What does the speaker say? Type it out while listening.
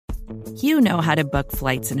You know how to book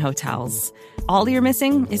flights and hotels. All you're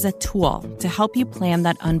missing is a tool to help you plan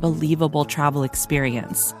that unbelievable travel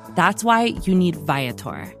experience. That's why you need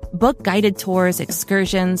Viator. Book guided tours,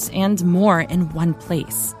 excursions, and more in one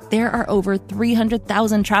place. There are over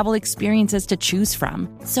 300,000 travel experiences to choose from,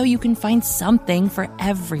 so you can find something for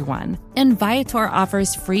everyone. And Viator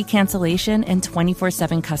offers free cancellation and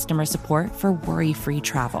 24/7 customer support for worry-free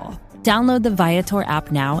travel. Download the Viator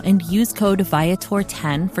app now and use code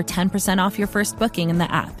Viator10 for 10% off your first booking in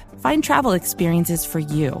the app. Find travel experiences for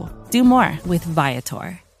you. Do more with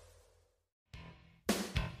Viator.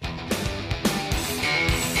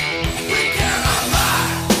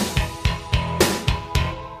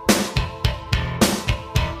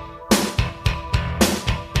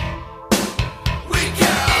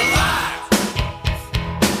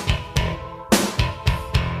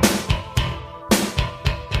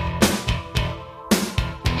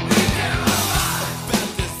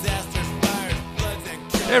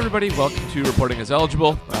 Hey everybody, welcome to Reporting as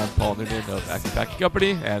Eligible. I'm Paul Noonan of Active Packing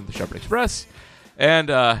Company and the Shepherd Express. And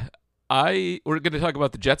we're going to talk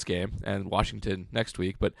about the Jets game and Washington next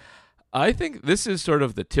week, but I think this is sort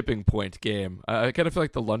of the tipping point game. I kind of feel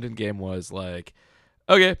like the London game was like,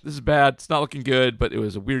 okay, this is bad, it's not looking good, but it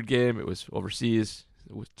was a weird game, it was overseas,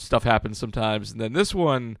 stuff happens sometimes. And then this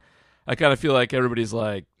one, I kind of feel like everybody's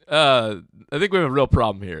like, I think we have a real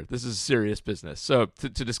problem here. This is serious business. So to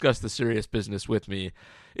discuss the serious business with me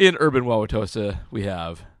in Urban Wauwatosa, we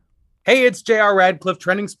have... Hey, it's J.R. Radcliffe,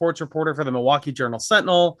 trending sports reporter for the Milwaukee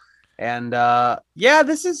Journal-Sentinel. And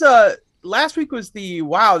this is... last week was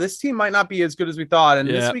this team might not be as good as we thought. And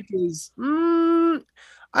This week is...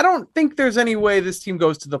 I don't think there's any way this team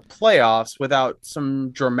goes to the playoffs without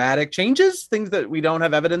some dramatic changes, things that we don't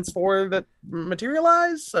have evidence for that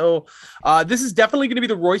materialize. So this is definitely going to be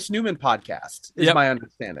the Royce Newman podcast, is my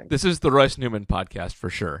understanding. This is the Royce Newman podcast for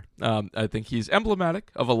sure. I think he's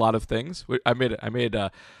emblematic of a lot of things. I made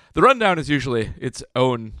the rundown is usually its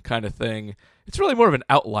own kind of thing. It's really more of an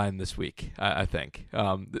outline this week, I think.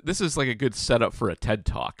 This is like a good setup for a TED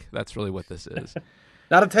Talk. That's really what this is.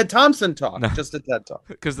 Not a Ted Thompson talk, just a TED Talk.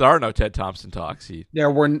 Because there are no Ted Thompson talks. There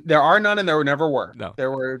are none, and there never were. No,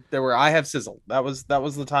 there were. I have sizzle. That was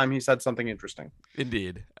the time he said something interesting.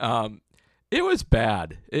 Indeed. It was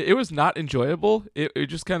bad. It was not enjoyable. It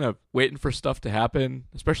just kind of waiting for stuff to happen,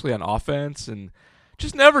 especially on offense, and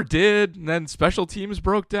just never did. And then special teams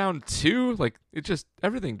broke down too. Like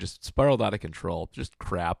everything just spiraled out of control. Just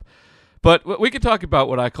crap. But we could talk about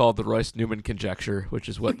what I call the Royce Newman conjecture, which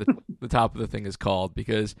is what the top of the thing is called,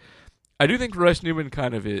 because I do think Royce Newman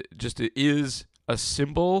kind of is a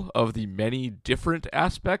symbol of the many different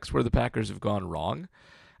aspects where the Packers have gone wrong.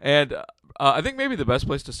 And I think maybe the best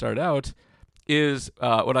place to start out is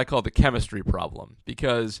what I call the chemistry problem,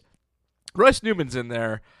 because Royce Newman's in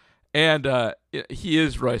there, and he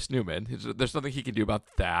is Royce Newman. There's nothing he can do about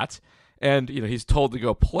that. And, he's told to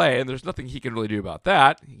go play, and there's nothing he can really do about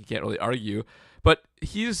that. He can't really argue. But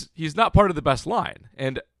he's not part of the best line.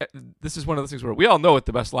 And this is one of those things where we all know what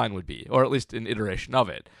the best line would be, or at least an iteration of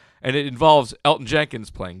it. And it involves Elgton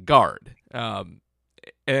Jenkins playing guard.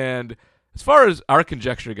 And as far as our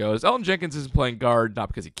conjecture goes, Elgton Jenkins isn't playing guard not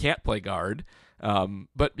because he can't play guard,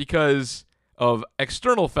 but because of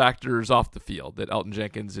external factors off the field, that Elgton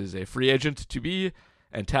Jenkins is a free agent to be,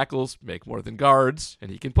 and tackles make more than guards,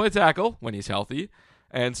 and he can play tackle when he's healthy,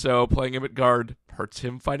 and so playing him at guard hurts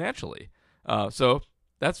him financially. So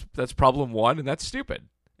that's problem one, and that's stupid.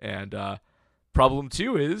 And problem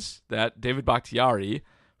two is that David Bakhtiari,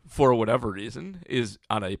 for whatever reason, is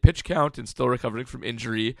on a pitch count and still recovering from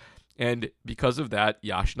injury, and because of that,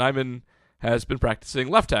 Yosh Nijman has been practicing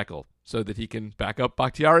left tackle so that he can back up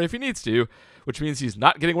Bakhtiari if he needs to, which means he's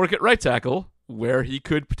not getting work at right tackle, where he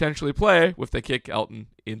could potentially play if they kick Elgton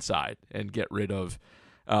inside and get rid of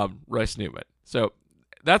Royce Newman. So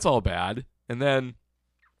that's all bad. And then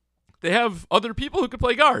they have other people who could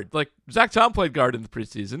play guard. Like Zach Tom played guard in the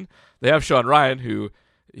preseason. They have Sean Ryan, who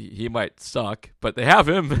he might suck, but they have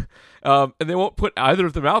him. And they won't put either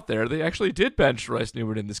of them out there. They actually did bench Royce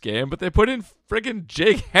Newman in this game, but they put in friggin'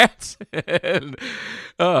 Jake Hansen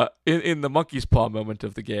in the monkey's paw moment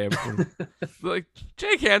of the game. Like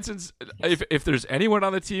Jake Hansen's, if there's anyone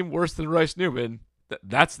on the team worse than Royce Newman,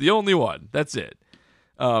 that's the only one. That's it.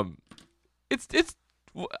 This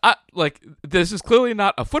is clearly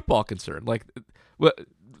not a football concern. Like,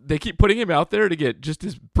 they keep putting him out there to get just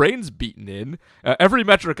his brains beaten in. Every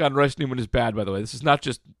metric on Royce Newman is bad, by the way. This is not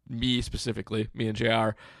just me specifically, me and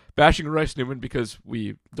JR, bashing Royce Newman because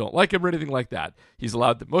we don't like him or anything like that. He's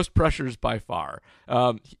allowed the most pressures by far.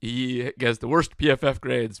 He has the worst PFF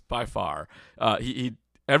grades by far. He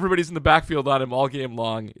Everybody's in the backfield on him all game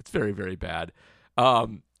long. It's very, very bad.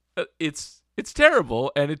 It's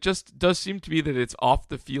terrible, and it just does seem to be that it's off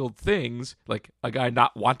the field things, like a guy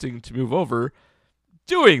not wanting to move over,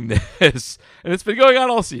 doing this, and it's been going on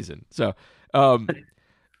all season. So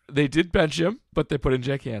they did bench him, but they put in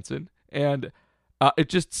Jack Hansen, and it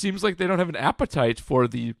just seems like they don't have an appetite for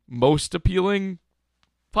the most appealing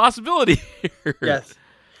possibility here. Yes.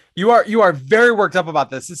 You are very worked up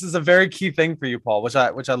about this. This is a very key thing for you, Paul, which I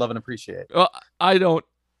love and appreciate. Well,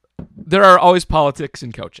 there are always politics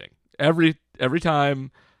in coaching. Every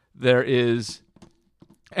time there is,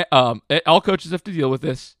 all coaches have to deal with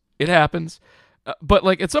this. It happens, but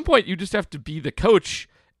like at some point, you just have to be the coach,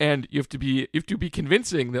 and you have to be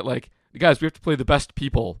convincing that, like, guys, we have to play the best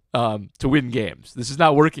people to win games. This is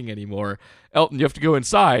not working anymore. Elton, you have to go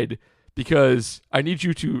inside because I need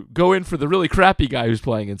you to go in for the really crappy guy who's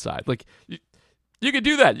playing inside. Like, you can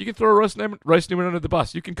do that. You can throw Royce Newman under the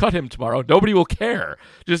bus. You can cut him tomorrow. Nobody will care.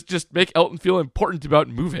 Just make Elton feel important about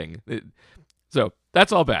moving. So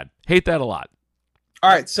that's all bad. Hate that a lot. All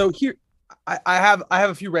right. So here, I have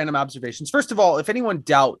a few random observations. First of all, if anyone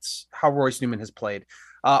doubts how Royce Newman has played,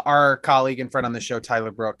 our colleague and friend on the show,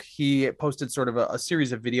 Tyler Brook, he posted sort of a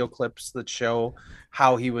series of video clips that show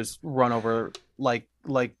how he was run over like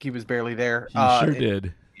he was barely there. He sure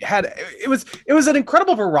did. It was an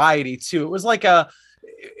incredible variety too. It was like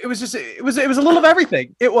it was a little of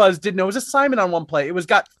everything. Didn't know it was assignment on one play. It was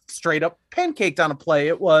got straight up pancaked on a play.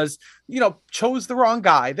 It was, chose the wrong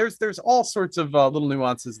guy. There's all sorts of little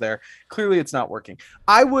nuances there. Clearly it's not working.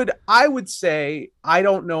 I would say, I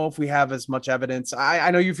don't know if we have as much evidence. I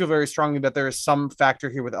know you feel very strongly that there is some factor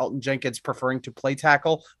here with Elton Jenkins preferring to play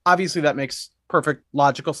tackle. Obviously that makes perfect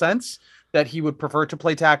logical sense that he would prefer to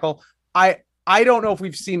play tackle. I don't know if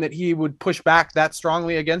we've seen that he would push back that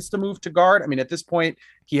strongly against a move to guard. I mean, at this point,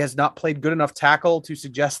 he has not played good enough tackle to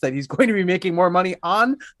suggest that he's going to be making more money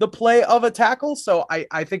on the play of a tackle. So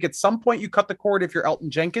I think at some point you cut the cord if you're Elton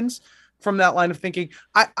Jenkins from that line of thinking.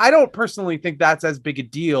 I don't personally think that's as big a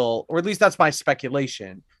deal, or at least that's my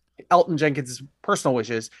speculation. Elton Jenkins' personal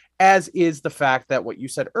wishes, as is the fact that what you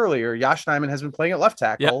said earlier, Yosh Nijman has been playing at left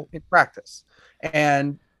tackle in practice.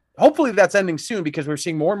 And hopefully that's ending soon because we're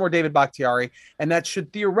seeing more and more David Bakhtiari, and that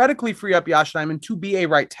should theoretically free up Yosh Nijman to be a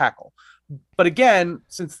right tackle. But again,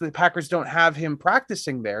 since the Packers don't have him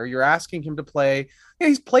practicing there, you're asking him to play.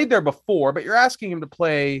 He's played there before, but you're asking him to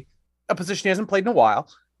play a position he hasn't played in a while,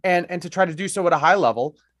 and to try to do so at a high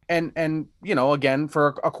level. And again,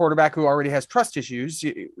 for a quarterback who already has trust issues,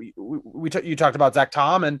 you talked about Zach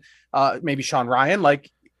Tom and maybe Sean Ryan, like.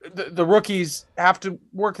 The rookies have to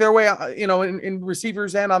work their way, in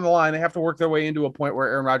receivers and on the line. They have to work their way into a point where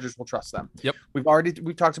Aaron Rodgers will trust them. Yep.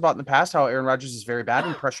 We've talked about in the past how Aaron Rodgers is very bad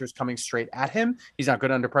when pressure is coming straight at him. He's not good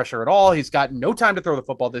under pressure at all. He's got no time to throw the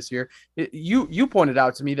football this year. You pointed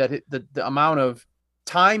out to me that the amount of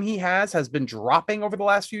time he has been dropping over the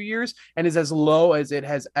last few years and is as low as it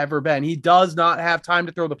has ever been. He does not have time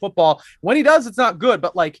to throw the football. When he does, it's not good,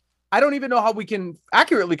 but I don't even know how we can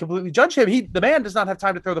accurately completely judge him. The man does not have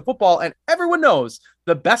time to throw the football, and everyone knows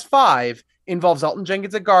the best five involves Elton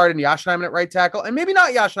Jenkins at guard and Yosh Nijman at right tackle, and maybe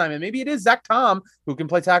not Yosh Nijman. Maybe it is Zach Tom who can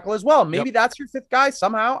play tackle as well. Maybe that's your fifth guy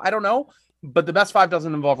somehow. I don't know, but the best five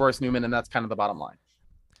doesn't involve Royce Newman, and that's kind of the bottom line.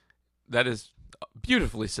 That is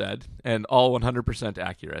beautifully said and all 100%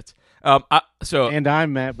 accurate. And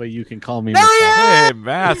I'm Matt, but you can call me. Hey,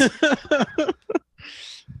 Matt.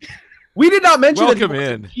 We did not mention Welcome that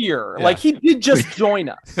he in here. Yeah. Like he did just join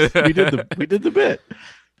us. We did the bit.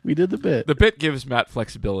 We did the bit. The bit gives Matt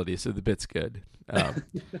flexibility, so the bit's good.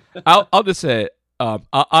 I'll just say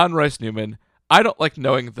on Royce Newman, I don't like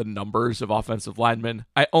knowing the numbers of offensive linemen.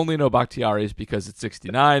 I only know Bakhtiari's because it's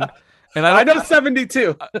 69, and I know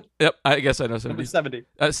 72. Yep, I guess I know 70. 70.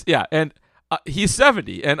 Yeah, and he's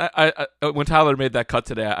 70. And I when Tyler made that cut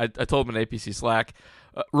today, I told him in APC Slack.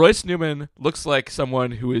 Royce Newman looks like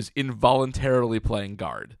someone who is involuntarily playing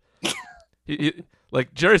guard.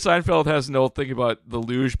 Like Jerry Seinfeld has an old thing about the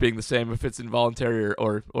luge being the same if it's involuntary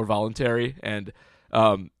or voluntary, and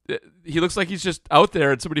he looks like he's just out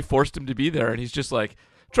there and somebody forced him to be there, and he's just like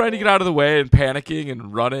trying to get out of the way and panicking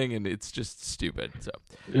and running, and it's just stupid.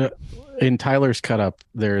 So in Tyler's cut up,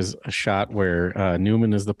 there's a shot where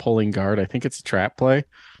Newman is the pulling guard. I think it's a trap play.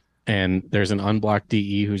 And there's an unblocked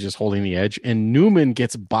DE who's just holding the edge, and Newman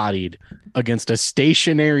gets bodied against a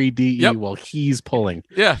stationary DE while he's pulling.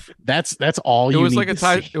 Yeah, that's all you need to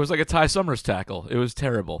see. It was like a Ty Summers tackle. It was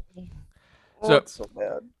terrible. So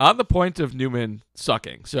bad. On the point of Newman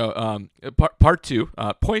sucking, so part two,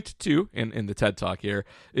 point two in the TED Talk here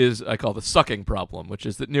is I call the sucking problem, which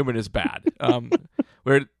is that Newman is bad.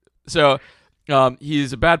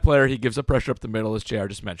 He's a bad player. He gives up pressure up the middle, as JR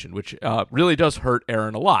just mentioned, which really does hurt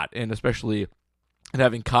Aaron a lot, and especially in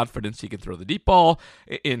having confidence he can throw the deep ball,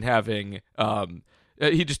 in having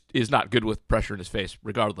he just is not good with pressure in his face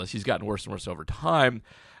regardless. He's gotten worse and worse over time.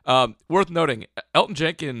 Worth noting, Elgton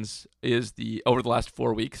Jenkins is over the last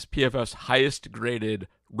 4 weeks, PFF's highest graded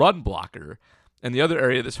run blocker. And the other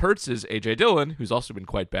area this hurts is A.J. Dillon, who's also been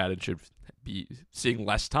quite bad and should be seeing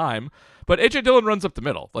less time. But A.J. Dillon runs up the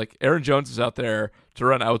middle. Like, Aaron Jones is out there to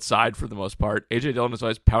run outside for the most part. A.J. Dillon is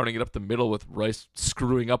always pounding it up the middle with Royce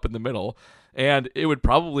screwing up in the middle. And it would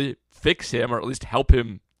probably fix him, or at least help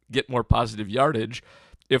him get more positive yardage,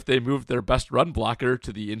 if they moved their best run blocker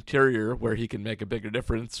to the interior, where he can make a bigger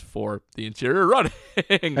difference for the interior running.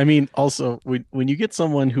 I mean, also, when you get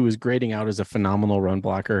someone who is grading out as a phenomenal run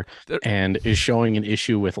blocker and is showing an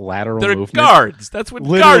issue with lateral movement. They're guards. That's what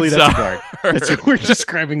literally guards that's are. A guard. That's what we're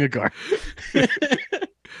describing a guard.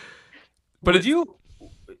 But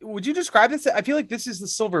would you describe this? I feel like this is the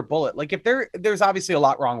silver bullet. Like, if there's obviously a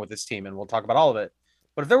lot wrong with this team, and we'll talk about all of it.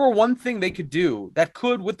 But if there were one thing they could do that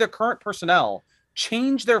could, with their current personnel,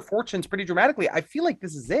 change their fortunes pretty dramatically, I feel like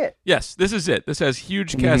this is it. Yes, this is it. This has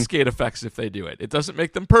huge cascade effects if they do it. It doesn't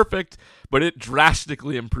make them perfect, but it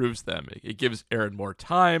drastically improves them. It gives Aaron more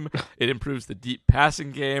time. It improves the deep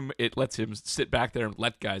passing game. It lets him sit back there and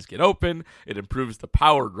let guys get open. It improves the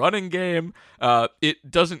powered running game.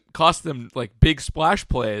 It doesn't cost them like big splash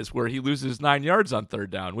plays where he loses 9 yards on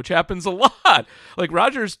third down, which happens a lot. Like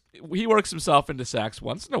Rodgers, he works himself into sacks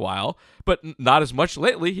once in a while, but not as much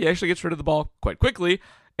lately. He actually gets rid of the ball quite quickly,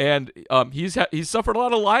 and he's suffered a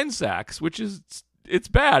lot of line sacks, which it's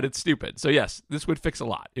bad, it's stupid. So yes, this would fix a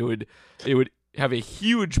lot. It would have a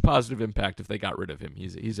huge positive impact if they got rid of him.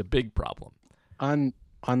 He's a big problem. On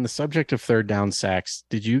the subject of third down sacks,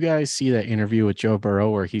 did you guys see that interview with Joe Burrow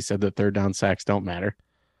where he said that third down sacks don't matter?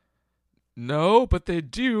 No, but they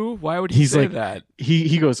do. Why would he say that?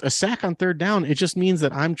 He goes, a sack on third down, it just means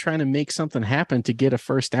that I'm trying to make something happen to get a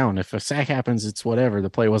first down. If a sack happens, it's whatever. The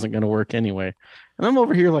play wasn't going to work anyway. And I'm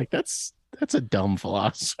over here like, that's a dumb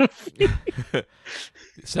philosophy.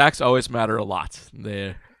 Sacks always matter a lot.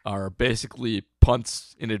 They are basically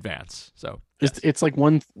punts in advance. So yes. It's like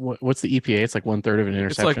what's the EPA? It's like 1/3 of an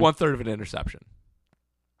interception. It's like 1/3 of an interception.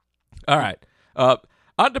 All right.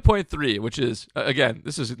 On to point 3, which is, again,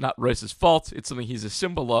 this is not Royce's fault. It's something he's a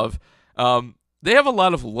symbol of. They have a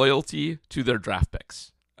lot of loyalty to their draft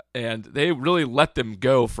picks, and they really let them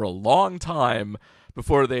go for a long time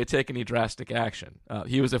before they take any drastic action.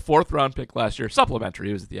 He was a 4th-round pick last year, supplementary.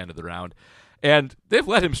 He was at the end of the round, and they've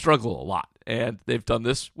let him struggle a lot, and they've done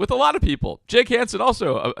this with a lot of people. Jake Hansen,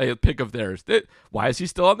 also a pick of theirs. Why is he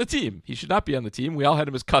still on the team? He should not be on the team. We all had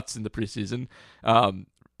him as cuts in the preseason.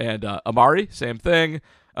 And Amari, same thing.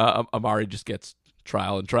 Amari just gets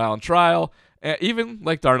trial and trial and trial, even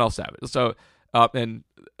like Darnell Savage. So, and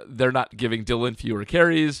they're not giving Dillon fewer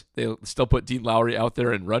carries. They still put Dean Lowry out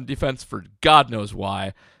there in run defense for God knows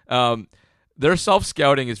why. Their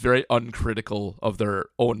self-scouting is very uncritical of their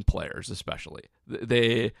own players, especially.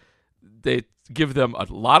 They give them a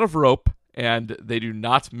lot of rope, and they do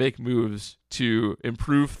not make moves to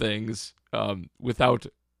improve things without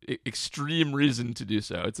extreme reason to do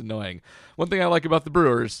so. It's annoying. One thing I like about the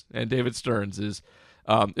Brewers and David Stearns is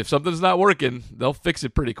if something's not working, they'll fix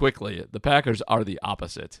it pretty quickly. The Packers are the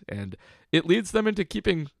opposite, and it leads them into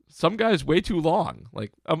keeping some guys way too long.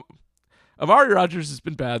 Like Amari Rodgers has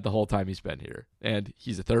been bad the whole time he's been here, and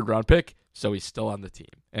he's a 3rd-round pick, so he's still on the team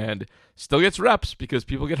and still gets reps because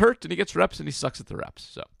people get hurt, and he gets reps, and he sucks at the reps.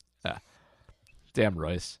 So, damn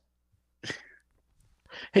Royce.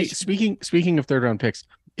 Hey, speaking of 3rd-round picks,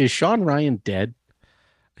 is Sean Ryan dead?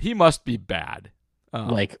 He must be bad.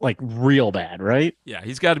 Like real bad, right? Yeah,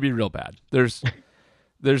 he's got to be real bad. There's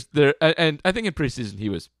and I think in preseason he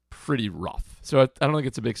was pretty rough. So I don't think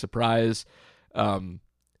it's a big surprise.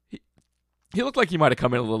 He looked like he might have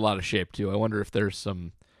come in a little out of shape too. I wonder if there's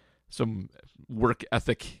some work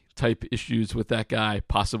ethic type issues with that guy,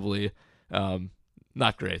 possibly.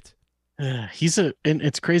 Not great. And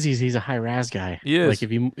it's crazy. He's a high RAS guy. He is. Like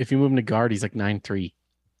if you move him to guard, he's like 9'3".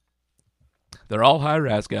 They're all high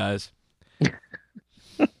RAS guys.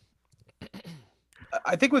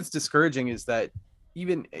 I think what's discouraging is that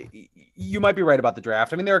even you might be right about the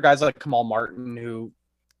draft. I mean, there are guys like Kamal Martin who,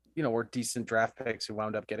 were decent draft picks who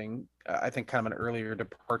wound up getting, I think, kind of an earlier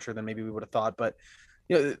departure than maybe we would have thought. But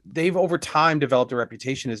they've over time developed a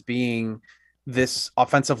reputation as being this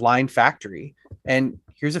offensive line factory. And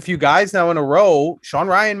here's a few guys now in a row. Sean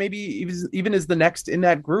Ryan maybe even is the next in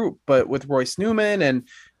that group, but with Royce Newman and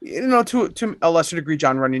to a lesser degree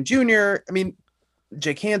John Runyon Jr. I mean,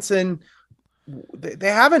 Jake Hansen.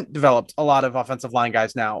 they haven't developed a lot of offensive line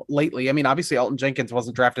guys now lately. I mean, obviously Elton Jenkins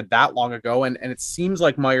wasn't drafted that long ago, and it seems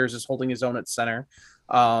like Myers is holding his own at center.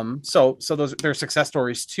 So those they're success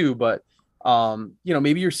stories too, but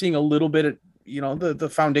maybe you're seeing a little bit of, the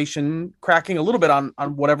foundation cracking a little bit on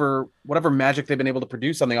whatever magic they've been able to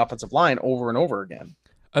produce on the offensive line over and over again.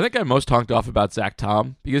 I think I'm most honked off about Zach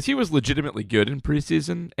Tom because he was legitimately good in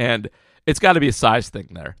preseason, and it's got to be a size thing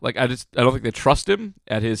there. Like I don't think they trust him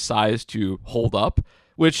at his size to hold up,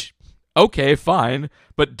 which okay, fine,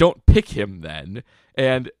 but don't pick him then.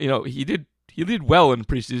 And he did well in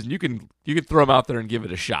preseason. You can throw him out there and give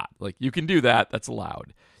it a shot. Like you can do that. That's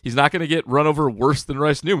allowed. He's not going to get run over worse than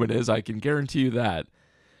Royce Newman is. I can guarantee you that.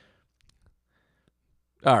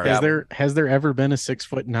 All right. Has there ever been a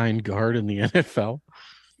 6'9" guard in the NFL?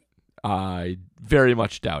 I very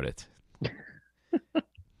much doubt it.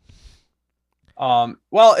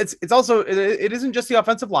 Well, it's also it isn't just the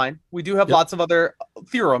offensive line. We do have lots of other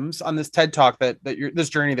theorems on this TED Talk that this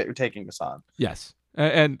journey that you're taking us on. Yes,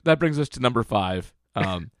 and that brings us to number 5,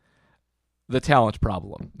 the talent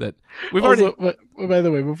problem that we've already. By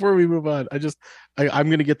the way, before we move on, I'm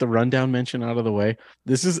going to get the rundown mention out of the way.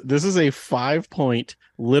 This is a 5-point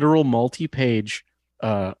literal multi-page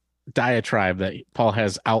diatribe that Paul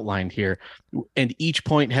has outlined here, and each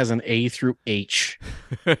point has an A through H.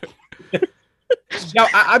 Now,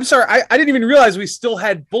 I'm sorry, I didn't even realize we still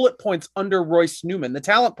had bullet points under Royce Newman. The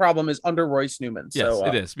talent problem is under Royce Newman. Yes,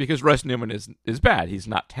 it is, because Royce Newman is bad. He's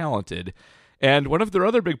not talented. And one of their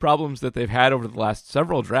other big problems that they've had over the last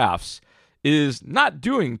several drafts is not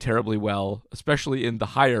doing terribly well, especially in the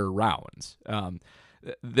higher rounds.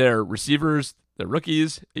 Their receivers, their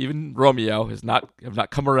rookies, even Romeo have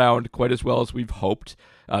not come around quite as well as we've hoped.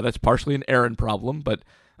 That's partially an Aaron problem, but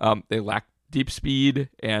they lack deep speed,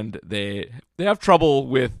 and they have trouble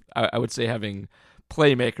with, I would say, having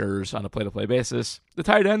playmakers on a play-to-play basis. The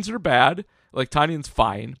tight ends are bad. Like, Tanyan's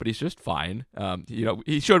fine, but he's just fine.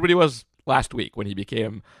 He showed what he was last week when he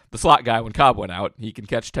became the slot guy when Cobb went out. He can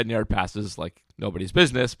catch 10-yard passes like nobody's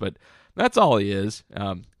business, but that's all he is.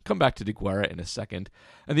 Come back to DeGuara in a second.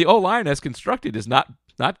 And the O-line as constructed is not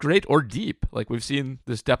great or deep. Like, we've seen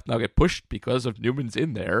this depth now get pushed because of Newman's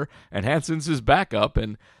in there, and Hanson's his backup,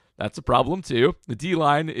 and that's a problem too. The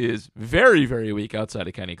D-line is very, very weak outside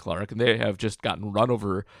of Kenny Clark, and they have just gotten run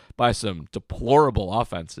over by some deplorable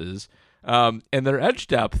offenses. And their edge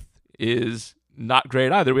depth is not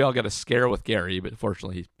great either. We all got a scare with Gary, but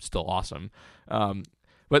fortunately he's still awesome.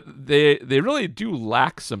 But they really do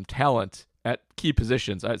lack some talent at key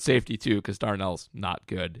positions, at safety too, because Darnell's not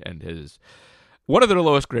good and is one of their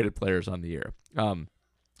lowest graded players on the year.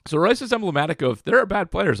 So Royce is emblematic of there are bad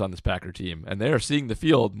players on this Packer team, and they are seeing the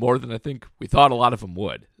field more than I think we thought a lot of them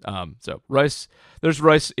would. So there's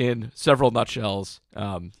Royce in several nutshells,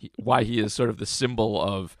 why he is sort of the symbol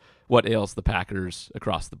of what ails the Packers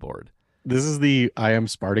across the board. This is the I am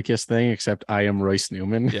Spartacus thing, except I am Royce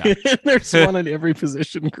Newman. Yeah. There's one in every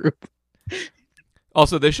position group.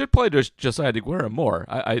 Also, they should play Josiah DeGuara more.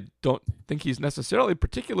 I don't think he's necessarily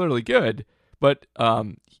particularly good, but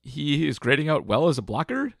he is grading out well as a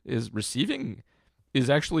blocker. His receiving is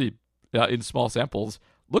actually, in small samples,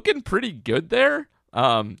 looking pretty good there.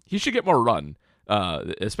 He should get more run,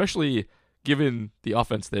 especially given the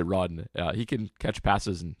offense they run. He can catch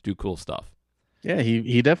passes and do cool stuff. Yeah,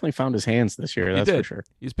 he definitely found his hands this year. That's for sure.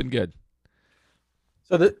 He's been good.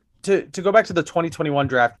 So to go back to the 2021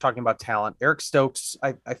 draft, talking about talent, Eric Stokes,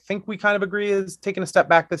 I think we kind of agree is taking a step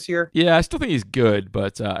back this year. Yeah, I still think he's good,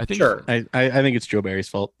 but I think sure. I think it's Joe Barry's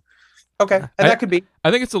fault. Okay, and that could be. I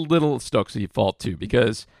think it's a little Stokes' fault too,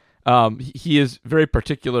 because he is very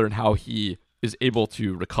particular in how he is able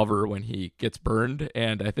to recover when he gets burned,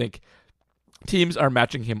 and I think teams are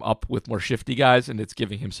matching him up with more shifty guys, and it's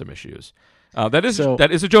giving him some issues. That is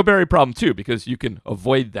a Joe Barry problem too, because you can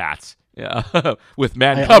avoid that with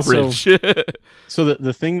man coverage. So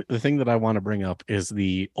the thing that I want to bring up is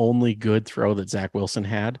the only good throw that Zach Wilson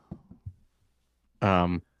had.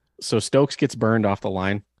 So Stokes gets burned off the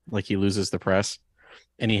line, like he loses the press,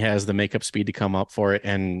 and he has the makeup speed to come up for it.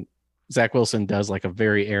 And Zach Wilson does like a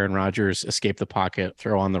very Aaron Rodgers escape the pocket,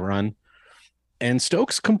 throw on the run, and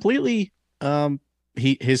Stokes completely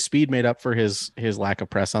his speed made up for his lack of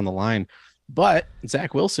press on the line. But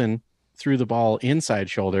Zach Wilson threw the ball inside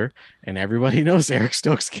shoulder, and everybody knows Eric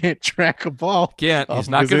Stokes can't track a ball. Can't. He's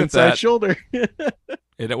not good at that. Shoulder.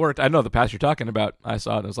 And it worked. I know the pass you're talking about. I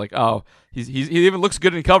saw it and I was like, oh, he even looks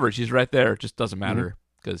good in coverage. He's right there. It just doesn't matter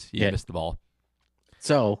because he missed the ball.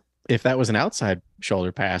 So if that was an outside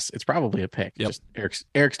shoulder pass, it's probably a pick. Yep. Just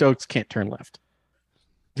Eric Stokes can't turn left.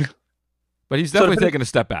 But he's definitely taken a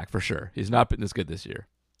step back for sure. He's not been as good this year.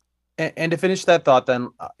 And to finish that thought, then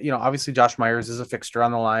obviously Josh Myers is a fixture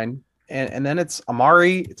on the line, and then it's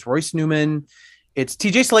Amari, it's Royce Newman, it's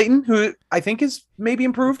TJ Slayton, who I think is maybe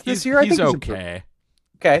improved this year. I think he's okay.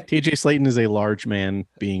 Okay. TJ Slayton is a large man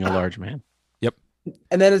being a large man. Yep.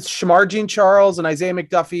 And then it's Shamar Jean-Charles and Isaiah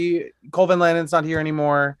McDuffie. Cole Van Lanen's not here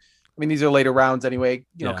anymore. I mean, these are later rounds anyway.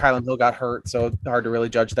 Kylan Hill got hurt, so hard to really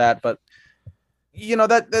judge that. But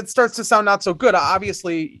that starts to sound not so good.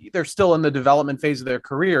 Obviously, they're still in the development phase of their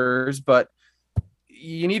careers, but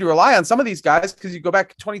you need to rely on some of these guys because you go back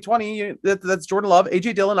to 2020. That's Jordan Love.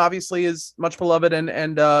 AJ Dillon obviously is much beloved,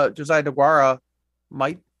 and Josiah DeGuara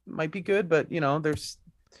might be good, but there's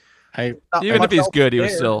even if he's good, he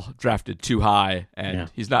was still drafted too high, and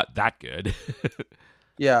he's not that good.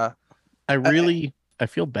 Yeah, I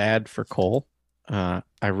feel bad for Cole. I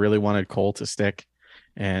really wanted Cole to stick,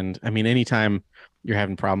 and I mean, anytime you're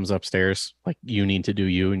having problems upstairs, like you need to do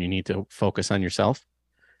you and you need to focus on yourself.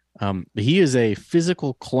 He is a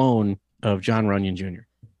physical clone of John Runyon Jr.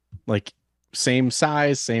 Like same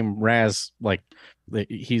size, same Raz. Like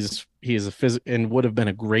he is a and would have been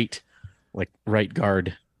a great like right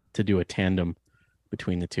guard to do a tandem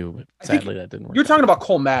between the two, but sadly that didn't work. You're talking about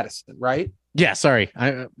Cole Madison, right? Yeah, sorry.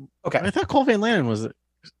 Okay. I thought Cole Van Lanen was it.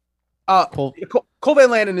 Cole Van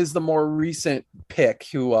Lanen is the more recent pick.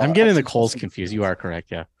 Who I'm getting the Coles confused. You are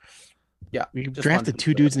correct. Yeah. Yeah. We drafted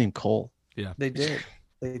two dudes named Cole. Yeah, they did.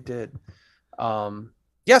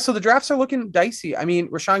 Yeah. So the drafts are looking dicey. I mean,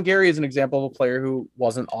 Rashawn Gary is an example of a player who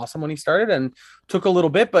wasn't awesome when he started and took a little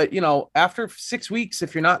bit, but after 6 weeks,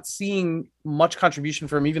 if you're not seeing much contribution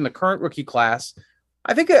from even the current rookie class,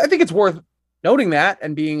 I think it's worth noting that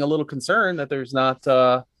and being a little concerned that there's not,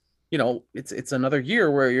 it's another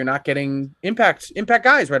year where you're not getting impact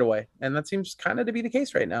guys right away. And that seems kind of to be the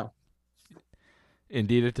case right now.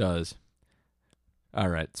 Indeed it does. All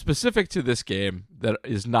right. Specific to this game that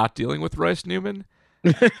is not dealing with Royce Newman,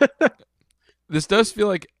 this does feel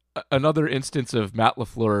like another instance of Matt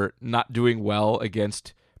LaFleur not doing well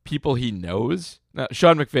against people he knows. Now,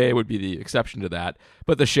 Sean McVay would be the exception to that,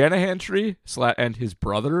 but the Shanahan tree and his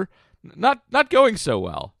brother not going so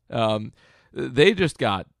well. They just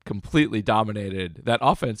got completely dominated. That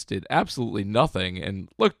offense did absolutely nothing and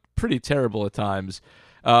looked pretty terrible at times.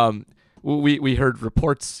 We heard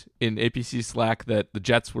reports in APC Slack that the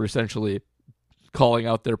Jets were essentially calling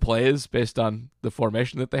out their plays based on the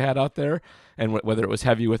formation that they had out there, and whether it was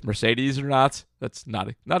heavy with Mercedes or not. That's not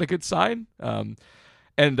a good sign.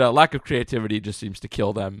 And lack of creativity just seems to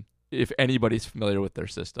kill them if anybody's familiar with their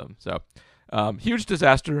system. So huge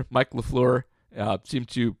disaster. Mike LaFleur seemed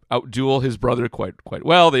to outduel his brother quite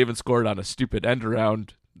well. They even scored on a stupid end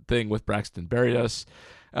around thing with Braxton Berrios.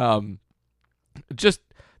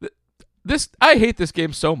 I hate this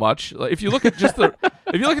game so much. Like, if you look at the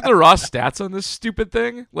raw stats on this stupid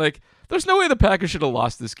thing, like there's no way the Packers should have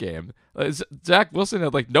lost this game. Zach Wilson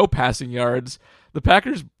had like no passing yards. The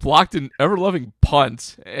Packers blocked an ever-loving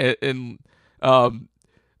punt, and how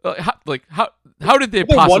did they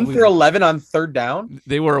possibly 1 for 11 on third down?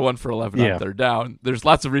 They were 1 for 11 on third down. There's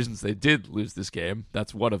lots of reasons they did lose this game.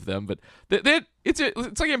 That's one of them. But it's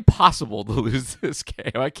like impossible to lose this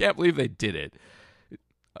game. I can't believe they did it.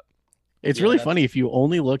 It's really funny if you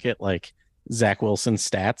only look at like Zach Wilson's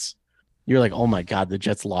stats. You're like, oh my god, the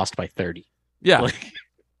Jets lost by 30. Yeah,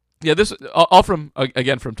 yeah. This all from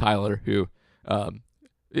Tyler, who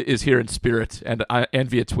is here in spirit and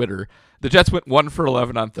via Twitter. The Jets went 1 for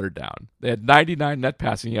 11 on third down. They had 99 net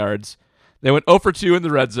passing yards. They went 0 for 2 in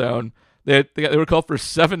the red zone. They were called for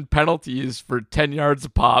 7 penalties for 10 yards a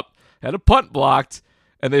pop. Had a punt blocked,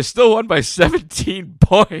 and they still won by 17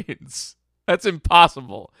 points. That's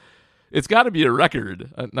impossible. It's got to be a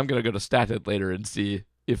record. I'm going to go to StatHead later and see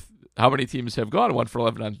how many teams have gone 1 for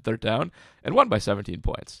 11 on third down and won by 17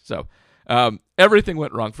 points. So everything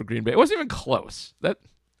went wrong for Green Bay. It wasn't even close.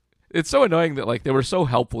 It's so annoying that like they were so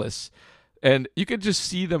helpless, and you could just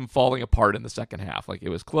see them falling apart in the second half. Like it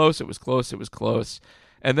was close,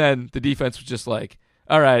 and then the defense was just like,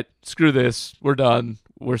 all right, screw this, we're done.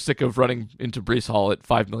 We're sick of running into Breece Hall at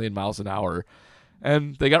 5 million miles an hour.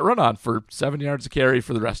 And they got run on for 7 yards of carry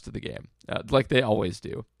for the rest of the game, like they always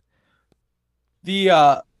do.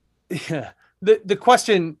 The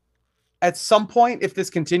question at some point, if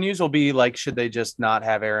this continues, will be like, should they just not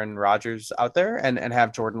have Aaron Rodgers out there and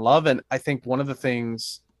have Jordan Love? And I think one of the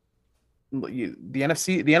things, the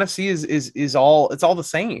NFC is all, it's all the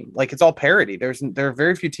same. Like it's all parity. There are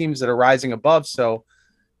very few teams that are rising above. So,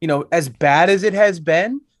 as bad as it has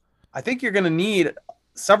been, I think you're going to need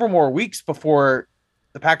several more weeks before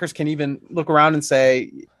the Packers can even look around and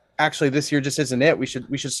say, actually, this year just isn't it. We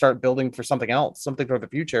should start building for something else, something for the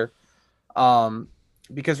future.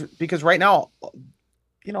 because right now,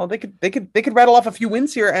 they could rattle off a few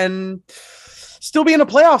wins here and still be in a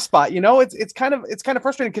playoff spot. It's kind of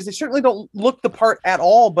frustrating because they certainly don't look the part at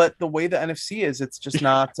all. But the way the NFC is, it's just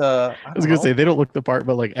not. I was gonna say they don't look the part,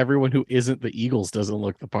 but like everyone who isn't the Eagles doesn't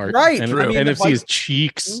look the part. Right. And NFC is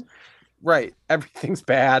cheeks. Right. Everything's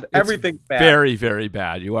bad. Everything's bad. Very, very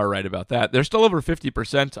bad. You are right about that. They're still over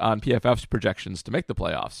 50% on PFF's projections to make the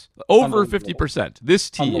playoffs. Over 50%.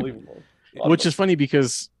 This team. Which is funny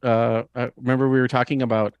because remember we were talking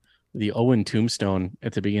about the Owen Tombstone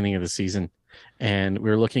at the beginning of the season, and we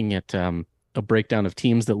were looking at a breakdown of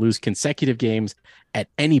teams that lose consecutive games at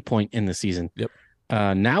any point in the season. Yep.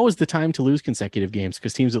 Now is the time to lose consecutive games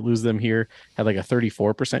because teams that lose them here had like a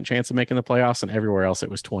 34% chance of making the playoffs, and everywhere else it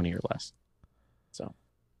was 20 or less. So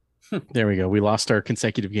there we go. We lost our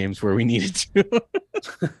consecutive games where we needed to.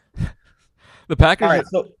 The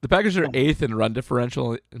Packers are 8th in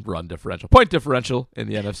point differential in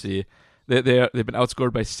the NFC. They've been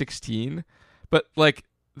outscored by 16, but like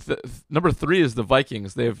number 3 is the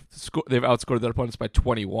Vikings. They've outscored their opponents by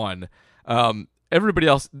 21. Everybody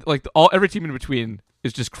else, every team in between,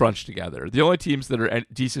 is just crunched together. The only teams that are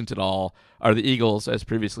decent at all are the Eagles, as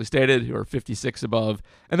previously stated, who are 56 above,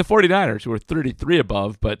 and the 49ers, who are 33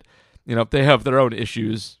 above, but they have their own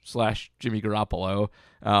issues / Jimmy Garoppolo.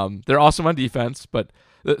 They're awesome on defense, but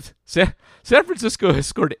San Francisco has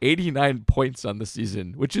scored 89 points on the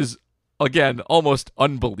season, which is, again, almost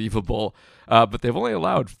unbelievable. But they've only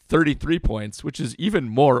allowed 33 points, which is even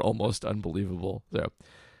more almost unbelievable. So,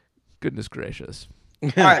 goodness gracious.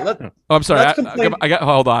 All right, I'm sorry. I got.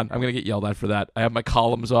 Hold on. I'm gonna get yelled at for that. I have my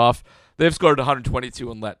columns off. They've scored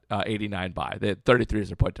 122 and let 89 by. They had 33 as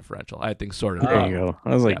their point differential. I had things sorted. There you go.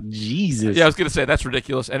 I was like, Jesus. Yeah, I was gonna say that's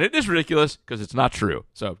ridiculous, and it is ridiculous because it's not true.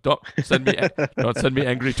 So don't send me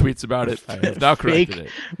angry tweets about it. I have now corrected it.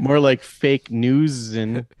 More like fake news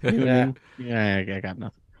and I got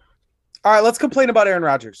nothing. All right, let's complain about Aaron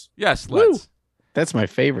Rodgers. Yes, let's. Woo. That's my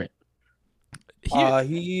favorite.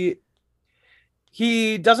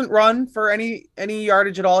 He doesn't run for any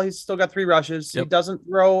yardage at all. He's still got 3 rushes. Yep. He doesn't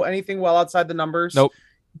throw anything well outside the numbers. Nope.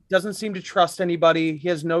 Doesn't seem to trust anybody. He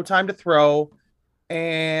has no time to throw.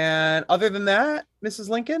 And other than that, Mrs.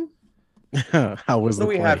 Lincoln, how was what do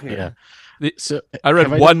we have here? Yeah. So I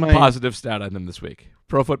read one positive stat on him this week.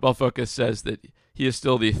 Pro Football Focus says that he is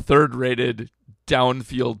still the 3rd-rated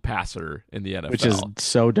downfield passer in the NFL, which is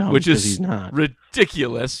so dumb. Which is he's not.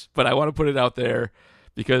 Ridiculous. But I want to put it out there,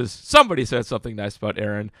 because somebody said something nice about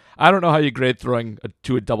Aaron. I don't know how you grade throwing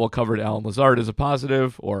to a double-covered Allen Lazard as a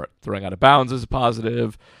positive, or throwing out of bounds as a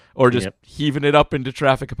positive, or just heaving it up into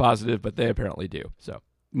traffic a positive, but they apparently do. So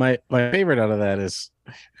my favorite out of that is,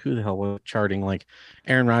 who the hell was charting? Like,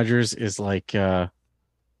 Aaron Rodgers is like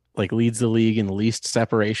leads the league in the least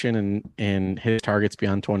separation and his targets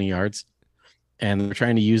beyond 20 yards. And they're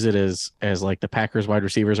trying to use it as like the Packers wide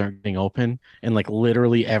receivers aren't getting open. And like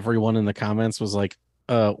literally everyone in the comments was like,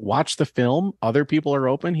 watch the film. Other people are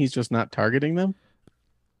open. He's just not targeting them.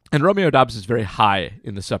 And Romeo Doubs is very high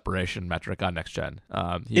in the separation metric on Next Gen.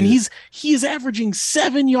 He's averaging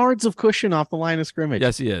 7 yards of cushion off the line of scrimmage.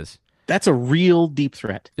 Yes, he is. That's a real deep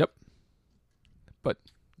threat. Yep.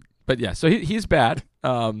 But yeah, so he's bad.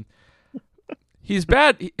 He's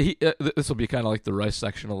bad. This will be kind of like the Rice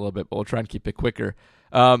section a little bit, but we'll try and keep it quicker.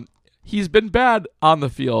 He's been bad on the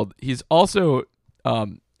field. He's also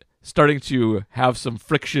starting to have some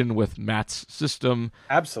friction with Matt's system.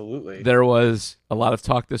 Absolutely. There was a lot of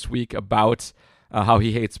talk this week about how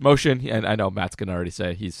he hates motion. And I know Matt's going to already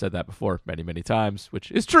say he's said that before many, many times,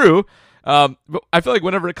 which is true. But I feel like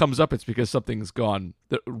whenever it comes up, it's because something's gone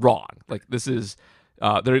wrong. Like this is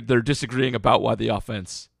they're disagreeing about why the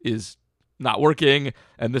offense is not working,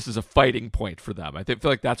 and this is a fighting point for them. I feel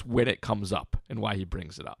like that's when it comes up and why he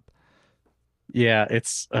brings it up. Yeah,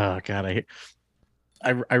 it's God,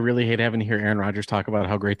 I really hate having to hear Aaron Rodgers talk about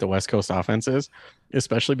how great the West Coast offense is,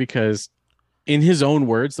 especially because in his own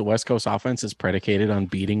words, the West Coast offense is predicated on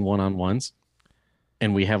beating one-on-ones,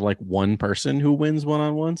 and we have like one person who wins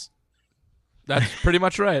one-on-ones. That's pretty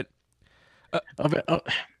much right.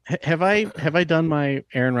 Have I done my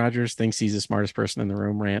Aaron Rodgers thinks he's the smartest person in the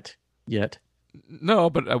room rant yet? No,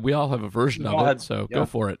 but we all have a version of it, so go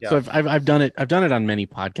for it. Yeah. So I've done it. I've done it on many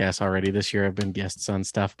podcasts already this year. I've been guests on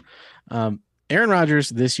stuff. Aaron Rodgers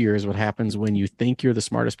this year is what happens when you think you're the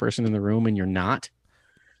smartest person in the room and you're not.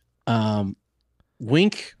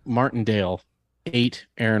 Wink Martindale ate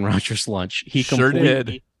Aaron Rodgers' lunch. He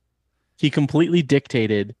completely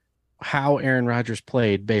dictated how Aaron Rodgers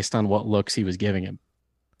played based on what looks he was giving him.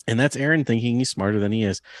 And that's Aaron thinking he's smarter than he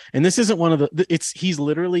is. And this isn't one of he's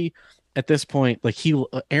literally at this point, like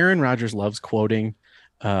Aaron Rodgers loves quoting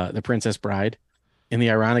The Princess Bride. And the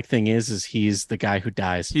ironic thing is he's the guy who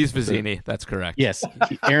dies. He's Vizzini. That's correct. Yes.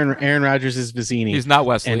 Aaron Rodgers is Vizzini. He's not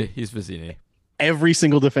Wesley. He's Vizzini. Every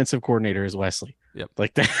single defensive coordinator is Wesley. Yep.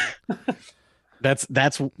 Like that.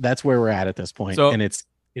 That's where we're at this point. So, and it's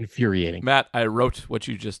infuriating. Matt, I wrote what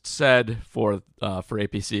you just said for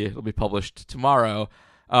APC. It'll be published tomorrow.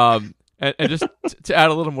 And just to add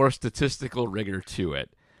a little more statistical rigor to it.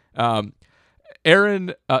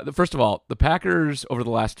 Aaron, first of all, the Packers over the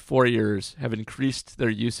last 4 years have increased their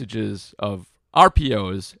usages of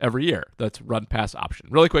RPOs every year. That's run pass option.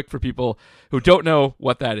 Really quick for people who don't know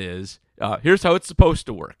what that is. Here's how it's supposed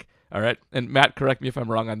to work. All right. And Matt, correct me if I'm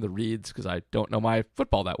wrong on the reads because I don't know my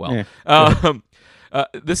football that well. Yeah.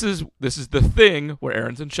 This is the thing where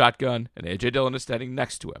Aaron's in shotgun and AJ Dillon is standing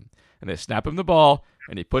next to him. And they snap him the ball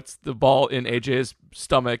and he puts the ball in AJ's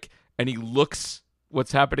stomach and he looks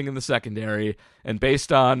what's happening in the secondary, and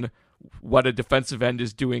based on what a defensive end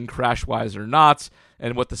is doing crash-wise or not,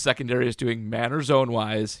 and what the secondary is doing man or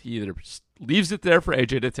zone-wise, he either leaves it there for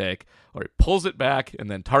AJ to take, or he pulls it back and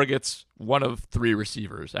then targets one of three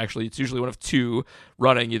receivers. Actually, it's usually one of two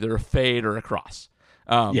running either a fade or a cross.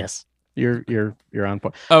 Yes, you're on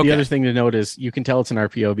point. Okay. The other thing to note is you can tell it's an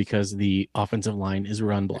RPO because the offensive line is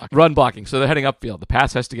run blocking. Run blocking. So they're heading upfield. The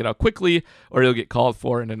pass has to get out quickly or he'll get called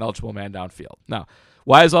for in an eligible man downfield. Now,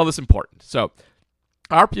 why is all this important? So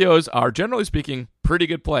RPOs are, generally speaking, pretty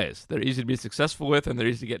good plays. They're easy to be successful with, and they're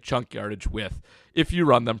easy to get chunk yardage with if you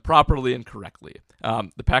run them properly and correctly.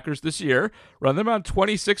 The Packers this year run them on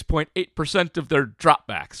 26.8% of their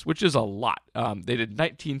dropbacks, which is a lot. They did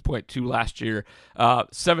 19.2 last year,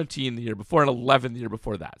 17 the year before, and 11 the year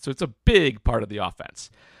before that. So it's a big part of the offense.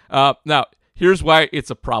 Now, here's why it's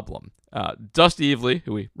a problem. Dusty Evely,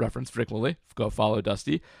 who we reference frequently, go follow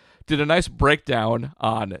Dusty, did a nice breakdown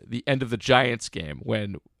on the end of the Giants game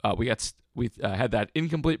when we had that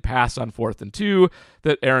incomplete pass on 4th and 2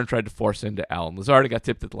 that Aaron tried to force into Allen Lazard and got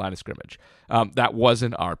tipped at the line of scrimmage. That was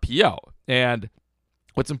an RPO. And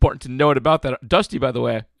what's important to note about that, Dusty, by the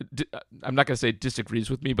way, I'm not going to say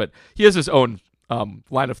disagrees with me, but he has his own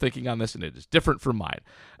line of thinking on this, and it is different from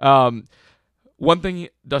mine. One thing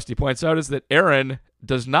Dusty points out is that Aaron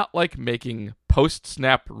does not like making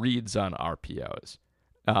post-snap reads on RPOs.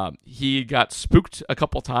 He got spooked a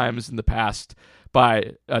couple times in the past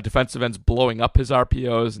by defensive ends blowing up his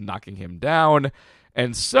RPOs and knocking him down.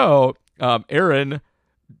 And so Aaron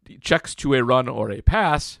checks to a run or a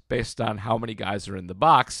pass based on how many guys are in the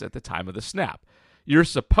box at the time of the snap. You're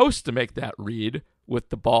supposed to make that read with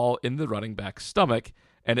the ball in the running back's stomach,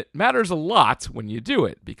 and it matters a lot when you do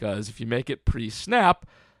it because if you make it pre-snap,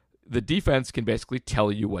 the defense can basically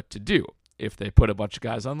tell you what to do. If they put a bunch of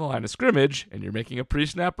guys on the line of scrimmage and you're making a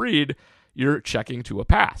pre-snap read, you're checking to a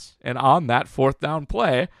pass. And on that 4th down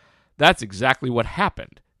play, that's exactly what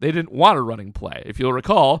happened. They didn't want a running play. If you'll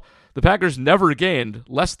recall, the Packers never gained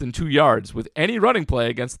less than 2 yards with any running play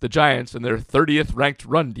against the Giants in their 30th ranked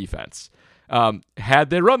run defense. Had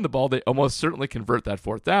they run the ball, they almost certainly convert that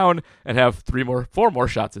 4th down and have 4 more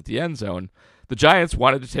shots at the end zone. The Giants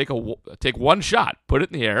wanted to take one shot, put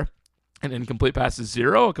it in the air, an incomplete pass is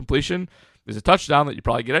 0, a completion is a touchdown that you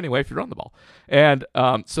probably get anyway if you run the ball. And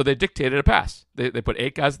so they dictated a pass. They put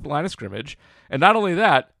 8 guys at the line of scrimmage. And not only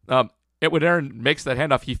that, when Aaron makes that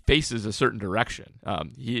handoff, he faces a certain direction.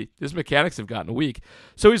 His mechanics have gotten weak.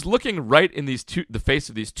 So he's looking right in the face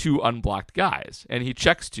of these 2 unblocked guys. And he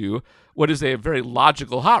checks to what is a very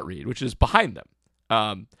logical hot read, which is behind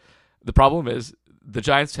them. The problem is the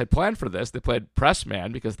Giants had planned for this. They played press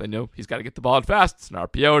man because they knew he's got to get the ball out fast. It's an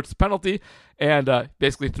RPO. It's a penalty. And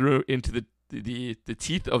basically threw into the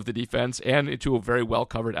teeth of the defense and into a very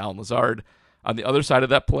well-covered Allen Lazard. On the other side of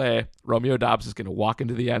that play, Romeo Doubs is going to walk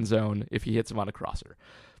into the end zone if he hits him on a crosser.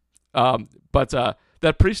 But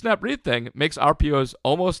that pre-snap read thing makes RPOs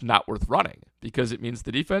almost not worth running because it means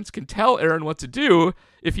the defense can tell Aaron what to do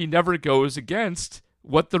if he never goes against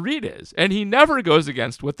what the read is. And he never goes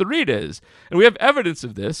against what the read is. And we have evidence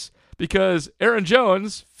of this because Aaron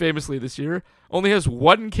Jones, famously this year, only has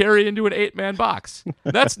 1 carry into an 8-man box.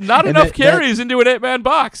 That's not enough carries into an 8-man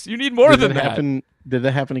box. You need more than that. Did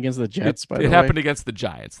that happen against the Jets, by the way? It happened against the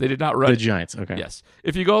Giants. They did not run. The Giants, okay. Yes.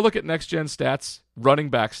 If you go look at next-gen stats, running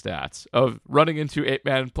back stats of running into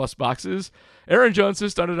 8-man plus boxes, Aaron Jones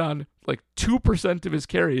has done it on like 2% of his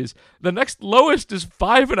carries. The next lowest is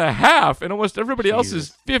 5.5, and almost everybody else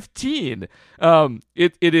is 15.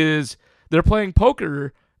 It is, they're playing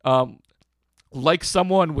poker like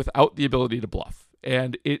someone without the ability to bluff,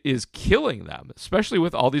 and it is killing them, especially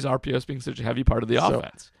with all these RPOs being such a heavy part of the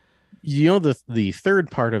offense. You know, the third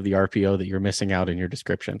part of the RPO that you're missing out in your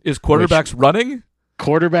description is quarterbacks running.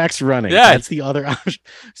 quarterback's running. Yeah. That's the other option.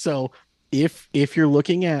 So if you're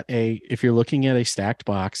looking at a stacked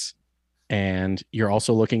box, and you're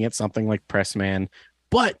also looking at something like press man,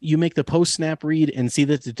 but you make the post snap read and see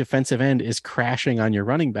that the defensive end is crashing on your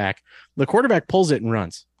running back, the quarterback pulls it and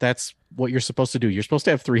runs. That's what you're supposed to do. You're supposed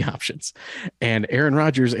to have three options. And Aaron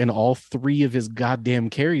Rodgers in all three of his goddamn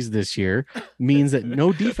carries this year means that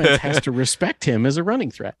no defense has to respect him as a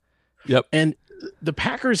running threat. Yep. And the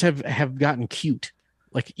Packers have gotten cute.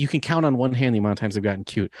 Like, you can count on one hand the amount of times they've gotten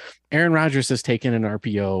cute. Aaron Rodgers has taken an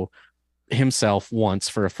RPO himself once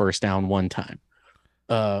for a first down one time.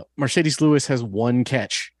 Mercedes Lewis has one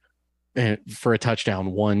catch for a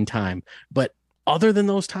touchdown one time. But other than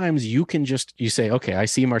those times, you say, okay, I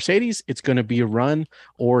see Mercedes, it's going to be a run,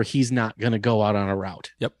 or he's not going to go out on a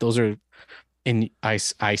route. Yep. Those are, and I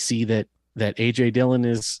see that AJ Dillon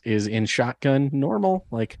is in shotgun normal.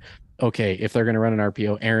 Like, okay, if they're going to run an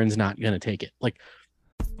RPO, Aaron's not going to take it. Like,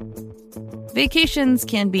 vacations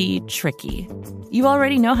can be tricky. You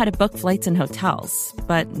already know how to book flights and hotels,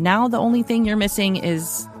 but now the only thing you're missing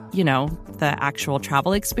is, the actual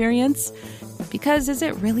travel experience. Because is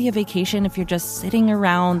it really a vacation if you're just sitting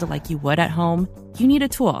around like you would at home? You need a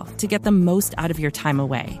tool to get the most out of your time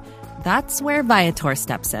away. That's where Viator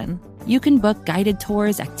steps in. You can book guided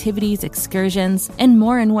tours, activities, excursions, and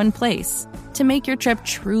more in one place to make your trip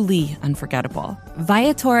truly unforgettable.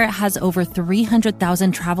 Viator has over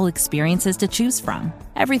 300,000 travel experiences to choose from.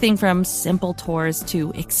 Everything from simple tours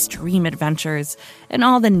to extreme adventures and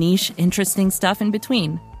all the niche, interesting stuff in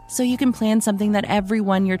between. So you can plan something that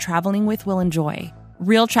everyone you're traveling with will enjoy.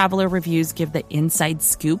 Real traveler reviews give the inside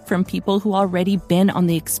scoop from people who already been on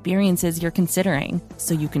the experiences you're considering,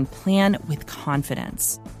 so you can plan with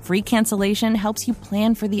confidence. Free cancellation helps you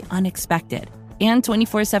plan for the unexpected. And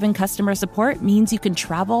 24/7 customer support means you can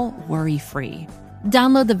travel worry-free.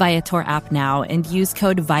 Download the Viator app now and use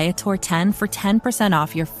code Viator10 for 10%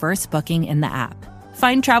 off your first booking in the app.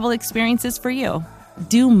 Find travel experiences for you.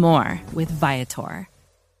 Do more with Viator.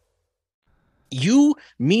 You,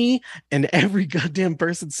 me, and every goddamn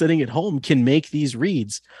person sitting at home can make these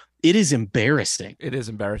reads. It is embarrassing. It is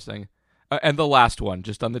embarrassing. And the last one,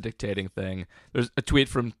 just on the dictating thing, there's a tweet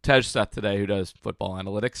from Tej Seth today, who does football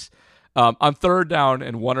analytics. On third down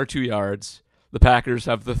and 1 or 2 yards, the Packers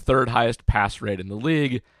have the third highest pass rate in the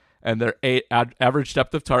league, and their average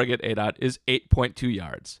depth of target, ADOT, is 8.2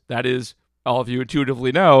 yards. That is, all of you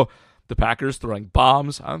intuitively know, the Packers throwing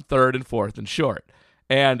bombs on third and fourth and short.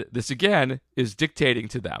 And this, again, is dictating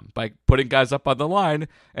to them by putting guys up on the line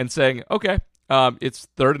and saying, okay, it's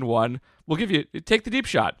 3rd and 1. We'll give you, take the deep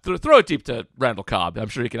shot. Throw it deep to Randall Cobb. I'm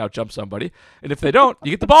sure he can outjump somebody. And if they don't,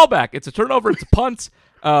 you get the ball back. It's a turnover. It's a punt.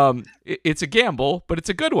 It's a gamble, but it's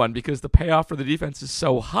a good one because the payoff for the defense is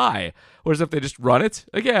so high. Whereas if they just run it,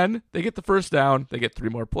 again, they get the first down. They get 3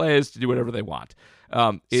 more plays to do whatever they want.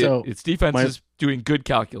 Its defense is doing good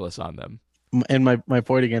calculus on them. And my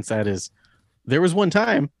point against that is, there was one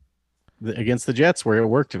time against the Jets where it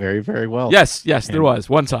worked very, very well. Yes, there was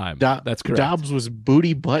one time. That's correct. Dobbs was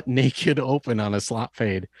booty butt naked open on a slot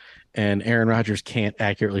fade, and Aaron Rodgers can't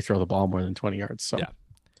accurately throw the ball more than 20 yards. So, yeah.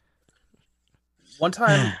 One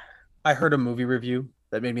time I heard a movie review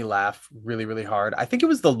that made me laugh really, really hard. I think it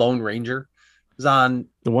was The Lone Ranger. It was on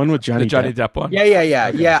the one with Johnny Depp one. Yeah. Okay.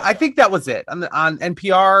 Yeah. I think that was it on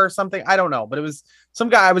NPR or something. I don't know, but it was some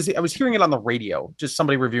guy. I was hearing it on the radio, just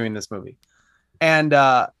somebody reviewing this movie. And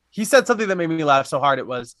he said something that made me laugh so hard. It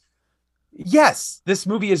was, yes, this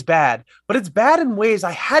movie is bad, but it's bad in ways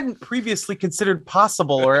I hadn't previously considered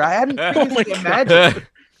possible, or I hadn't previously imagined.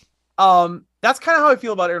 That's kind of how I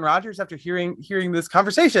feel about Aaron Rodgers after hearing this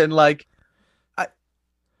conversation. Like,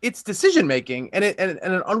 it's decision making and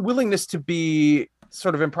an unwillingness to be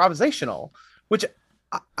sort of improvisational, which,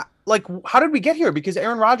 like, how did we get here? Because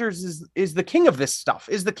Aaron Rodgers is the king of this stuff,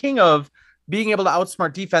 is the king of being able to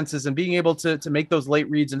outsmart defenses and being able to make those late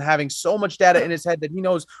reads and having so much data in his head that he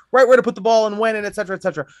knows right where to put the ball and when, and et cetera, et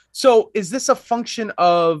cetera. So is this a function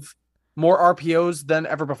of more RPOs than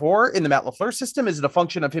ever before in the Matt LaFleur system? Is it a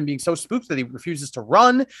function of him being so spooked that he refuses to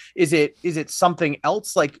run? Is it something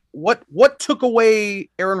else? Like, what took away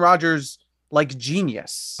Aaron Rodgers' like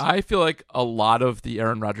genius? I feel like a lot of the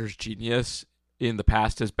Aaron Rodgers genius in the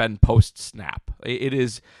past has been post-snap. It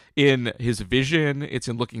is in his vision. It's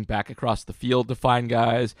in looking back across the field to find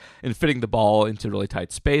guys and fitting the ball into really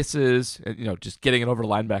tight spaces, and, just getting it over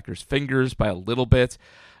linebackers' fingers by a little bit.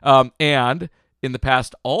 And in the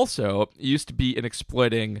past also, it used to be in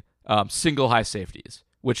exploiting single high safeties,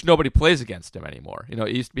 which nobody plays against him anymore. It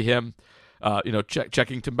used to be him,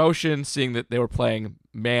 checking to motion, seeing that they were playing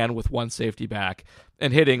man with one safety back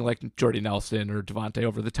and hitting like Jordy Nelson or Devontae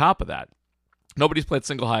over the top of that. Nobody's played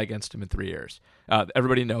single high against him in 3 years.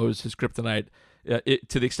 Everybody knows his kryptonite,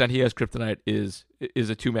 to the extent he has kryptonite, is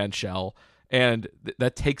a two-man shell, and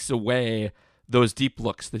that takes away those deep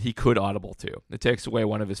looks that he could audible to. It takes away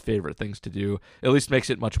one of his favorite things to do. It at least makes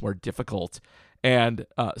it much more difficult. And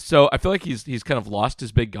so I feel like he's kind of lost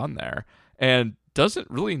his big gun there and doesn't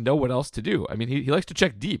really know what else to do. I mean, he likes to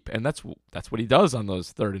check deep, and that's what he does on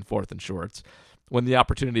those third and fourth and shorts when the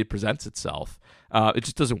opportunity presents itself. It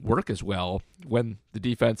just doesn't work as well when the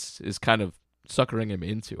defense is kind of suckering him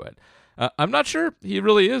into it. I'm not sure he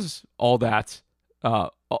really is all that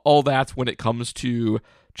when it comes to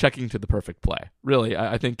checking to the perfect play. Really,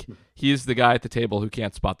 I think he's the guy at the table who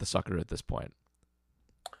can't spot the sucker at this point.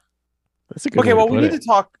 That's a good way well, to we put need it. to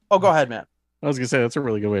talk. Oh, go ahead, Matt. I was gonna say that's a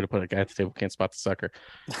really good way to put it. Guy at the table can't spot the sucker.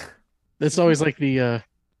 It's always like the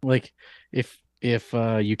like if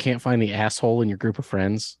you can't find the asshole in your group of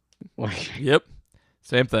friends. Like, Yep,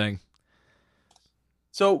 same thing.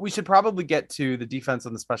 So we should probably get to the defense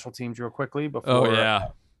and the special teams real quickly before. Oh yeah.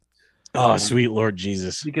 oh sweet Lord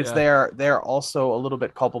Jesus. Because Yeah. they're also a little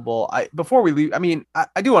bit culpable. Before we leave, I mean,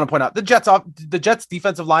 I do want to point out the Jets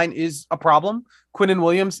defensive line is a problem. Quinnen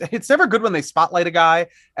Williams, it's never good when they spotlight a guy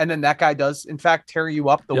and then that guy does in fact tear you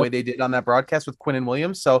up the way they did on that broadcast with Quinnen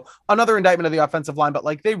Williams. So another indictment of the offensive line, but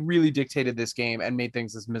like they really dictated this game and made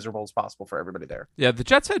things as miserable as possible for everybody there. Yeah, the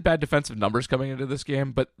Jets had bad defensive numbers coming into this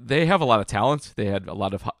game, but they have a lot of talent. They had a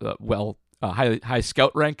lot of high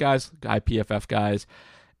scout rank guys, high PFF guys.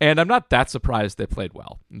 And I'm not that surprised they played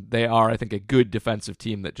well. They are, I think, a good defensive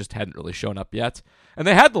team that just hadn't really shown up yet. And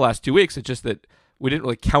they had the last 2 weeks. It's just that we didn't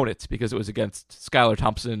really count it because it was against Skylar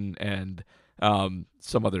Thompson and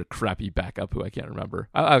some other crappy backup who I can't remember.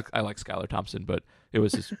 I like Skylar Thompson, but it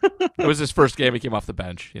was his first game. He came off the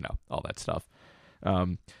bench, all that stuff.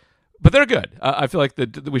 But they're good. I feel like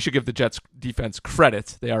we should give the Jets defense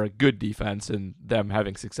credit. They are a good defense, and them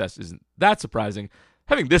having success isn't that surprising.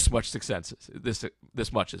 Having this much success,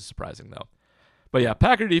 this much is surprising though. But yeah,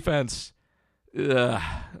 Packer defense, they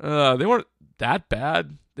weren't that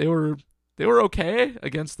bad. They were okay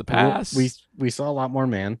against the pass. We saw a lot more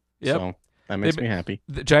man. Yep. So that makes me happy.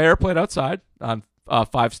 Jair played outside on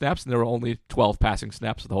 5 snaps, and there were only 12 passing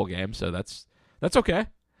snaps for the whole game, so that's okay.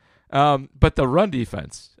 But the run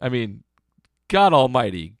defense, I mean, God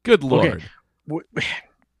Almighty, good Lord. Okay.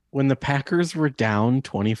 When the Packers were down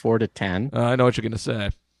 24-10, I know what you're going to say.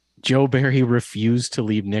 Joe Barry refused to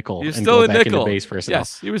leave nickel He was and still go in back nickel. into base personnel.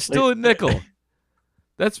 Yes, he was still in nickel.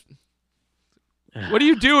 That's what are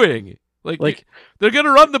you doing? Like they're going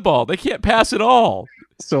to run the ball. They can't pass at all.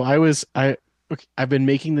 So I've been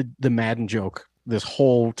making the Madden joke this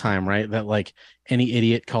whole time, right? That like any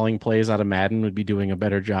idiot calling plays out of Madden would be doing a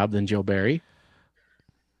better job than Joe Barry.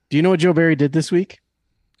 Do you know what Joe Barry did this week?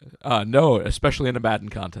 No, especially in a Madden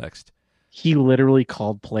context. He literally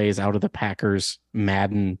called plays out of the Packers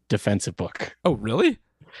Madden defensive book. Oh, really?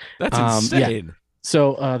 That's insane. Yeah.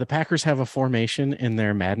 So the Packers have a formation in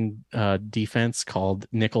their Madden defense called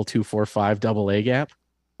nickel 2-4-5 double A gap,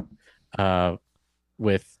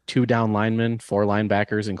 with 2 down linemen, 4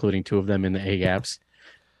 linebackers, including 2 of them in the A gaps,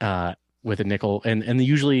 with a nickel, and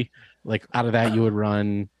usually like out of that you would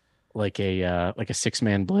run like a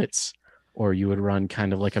 6-man blitz, or you would run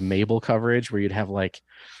kind of like a Mabel coverage where you'd have like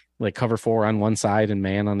cover 4 on one side and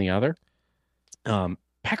man on the other.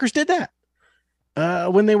 Packers did that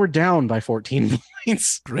when they were down by 14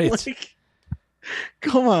 points. Great. Like,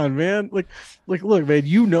 come on, man. Like, look, man,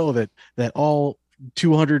 you know that all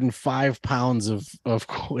 205 pounds of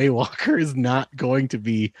Quay Walker is not going to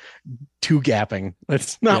be 2-gapping.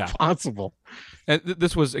 That's not possible. And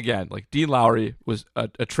this was, again, like Dean Lowry was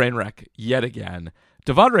a train wreck yet again.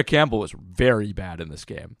 Devondre Campbell was very bad in this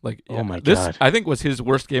game. Like, oh my this, God. I think, was his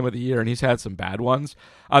worst game of the year, and he's had some bad ones.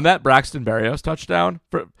 On that Braxton Berrios touchdown,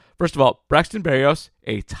 first of all, Braxton Berrios,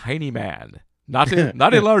 a tiny man, not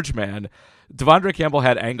a large man. Devondre Campbell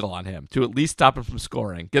had angle on him to at least stop him from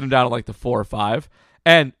scoring, get him down to like the 4 or 5,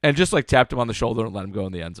 and just like tapped him on the shoulder and let him go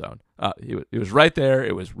in the end zone. He was right there.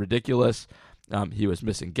 It was ridiculous. He was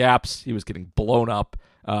missing gaps. He was getting blown up.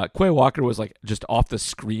 Quay Walker was like just off the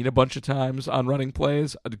screen a bunch of times on running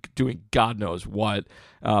plays, doing God knows what.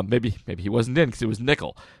 Maybe he wasn't in because it was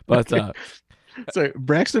nickel. But so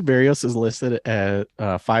Braxton Berrios is listed at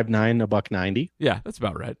 5'9", $190. Yeah, that's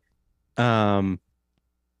about right.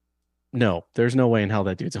 No, there's no way in hell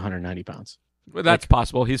that dude's 190 pounds. Well, that's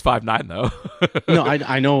possible. He's 5'9", though. No,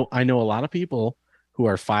 I know a lot of people who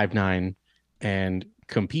are 5'9" and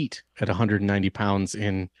compete at 190 pounds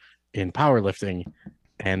in powerlifting,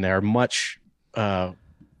 and they're much they're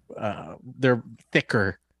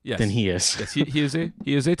thicker Yes. than he is. Yes,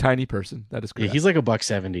 he is a tiny person. That is correct. Yeah, he's like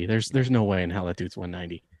 $170. There's no way in hell that dude's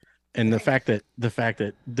 190. And the fact that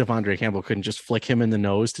Devondre Campbell couldn't just flick him in the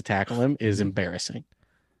nose to tackle him is embarrassing.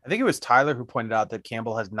 I think it was Tyler who pointed out that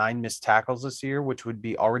Campbell has 9 missed tackles this year, which would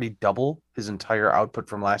be already double his entire output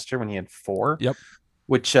from last year when he had 4. Yep.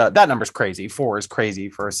 Which that number's crazy. 4 is crazy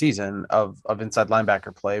for a season of inside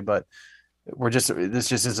linebacker play, but this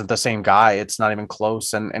just isn't the same guy. It's not even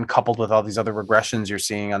close. And coupled with all these other regressions you're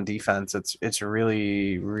seeing on defense, it's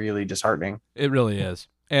really, really disheartening. It really is.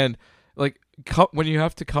 And like when you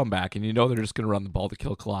have to come back and you know they're just going to run the ball to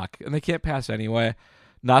kill clock and they can't pass anyway,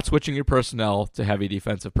 not switching your personnel to heavy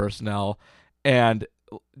defensive personnel and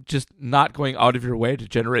just not going out of your way to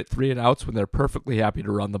generate 3 and outs when they're perfectly happy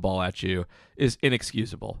to run the ball at you is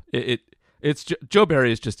inexcusable. It's Joe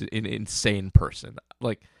Barry is just an insane person.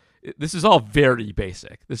 Like, this is all very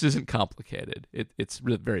basic. This isn't complicated. It's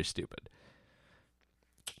very stupid.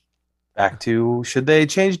 Back to, should they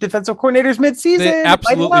change defensive coordinators midseason? They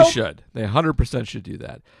absolutely should. They 100% should do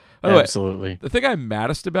that. Anyway, absolutely. The thing I'm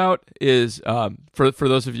maddest about is for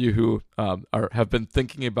those of you who have been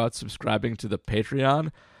thinking about subscribing to the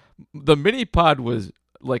Patreon, the mini pod was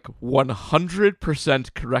like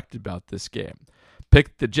 100% correct about this game.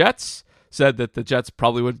 Picked the Jets, said that the Jets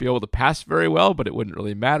probably wouldn't be able to pass very well, but it wouldn't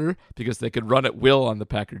really matter because they could run at will on the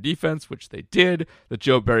Packer defense, which they did, that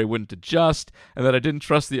Joe Barry wouldn't adjust, and that I didn't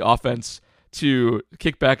trust the offense to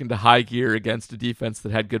kick back into high gear against a defense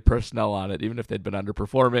that had good personnel on it, even if they'd been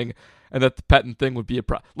underperforming, and that the Pettine thing would be a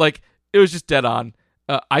problem. Like, it was just dead on.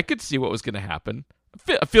 I could see what was going to happen.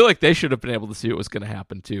 I feel like they should have been able to see what was going to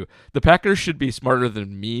happen too. The Packers should be smarter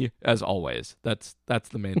than me, as always. That's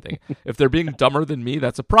the main thing. If they're being dumber than me,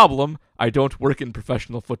 that's a problem. I don't work in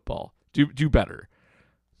professional football. Do better.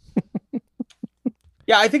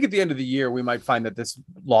 Yeah, I think at the end of the year we might find that this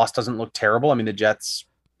loss doesn't look terrible. I mean, the Jets,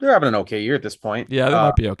 they're having an okay year at this point. Yeah, they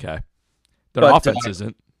might be okay. Their offense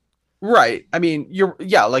isn't. Right. I mean,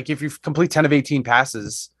 like if you complete 10 of 18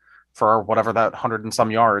 passes for whatever that 100 and some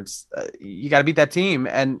yards, you got to beat that team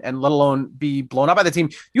and let alone be blown up by the team.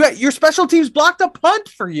 Your special teams blocked a punt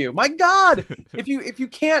for you. My God, if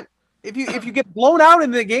you get blown out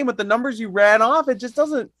in the game with the numbers you ran off, it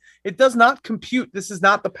does not compute. This is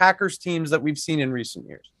not the Packers teams that we've seen in recent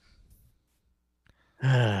years.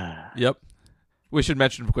 Yep. We should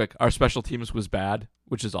mention quick, our special teams was bad,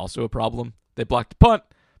 which is also a problem. They blocked a punt,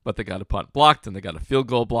 but they got a punt blocked and they got a field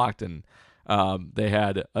goal blocked, and they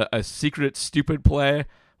had a secret stupid play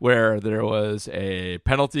where there was a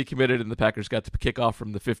penalty committed and the Packers got to kick off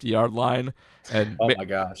from the 50-yard line. And oh my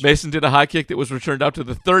gosh, Mason did a high kick that was returned out to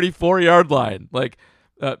the 34-yard line. Like,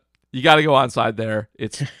 you got to go onside there.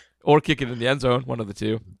 Or kick it in the end zone, one of the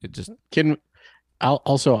two.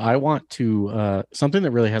 I want to something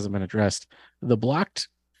that really hasn't been addressed. The blocked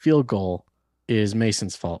field goal is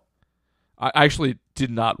Mason's fault. I actually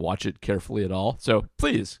did not watch it carefully at all. So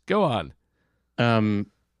please go on.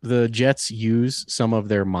 The Jets use some of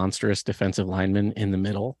their monstrous defensive linemen in the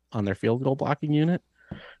middle on their field goal blocking unit.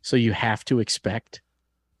 So you have to expect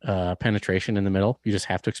penetration in the middle. You just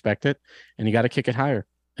have to expect it, and you got to kick it higher.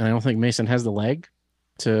 And I don't think Mason has the leg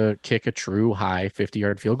to kick a true high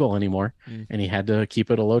 50-yard field goal anymore. And he had to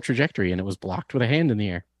keep it a low trajectory, and it was blocked with a hand in the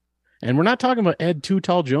air. And we're not talking about Ed Too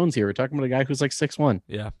Tall Jones here. We're talking about a guy who's like 6'1".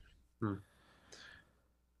 Yeah.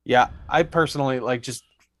 Yeah, I personally just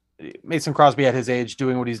Mason Crosby at his age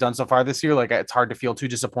doing what he's done so far this year. Like, it's hard to feel too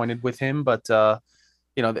disappointed with him, but the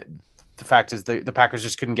fact is the Packers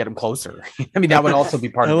just couldn't get him closer. I mean, that would also be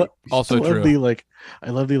part of it. Also true. I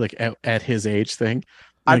love the at his age thing.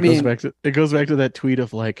 It goes back to that tweet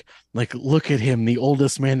of like look at him, the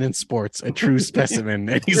oldest man in sports, a true specimen,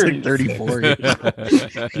 and he's like 34.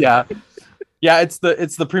 Yeah, it's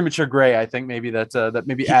the premature gray. I think maybe that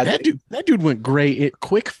maybe adds. That dude went gray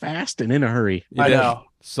quick, fast, and in a hurry. I know.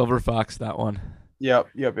 Silver Fox, that one. Yep.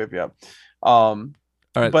 All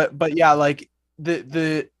right. But yeah, like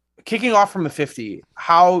the kicking off from the 50,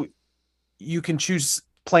 how you can choose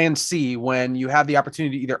plan C when you have the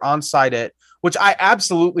opportunity to either onside it, which I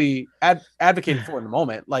absolutely advocated for in the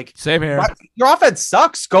moment. Like, same here. Your offense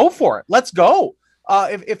sucks. Go for it. Let's go.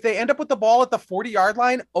 If they end up with the ball at the 40-yard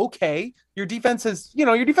line, okay. Your defense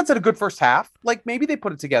had a good first half. Like, maybe they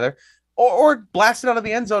put it together or blast it out of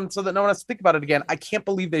the end zone so that no one has to think about it again. I can't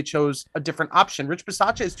believe they chose a different option. Rich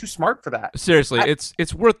Bisaccia is too smart for that. Seriously,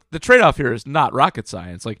 it's worth the trade-off here is not rocket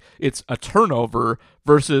science. Like, it's a turnover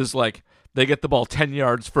versus like they get the ball 10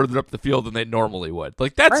 yards further up the field than they normally would.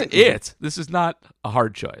 Like, that's right. It. This is not a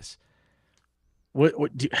hard choice. What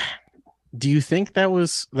do you think that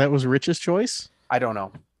was Rich's choice? I don't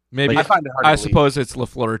know. Maybe I find it hard. I suppose it's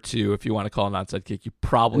LaFleur too. If you want to call an onside kick, you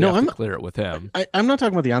probably have to clear it with him. I'm not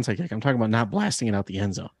talking about the onside kick. I'm talking about not blasting it out the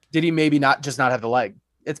end zone. Did he maybe not have the leg?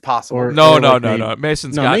 It's possible. No.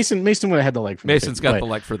 Mason would have had the leg. Mason's got the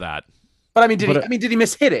leg for that. But I mean, did he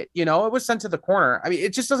mishit it? You know, it was sent to the corner. I mean,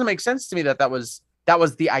 it just doesn't make sense to me that was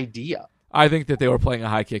the idea. I think that they were playing a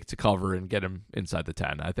high kick to cover and get him inside the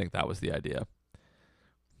 10. I think that was the idea.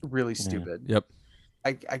 Really stupid. Yep.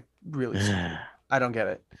 I really stupid. I don't get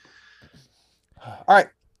it. All right.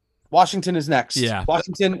 Washington is next. Yeah.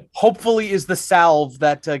 Washington hopefully is the salve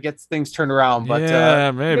that gets things turned around.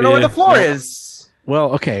 But maybe. You know where the floor is.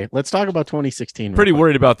 Well, okay. Let's talk about 2016. Pretty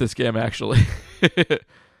worried about this game, actually.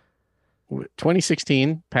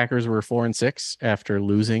 2016, Packers were 4-6 after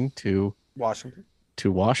losing to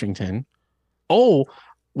Washington. Oh,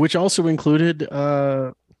 which also included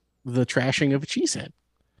the trashing of a cheesehead.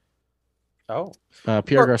 Oh.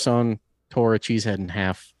 Pierre Garçon tore a cheesehead in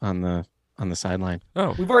half on the sideline.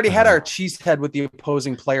 Oh, we've already had our cheesehead with the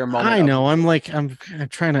opposing player moment. I know. I'm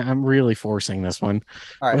really forcing this one.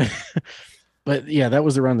 All right. But yeah, that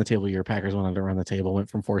was the run the table year. Packers went on to run the table, went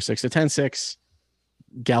from 4-6 to 10-6.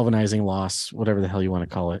 Galvanizing loss, whatever the hell you want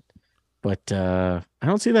to call it. But I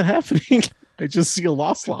don't see that happening. I just see a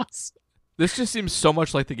loss. This just seems so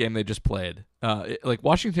much like the game they just played. Like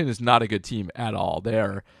Washington is not a good team at all.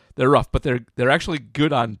 They're rough, but they're actually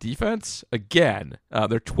good on defense. Again,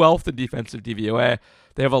 they're 12th in defensive DVOA.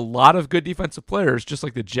 They have a lot of good defensive players, just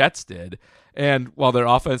like the Jets did. And while their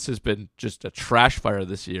offense has been just a trash fire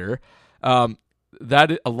this year,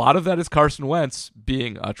 that a lot of that is Carson Wentz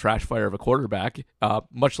being a trash fire of a quarterback,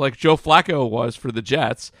 much like Joe Flacco was for the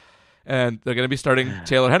Jets. And they're going to be starting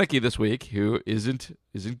Taylor Heineke this week, who isn't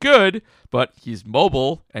good, but he's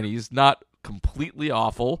mobile and he's not completely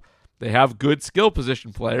awful. They have good skill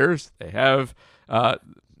position players. They have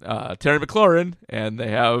Terry McLaurin, and they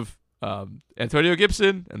have Antonio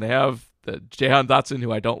Gibson, and they have the Jahan Dotson,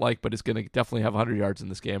 who I don't like, but is going to definitely have 100 yards in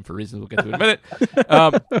this game for reasons we'll get to in a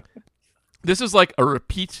minute. This is like a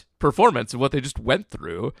repeat performance of what they just went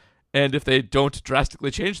through. And if they don't drastically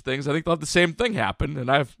change things, I think they'll have the same thing happen. And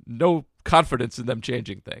I have no confidence in them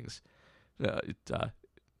changing things. I'm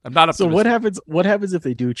not optimistic. So what happens if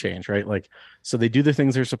they do change, right? Like, so they do the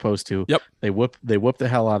things they're supposed to. Yep. They whoop the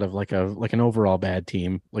hell out of like an overall bad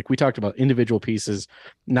team. Like we talked about, individual pieces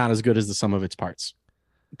not as good as the sum of its parts.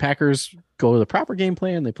 Packers go to the proper game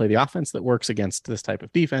plan. They play the offense that works against this type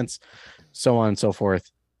of defense, so on and so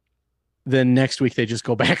forth. Then next week they just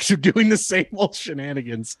go back to doing the same old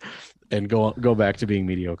shenanigans and go back to being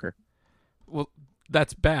mediocre. Well,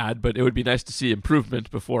 that's bad, but it would be nice to see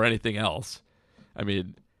improvement before anything else. I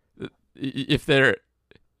mean,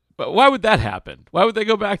 but why would that happen? Why would they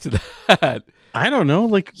go back to that? I don't know,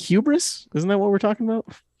 like hubris? Isn't that what we're talking about?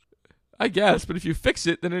 I guess, but if you fix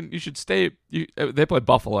it, then you should stay. They play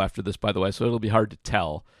Buffalo after this, by the way, so it'll be hard to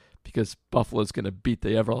tell because Buffalo's going to beat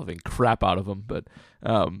the ever-loving crap out of them. But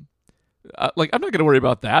I'm not going to worry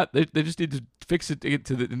about that. They just need to fix it to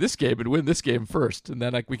get in this game and win this game first, and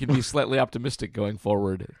then we can be slightly optimistic going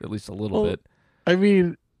forward, at least a little bit. I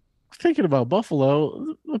mean, thinking about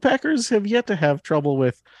Buffalo, the Packers have yet to have trouble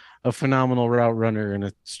with a phenomenal route runner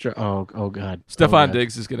and oh god, Stephon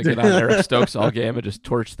Diggs is going to get on Eric Stokes all game and just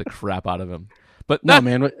torch the crap out of him. But no,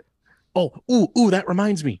 man. That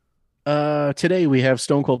reminds me. Today we have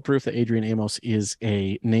stone cold proof that Adrian Amos is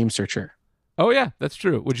a name searcher. Oh yeah, that's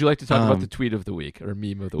true. Would you like to talk about the tweet of the week or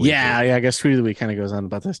meme of the week? Yeah, I guess tweet of the week kind of goes on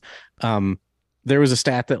about this. There was a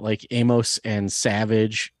stat that like Amos and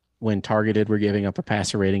Savage, when targeted, were giving up a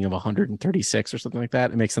passer rating of 136 or something like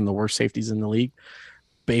that. It makes them the worst safeties in the league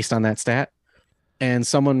based on that stat. And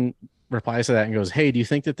someone replies to that and goes, hey, do you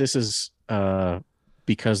think that this is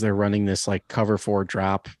because they're running this like cover 4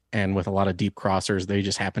 drop and with a lot of deep crossers, they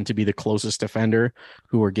just happen to be the closest defender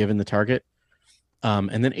who were given the target?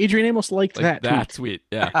 And then Adrian Amos liked that tweet.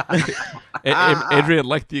 Yeah. Adrian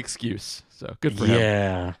liked the excuse. So good for him.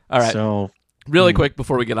 Yeah. All right. So really quick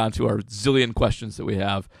before we get on to our zillion questions that we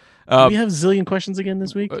have. We have zillion questions again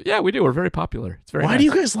this week? Yeah, we do. We're very popular. It's very Why nice. do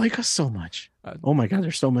you guys like us so much? Oh my God,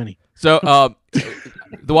 there's so many. So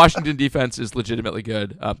the Washington defense is legitimately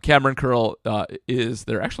good. Cameron Curl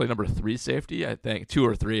they're actually number 3 safety, I think, 2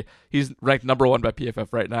 or 3. He's ranked number 1 by PFF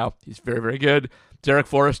right now. He's very, very good. Derek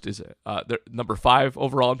Forrest is their number 5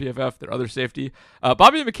 overall in PFF, their other safety.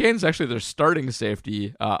 Bobby McCain's actually their starting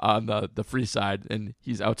safety on the free side, and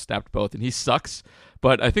he's outsnapped both, and he sucks.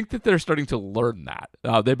 But I think that they're starting to learn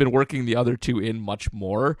that. They've been working the other 2 in much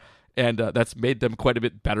more, and that's made them quite a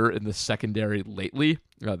bit better in the secondary lately.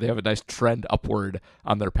 They have a nice trend upward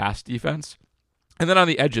on their pass defense. And then on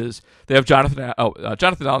the edges, they have Jonathan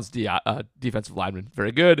Allen's defensive lineman,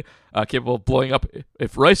 very good, capable of blowing up.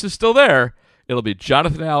 If Rice is still there, it'll be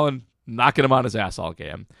Jonathan Allen knocking him on his ass all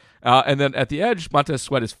game. And then at the edge, Montez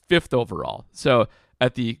Sweat is 5th overall. So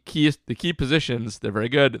at the key positions, they're very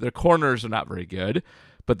good. Their corners are not very good,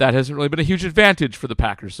 but that hasn't really been a huge advantage for the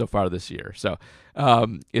Packers so far this year. So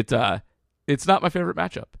it's not my favorite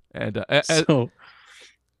matchup. And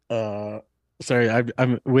sorry,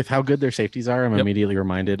 I'm with how good their safeties are. I'm immediately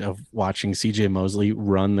reminded of watching C.J. Mosley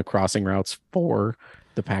run the crossing routes for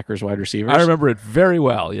the Packers wide receivers. I remember it very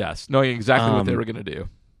well. Yes, knowing exactly what they were going to do.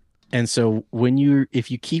 And so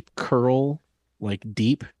if you keep curl like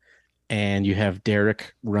deep and you have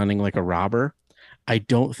Derek running like a robber, I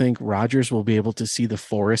don't think Rodgers will be able to see the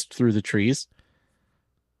forest through the trees.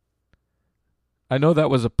 I know that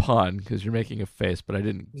was a pun because you're making a face, but I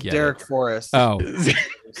didn't get Derek it. Forrest. Oh,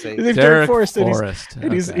 Derek Forrest.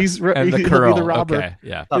 And he's and the curl. The robber. Okay,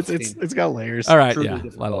 yeah. It's got layers. All right, yeah,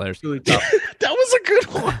 a lot of layers. That was a good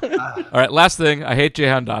one. All right, last thing. I hate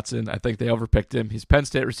Jahan Dotson. I think they overpicked him. He's a Penn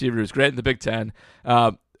State receiver who's great in the Big Ten.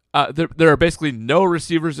 There are basically no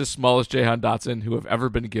receivers as small as Jahan Dotson who have ever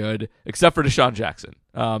been good, except for Deshaun Jackson.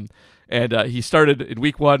 And he started in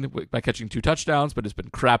week 1 by catching 2 touchdowns, but has been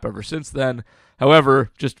crap ever since then. However,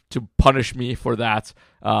 just to punish me for that,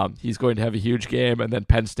 he's going to have a huge game, and then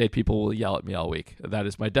Penn State people will yell at me all week. That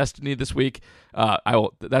is my destiny this week.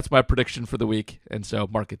 That's my prediction for the week, and so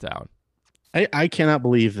mark it down. I cannot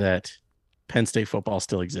believe that Penn State football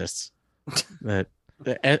still exists. That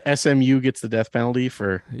the SMU gets the death penalty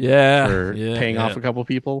for paying off a couple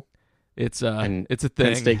people. It's a thing.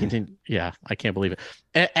 Penn State continue. Yeah, I can't believe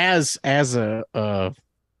it. As a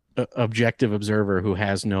objective observer who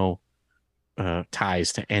has no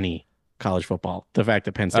ties to any college football, the fact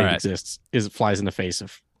that Penn State exists flies in the face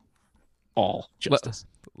of all justice.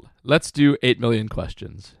 Let's do 8 million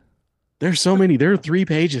questions. There's so many. There are 3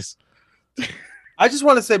 pages. I just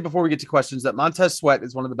want to say before we get to questions that Montez Sweat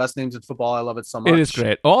is one of the best names in football. I love it so much. It is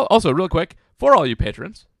great. Also, real quick, for all you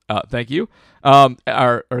patrons, thank you.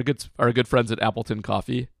 Our good friends at Appleton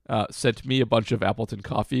Coffee sent me a bunch of Appleton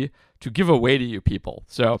coffee to give away to you people.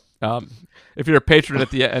 So if you're a patron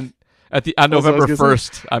on November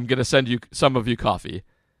 1st, I'm gonna send some of you coffee.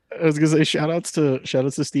 I was gonna say shout outs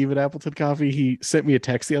to Steve at Appleton Coffee. He sent me a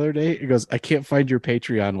text the other day. He goes, "I can't find your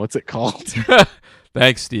Patreon. What's it called?"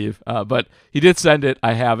 Thanks, Steve. But he did send it.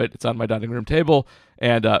 I have it. It's on my dining room table.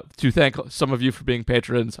 And to thank some of you for being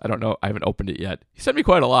patrons, I don't know. I haven't opened it yet. He sent me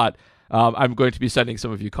quite a lot. I'm going to be sending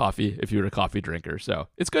some of you coffee if you're a coffee drinker. So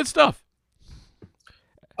it's good stuff.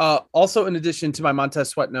 Also, in addition to my Montez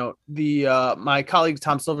Sweat note, my colleague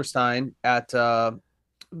Tom Silverstein at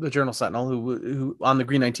the Journal Sentinel, who on the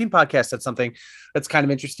Green 19 podcast said something that's kind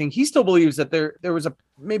of interesting. He still believes that there was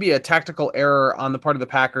maybe a tactical error on the part of the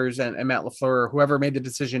Packers and Matt LaFleur, or whoever made the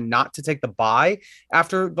decision not to take the bye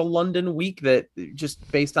after the London week, that just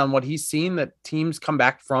based on what he's seen, that teams come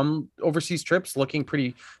back from overseas trips looking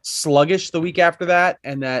pretty sluggish the week after that.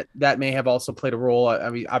 And that may have also played a role. I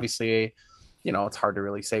mean, obviously, it's hard to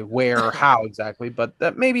really say where or how exactly, but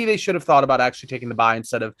that maybe they should have thought about actually taking the bye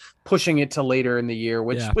instead of pushing it to later in the year,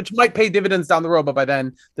 which might pay dividends down the road, but by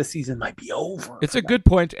then the season might be over. It's a good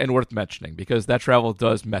point and worth mentioning because that travel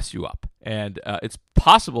does mess you up. And it's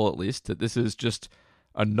possible, at least, that this is just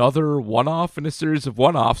another one-off in a series of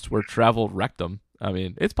one-offs where travel wrecked them. I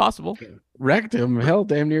mean, it's possible. Wrecked him. Hell,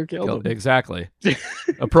 damn near killed him. Exactly.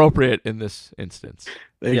 Appropriate in this instance.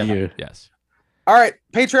 Thank you. Yes. All right,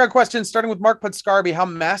 Patreon questions, starting with Mark Putscarby. How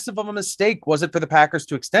massive of a mistake was it for the Packers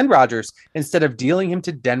to extend Rodgers instead of dealing him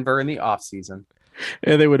to Denver in the offseason?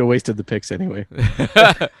 Yeah, they would have wasted the picks anyway. We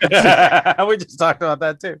just talked about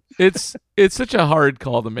that too. It's such a hard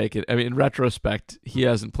call to make it. I mean, in retrospect, he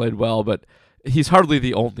hasn't played well, but he's hardly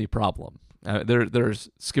the only problem. There's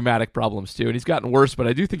schematic problems too, and he's gotten worse, but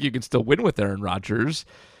I do think you can still win with Aaron Rodgers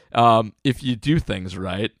if you do things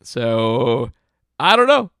right. So, I don't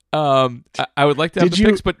know. I would like to have the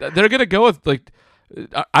picks, but they're going to go with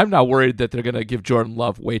I'm not worried that they're going to give Jordan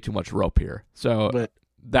Love way too much rope here. So,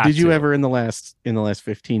 did you ever in the last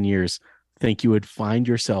 15 years think you would find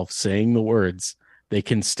yourself saying the words, "They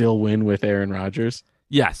can still win with Aaron Rodgers"?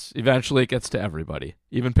 Yes, eventually it gets to everybody,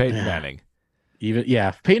 even Peyton Manning.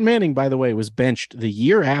 Peyton Manning, by the way, was benched the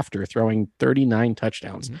year after throwing 39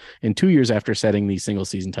 touchdowns and 2 years after setting the single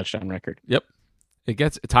season touchdown record. Yep,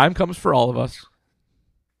 time comes for all of us.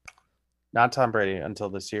 Not Tom Brady until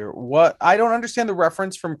this year. What? I don't understand the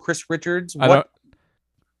reference from Chris Richards. What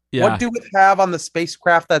do we have on the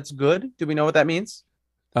spacecraft that's good? Do we know what that means?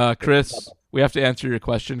 Chris, we have to answer your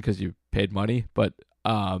question because you paid money, but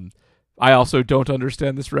I also don't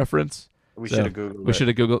understand this reference. We should have Googled it. We should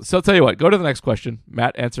have Googled. So I'll tell you what. Go to the next question.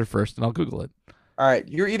 Matt, answer first, and I'll Google it. All right.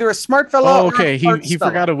 You're either a smart fellow. Oh, okay. Or He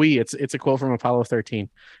forgot a we. It's a quote from Apollo 13.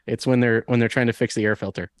 It's when they're trying to fix the air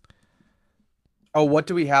filter. Oh, what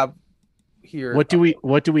do we have here? What do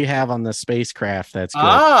we have on the spacecraft that's good?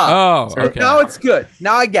 Oh, okay. Now it's good.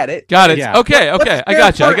 Now I get it. Got it. Yeah. Okay. I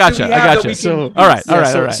got you. So all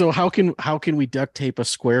right. So how can we duct tape a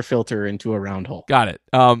square filter into a round hole? Got it.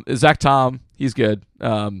 Zach Tom, he's good.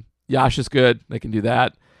 Yash is good. They can do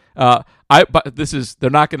that. But they're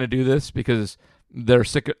not going to do this because they're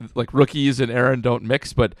sick. Like rookies and Aaron don't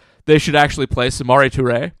mix, but they should actually play Samari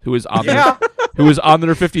Toure, who is on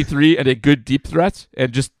their 53 and a good deep threat,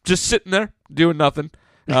 and just sitting there doing nothing.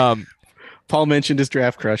 Paul mentioned his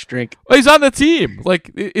draft crush drink. Well, he's on the team.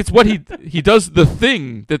 Like it's what he does the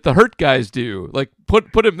thing that the hurt guys do. Like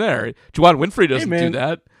put him there. Juwan Winfrey doesn't do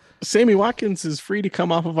that. Sammy Watkins is free to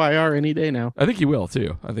come off of IR any day now. I think he will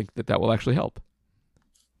too. I think that will actually help.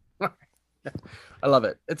 I love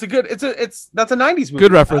it. That's a 90s movie.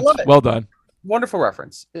 Good reference. Well done. Wonderful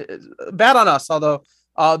reference. Bad on us, although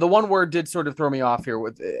the one word did sort of throw me off here.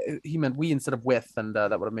 With he meant we instead of with, and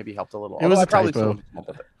that would have maybe helped a little. It was a typo.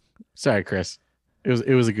 Sorry, Chris.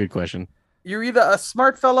 It was a good question. You're either a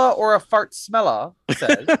smart fella or a fart smella.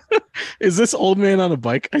 Says. Is this old man on a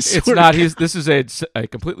bike? It's not. This is a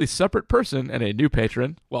completely separate person and a new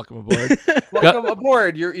patron. Welcome aboard. Welcome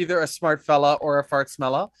aboard. You're either a smart fella or a fart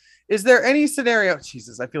smella. Is there any scenario?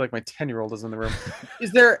 Jesus, I feel like my 10-year-old is in the room.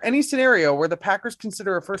 Is there any scenario where the Packers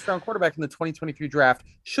consider a first-round quarterback in the 2023 draft?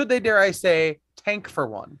 Should they, dare I say, tank for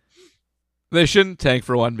one? They shouldn't tank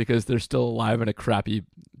for one because they're still alive in a crappy,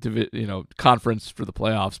 conference for the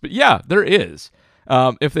playoffs. But yeah, there is.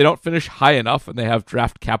 If they don't finish high enough and they have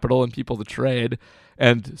draft capital and people to trade,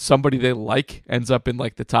 and somebody they like ends up in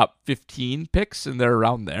like the top 15 picks and they're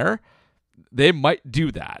around there, they might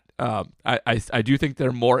do that. I do think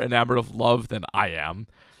they're more enamored of Love than I am,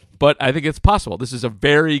 but I think it's possible. This is a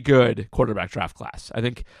very good quarterback draft class. I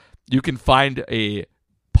think you can find a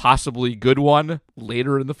possibly good one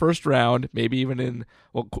later in the first round, maybe even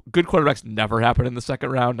good quarterbacks never happen in the second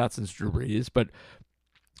round, not since Drew Brees, but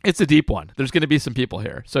it's a deep one. There's going to be some people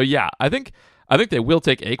here. So yeah, I think they will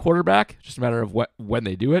take a quarterback, just a matter of when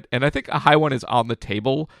they do it, and I think a high one is on the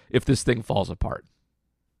table if this thing falls apart.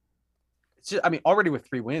 Already with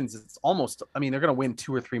 3 wins, it's almost. They're going to win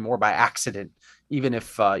 2 or 3 more by accident, even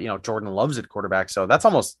if Jordan Love's at quarterback. So that's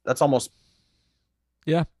almost.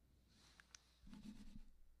 Yeah.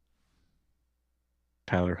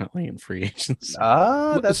 Tyler Huntley and free agents.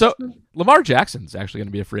 So Lamar Jackson's actually going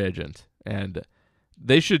to be a free agent, and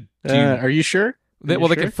they should. Are you sure? They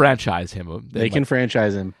can franchise him. They can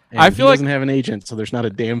franchise him. I feel like he doesn't have an agent, so there's not a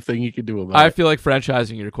damn thing you can do about it. I feel like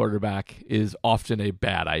franchising your quarterback is often a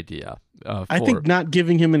bad idea. I think not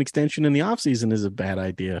giving him an extension in the offseason is a bad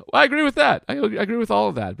idea. Well, I agree with that. I agree with all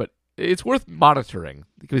of that, but it's worth monitoring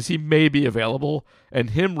because he may be available,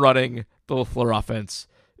 and him running the LaFleur offense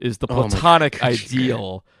is the platonic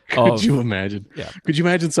ideal. Could you imagine? Yeah. Could you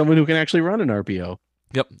imagine someone who can actually run an RPO?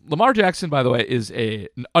 Yep. Lamar Jackson, by the way, is an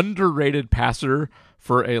underrated passer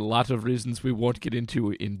for a lot of reasons we won't get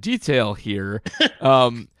into in detail here.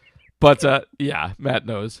 But Matt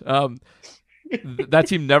knows. That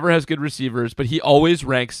team never has good receivers, but he always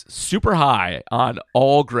ranks super high on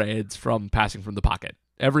all grades from passing from the pocket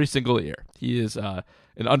every single year. He is an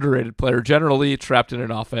underrated player, generally trapped in an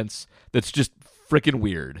offense that's just freaking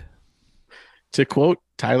weird. To quote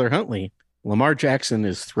Tyler Huntley, Lamar Jackson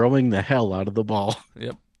is throwing the hell out of the ball.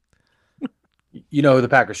 Yep. Who the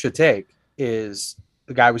Packers should take is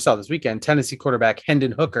the guy we saw this weekend, Tennessee quarterback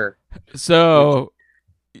Hendon Hooker. So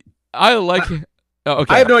I like.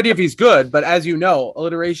 Okay. I have no idea if he's good, but as you know,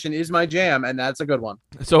 alliteration is my jam, and that's a good one.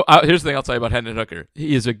 So here's the thing I'll tell you about Hendon Hooker.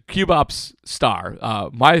 He is a CubeOps star.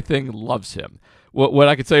 My thing loves him. What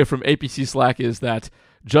I could say from APC Slack is that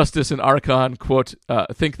Justice and Archon, quote,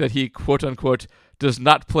 think that he, quote unquote, does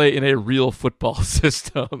not play in a real football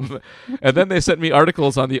system. And then they sent me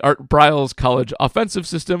articles on the Art Briles College offensive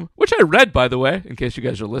system, which I read, by the way, in case you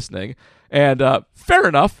guys are listening. And fair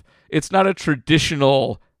enough, it's not a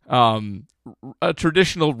traditional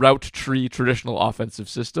route tree, traditional offensive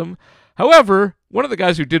system. However, one of the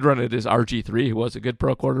guys who did run it is RG3, who was a good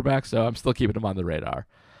pro quarterback, so I'm still keeping him on the radar.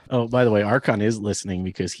 Oh, by the way, Archon is listening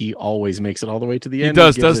because he always makes it all the way to the end. He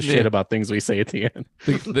does, gives doesn't a shit about things we say at the end.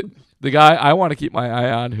 The guy I want to keep my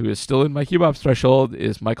eye on, who is still in my CubeOps threshold,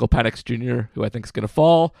 is Michael Penix Jr., who I think is going to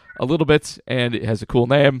fall a little bit, and it has a cool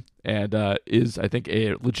name, and is, I think,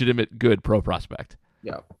 a legitimate good pro prospect.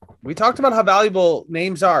 Yeah. We talked about how valuable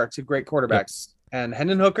names are to great quarterbacks. Yep. And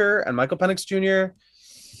Hendon Hooker and Michael Penix Jr.,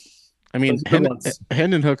 I mean, Those good ones.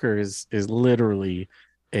 Hendon Hooker is literally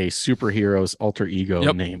a superhero's alter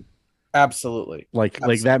ego name. Absolutely. Like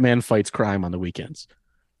that man fights crime on the weekends.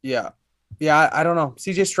 Yeah. Yeah, I don't know.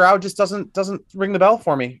 CJ Stroud just doesn't ring the bell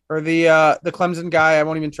for me. Or the Clemson guy, I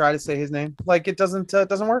won't even try to say his name. Like it doesn't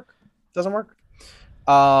work. Doesn't work.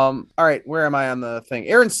 All right, where am I on the thing?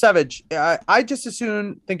 Aaron Savage. I just as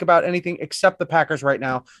soon think about anything except the Packers right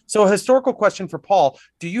now. So a historical question for Paul.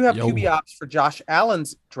 Do you have QB ops for Josh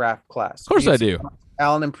Allen's draft class? Of course I do.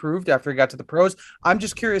 Allen improved after he got to the pros. I'm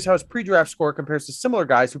just curious how his pre-draft score compares to similar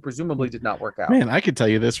guys who presumably did not work out. Man, I could tell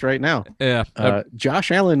you this right now. Yeah. Josh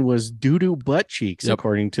Allen was doo-doo butt cheeks,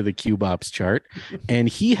 according to the QBops chart, and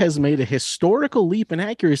he has made a historical leap in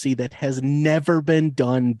accuracy that has never been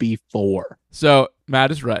done before. So Matt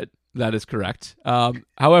is right. That is correct.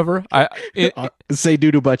 However, say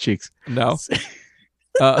doo-doo butt cheeks. No.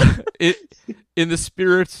 In the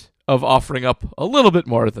spirit of offering up a little bit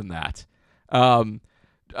more than that,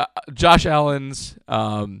 Josh Allen's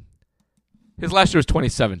his last year was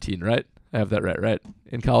 2017, right? I have that right?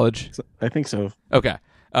 In college, I think so. Okay,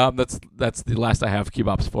 that's the last I have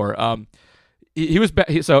QBops for. He was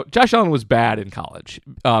so Josh Allen was bad in college,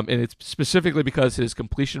 and it's specifically because his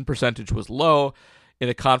completion percentage was low in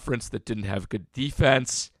a conference that didn't have good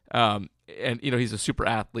defense. And he's a super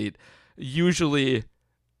athlete. Usually,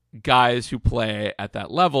 guys who play at that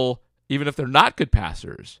level, even if they're not good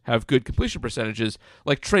passers, have good completion percentages,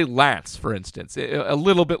 like Trey Lance, for instance, a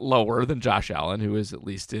little bit lower than Josh Allen, who is at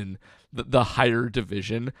least in the higher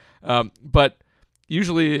division. But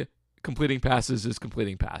usually completing passes is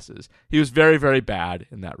completing passes. He was very, very bad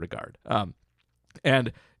in that regard.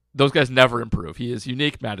 And those guys never improve. He is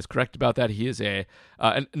unique. Matt is correct about that. He is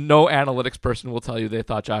and no analytics person will tell you they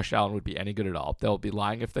thought Josh Allen would be any good at all. They'll be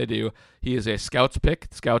lying if they do. He is a scouts pick.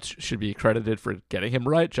 Scouts should be credited for getting him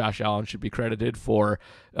right. Josh Allen should be credited for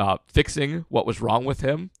fixing what was wrong with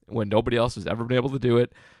him when nobody else has ever been able to do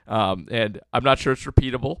it. And I'm not sure it's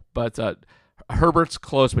repeatable, but Herbert's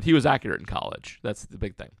close, but he was accurate in college. That's the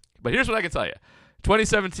big thing. But here's what I can tell you.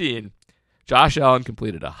 2017, Josh Allen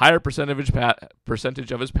completed a higher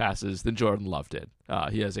percentage of his passes than Jordan Love did.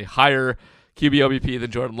 He has a higher QB OBP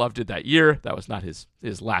than Jordan Love did that year. That was not his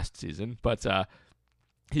last season, but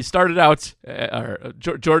he started out.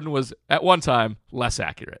 Jordan was at one time less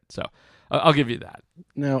accurate, so I'll give you that.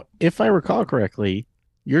 Now, if I recall correctly,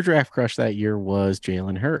 your draft crush that year was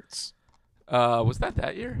Jalen Hurts. Was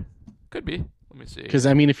that year? Could be. Let me see. Because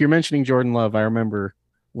if you're mentioning Jordan Love, I remember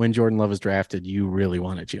when Jordan Love was drafted, you really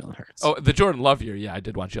wanted Jalen Hurts. Oh, the Jordan Love year. Yeah, I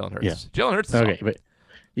did want Jalen Hurts. Yeah. Jalen Hurts is okay, but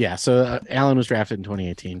yeah, so Allen was drafted in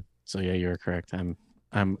 2018. So yeah, you're correct.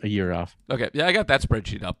 I'm a year off. Okay, yeah, I got that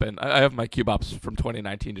spreadsheet up, and I have my QBops from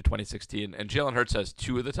 2019 to 2016, and Jalen Hurts has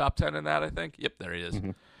 2 of the top 10 in that, I think. Yep, there he is.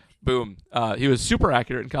 Mm-hmm. Boom. He was super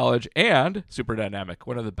accurate in college and super dynamic.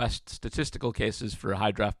 One of the best statistical cases for a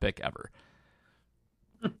high draft pick ever.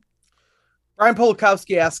 Brian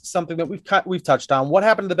Polakowski asks something that we've touched on. What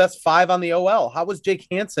happened to the best 5 on the OL? How was Jake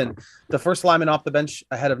Hansen, the first lineman off the bench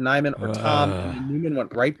ahead of Nyman or Tom? And Newman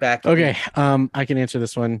went right back in. Okay, I can answer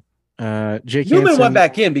this one. Jake Newman Hansen went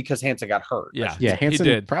back in because Hansen got hurt. Yeah, Hansen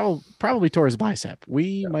he did. Probably tore his bicep.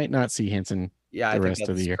 We might not see Hansen the rest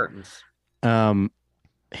of the year. Curtains.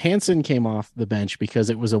 Hansen came off the bench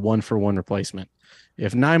because it was a 1-for-1 replacement.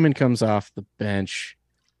 If Nyman comes off the bench,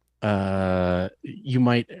 you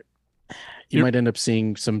might end up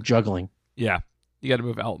seeing some juggling. Yeah, you got to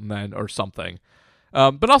move Elton then or something.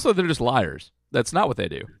 But also, they're just liars. That's not what they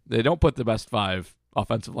do. They don't put the best 5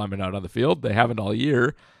 offensive linemen out on the field. They haven't all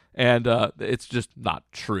year, and it's just not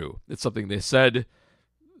true. It's something they said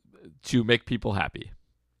to make people happy.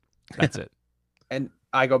 That's it. And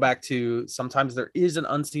I go back to sometimes there is an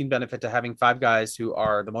unseen benefit to having 5 guys who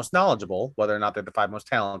are the most knowledgeable, whether or not they're the 5 most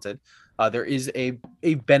talented. There is a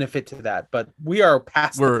benefit to that, but we are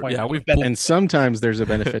past the point. Yeah, and sometimes there's a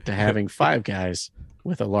benefit to having 5 guys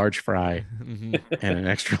with a large fry and an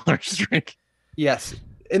extra large drink. Yes.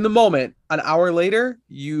 In the moment, an hour later,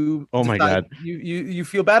 my God, you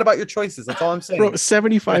feel bad about your choices. That's all I'm saying. Bro,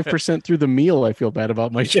 75% through the meal, I feel bad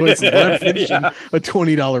about my choices. I'm finishing a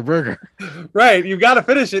 $20 burger. Right, you got to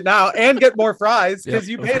finish it now and get more fries because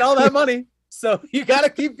you paid all that money. So you got to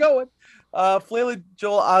keep going. Flaley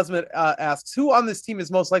Joel Osment asks, who on this team is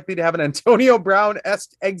most likely to have an Antonio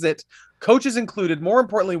Brown-esque exit, coaches included? More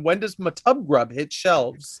importantly, when does Matub Grub hit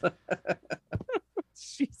shelves?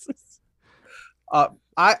 Jesus.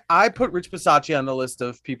 I put Rich Bisaccia on the list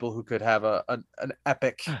of people who could have an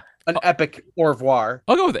epic au revoir.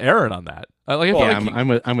 I'll go with Aaron on that.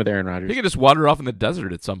 I'm with Aaron Rodgers. He could just wander off in the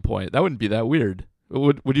desert at some point. That wouldn't be that weird.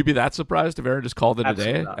 Would you be that surprised if Aaron just called it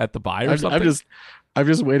Absolutely a day not. at the bye or something? I'm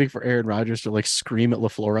just waiting for Aaron Rodgers to like scream at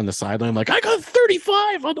LaFleur on the sideline, like, I got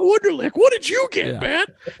 35 on the Wonderlic. What did you get, man?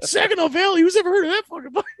 Saginaw Valley. Who's ever heard of that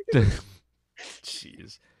fucking bike?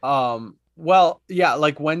 Jeez. Well, yeah,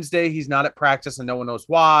 like Wednesday, he's not at practice and no one knows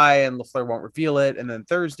why, and LaFleur won't reveal it. And then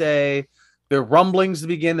Thursday, there are rumblings to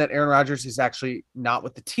begin that Aaron Rodgers is actually not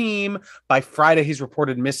with the team. By Friday, he's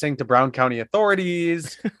reported missing to Brown County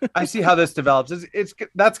authorities. I see how this develops.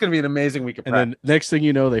 That's going to be an amazing week of practice. And then next thing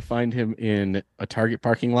you know, they find him in a Target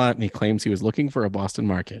parking lot, and he claims he was looking for a Boston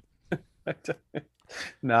Market.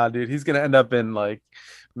 Nah, dude, he's going to end up in like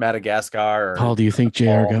Madagascar. Paul, do you think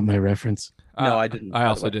JR got my reference? No, I didn't. I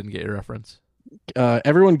also didn't get your reference.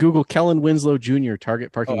 Everyone Google Kellen Winslow Jr.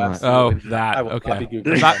 Target parking lot. Oh, that. Okay.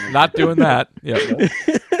 Not doing that. Yeah.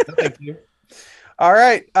 Thank you. All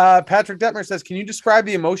right. Patrick Detmer says, can you describe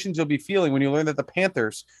the emotions you'll be feeling when you learn that the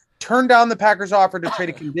Panthers turned down the Packers' offer to trade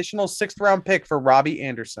a conditional 6th-round pick for Robbie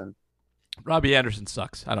Anderson? Robbie Anderson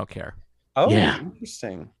sucks. I don't care. Oh, yeah.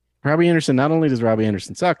 Interesting. Robbie Anderson, not only does Robbie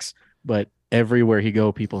Anderson sucks, but everywhere he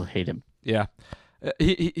go, people hate him. Yeah.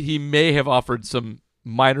 He may have offered some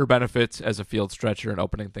minor benefits as a field stretcher and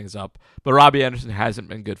opening things up, but Robbie Anderson hasn't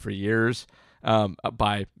been good for years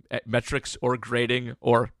by metrics or grading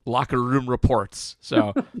or locker room reports.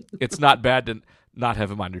 So it's not bad to not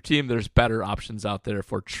have him on your team. There's better options out there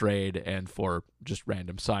for trade and for just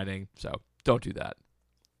random signing. So don't do that.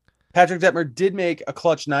 Patrick Detmer did make a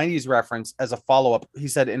clutch 90s reference as a follow-up. He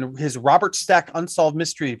said in his Robert Stack Unsolved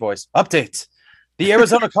Mystery voice, update. The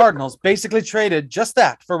Arizona Cardinals basically traded just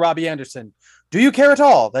that for Robbie Anderson. Do you care at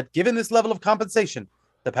all that given this level of compensation,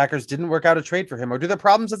 the Packers didn't work out a trade for him, or do their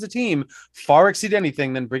problems as a team far exceed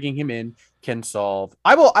anything than bringing him in can solve?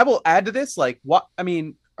 I will add to this. Like, what? I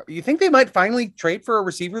mean, you think they might finally trade for a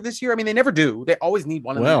receiver this year? I mean, they never do. They always need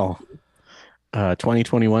one. Well,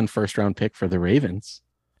 2021 first-round pick for the Ravens.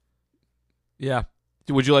 Yeah.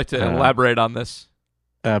 Would you like to elaborate on this?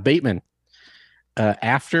 Bateman.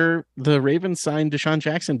 After the Ravens signed Deshaun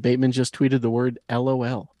Jackson, Bateman just tweeted the word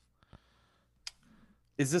LOL.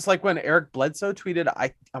 Is this like when Eric Bledsoe tweeted,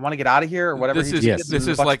 I want to get out of here or whatever? This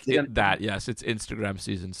is like that. Yes, it's Instagram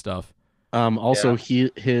season stuff. Also,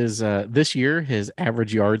 his this year, his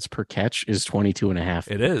average yards per catch is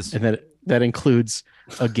 22.5. It is. And that includes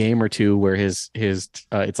a game or two where his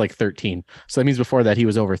it's like 13. So that means before that he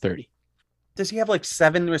was over 30. Does he have like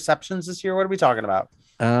 7 receptions this year? What are we talking about?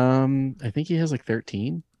 I think he has like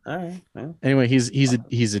 13. All right. Well. Anyway, he's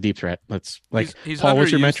a deep threat. Let's like he's Paul,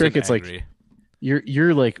 what's your metric? It's angry. Like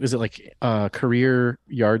you're like, is it like career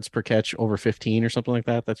yards per catch over 15 or something like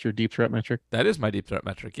that? That's your deep threat metric. That is my deep threat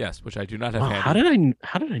metric, yes, which I do not have. How did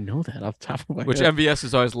I know that off the top of my Which head? MVS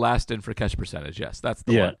is always last in for catch percentage. Yes, that's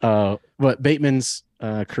the one. But Bateman's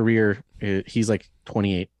career, he's like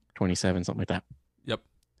 28, 27, something like that.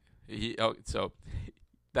 Yep. So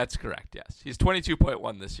that's correct. Yes, he's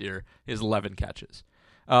 22.1 this year. He has 11 catches.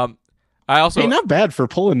 I also not bad for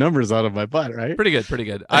pulling numbers out of my butt, right? Pretty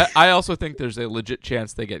good. I also think there's a legit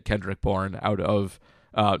chance they get Kendrick Bourne out of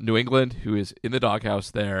New England, who is in the doghouse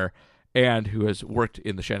there and who has worked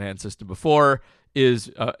in the Shanahan system before, is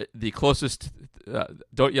the closest,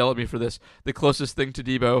 don't yell at me for this, the closest thing to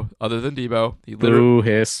Debo other than Debo. He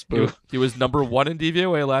literally, he was number 1 in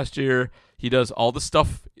DVOA last year. He does all the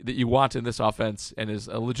stuff that you want in this offense and is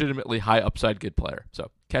a legitimately high upside good player.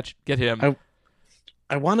 So get him.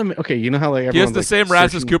 I want him. Okay, you know how like he has the same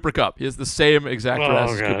RAS as Cooper Kupp. He has the same exact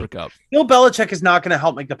RAS as Cooper Kupp. Bill Belichick is not going to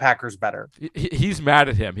help make the Packers better. He's mad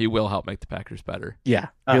at him. He will help make the Packers better. Yeah,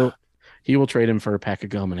 he will trade him for a pack of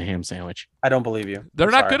gum and a ham sandwich. I don't believe you. They're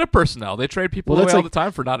not good at personnel. They trade people away all the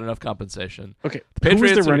time for not enough compensation. Okay, the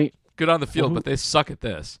Patriots are good on the field, but they suck at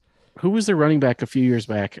this. Who was their running back a few years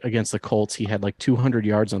back against the Colts? He had like 200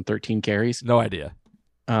 yards on 13 carries. No idea.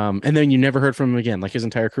 And then you never heard from him again. Like his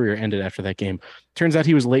entire career ended after that game. Turns out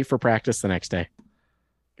he was late for practice the next day,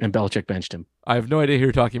 and Belichick benched him. I have no idea who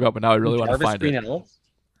you're talking about, but now I really want to find it.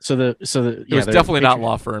 So it was definitely not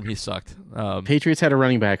Law Firm. He sucked. Patriots had a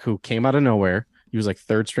running back who came out of nowhere. He was like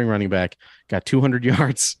third string running back, got 200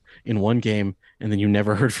 yards in one game, and then you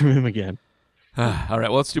never heard from him again. All right,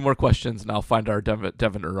 well, let's do more questions, and I'll find our Devin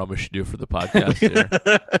Uramish for the podcast here.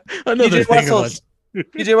 Another thing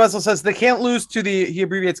PJ Wessel says they can't lose to he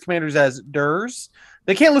abbreviates Commanders as DERS.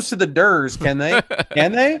 They can't lose to the DERS, can they?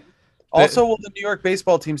 Can they? Also, will the New York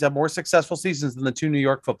baseball teams have more successful seasons than the 2 New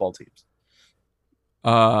York football teams?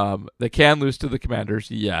 They can lose to the Commanders,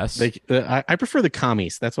 yes. I prefer the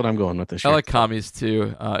Commies. That's what I'm going with this year. I like Commies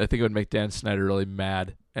too. I think it would make Dan Snyder really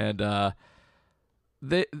mad. And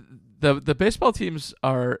the baseball teams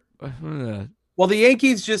are Well, the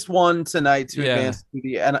Yankees just won tonight to advance to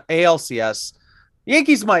the ALCS. The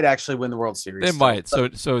Yankees might actually win the World Series. They might. So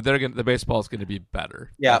the baseball is going to be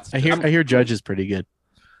better. Yeah, I hear Judge is pretty good.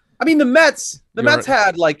 I mean, the Mets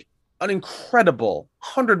had like an incredible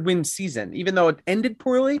 100-win season, even though it ended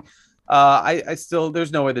poorly. I still,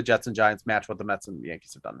 there's no way the Jets and Giants match what the Mets and the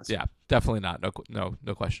Yankees have done this year. Yeah, definitely not.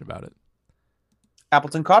 No question about it.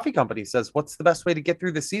 Appleton Coffee Company says, what's the best way to get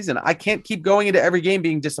through the season? I can't keep going into every game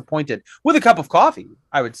being disappointed with a cup of coffee,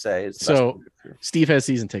 I would say. Is so Steve has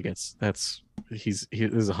season tickets. This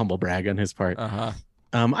is a humble brag on his part.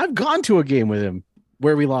 I've gone to a game with him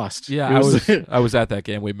where we lost. Yeah, I was at that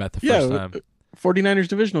game. We met the first time. 49ers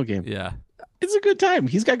divisional game. Yeah. It's a good time.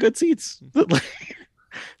 He's got good seats.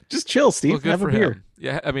 Just chill, Steve. Well, have a beer. Him.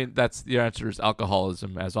 Yeah, I mean, that's the answer is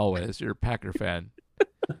alcoholism, as always. You're a Packer fan.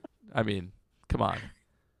 I mean, come on.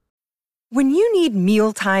 When you need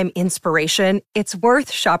mealtime inspiration, it's worth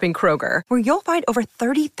shopping Kroger, where you'll find over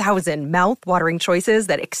 30,000 mouth-watering choices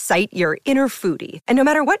that excite your inner foodie. And no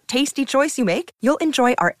matter what tasty choice you make, you'll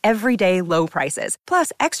enjoy our everyday low prices,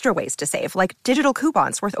 plus extra ways to save, like digital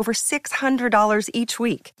coupons worth over $600 each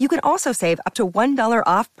week. You can also save up to $1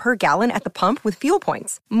 off per gallon at the pump with fuel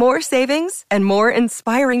points. More savings and more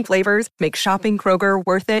inspiring flavors make shopping Kroger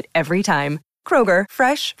worth it every time. Kroger,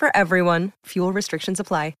 fresh for everyone. Fuel restrictions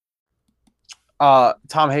apply.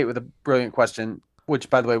 Tom Haight with a brilliant question, which,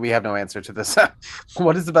 by the way, we have no answer to this.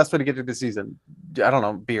 What is the best way to get through the season? I don't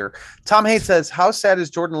know, beer. Tom Haight says, how sad is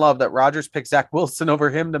Jordan Love that Rodgers picked Zach Wilson over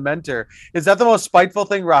him to mentor? Is that the most spiteful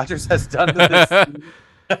thing Rodgers has done to this team?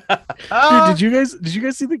 Dude, did you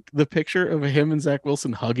guys see the picture of him and Zach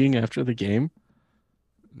Wilson hugging after the game?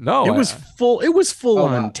 No. It was full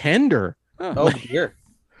on tender. Oh, dear.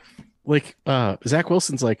 Like Zach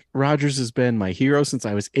Wilson's like, Rodgers has been my hero since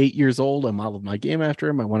I was 8 years old. I modeled my game after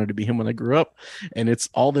him. I wanted to be him when I grew up. And it's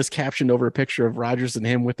all this captioned over a picture of Rodgers and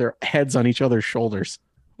him with their heads on each other's shoulders.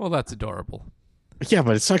 Well, that's adorable. Yeah,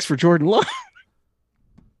 but it sucks for Jordan Love.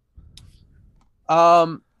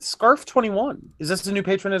 Scarf 21. Is this a new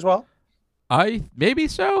patron as well? Maybe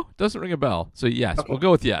so. Doesn't ring a bell. So yes, okay. We'll go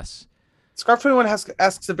with yes. Scarf 21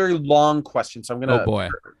 asks a very long question, so I'm gonna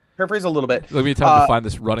paraphrase a little bit. Let me time to find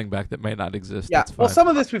this running back that may not exist. Yeah, well, some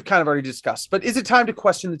of this we've kind of already discussed, but is it time to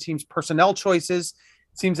question the team's personnel choices?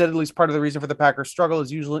 It seems that at least part of the reason for the Packers' struggle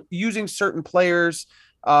is usually using certain players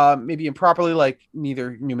maybe improperly, like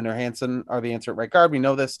neither Newman or Hansen are the answer at right guard. We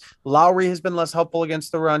know this. Lowry has been less helpful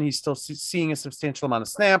against the run. He's still seeing a substantial amount of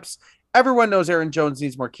snaps. Everyone knows Aaron Jones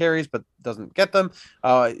needs more carries, but doesn't get them.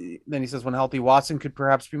 Then he says, when healthy, Watson could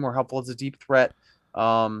perhaps be more helpful as a deep threat.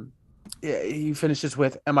 He finishes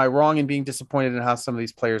with, am I wrong in being disappointed in how some of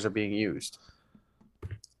these players are being used?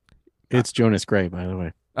 It's Jonas Gray, by the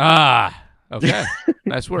way. Okay.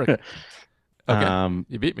 Nice work. Okay.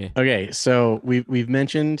 You beat me. Okay, so we've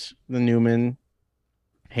mentioned the Newman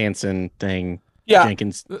Hansen thing. Yeah.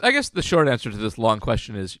 Jenkins. I guess the short answer to this long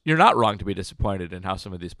question is you're not wrong to be disappointed in how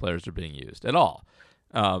some of these players are being used at all.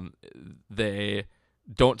 They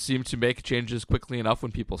don't seem to make changes quickly enough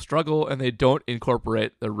when people struggle, and they don't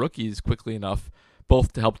incorporate the rookies quickly enough,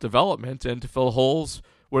 both to help development and to fill holes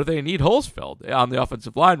where they need holes filled on the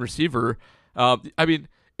offensive line, receiver. I mean,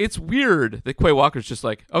 it's weird that Quay Walker's just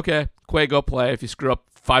like, okay, Quay, go play. If you screw up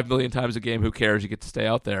 5 million times a game, who cares? You get to stay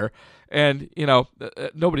out there. And,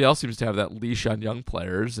 nobody else seems to have that leash on young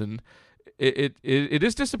players, and it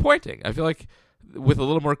is disappointing. I feel like with a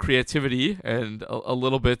little more creativity and a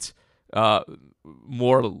little bit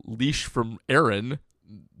more leash from Aaron,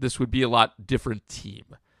 this would be a lot different team.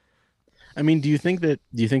 I mean, do you think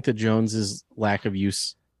that Jones's lack of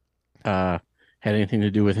use had anything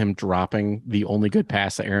to do with him dropping the only good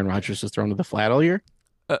pass that Aaron Rodgers has thrown to the flat all year?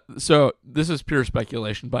 So this is pure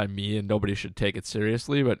speculation by me, and nobody should take it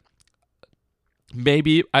seriously, but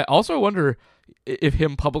maybe. I also wonder if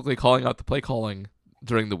him publicly calling out the play calling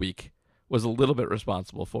during the week was a little bit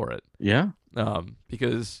responsible for it. Yeah.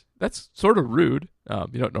 Because that's sort of rude.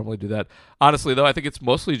 You don't normally do that. Honestly, though, I think it's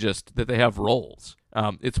mostly just that they have roles.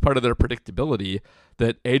 It's part of their predictability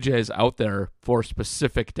that AJ is out there for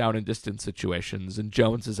specific down and distance situations, and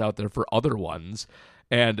Jones is out there for other ones.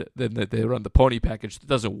 And then they run the pony package that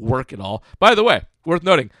doesn't work at all. By the way, worth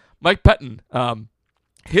noting, Mike Pettin,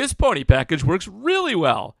 his pony package works really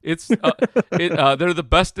well. It's they're the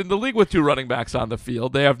best in the league with two running backs on the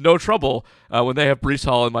field. They have no trouble when they have Breece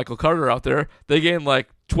Hall and Michael Carter out there. They gain like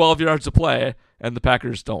 12 yards of play, and the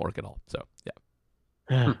Packers don't work at all. So,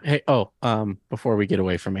 yeah. Hey, before we get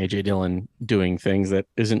away from A.J. Dillon doing things that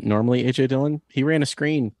isn't normally A.J. Dillon, he ran a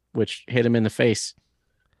screen which hit him in the face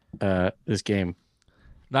this game.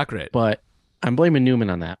 Not great. But I'm blaming Newman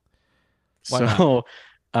on that. Why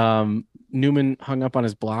not? Newman hung up on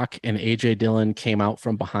his block and AJ Dillon came out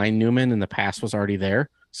from behind Newman and the pass was already there.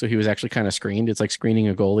 So he was actually kind of screened. It's like screening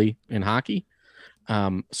a goalie in hockey.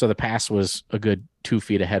 So the pass was a good 2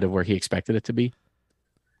 feet ahead of where he expected it to be.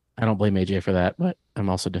 I don't blame AJ for that, but I'm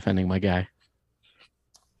also defending my guy.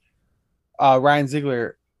 Ryan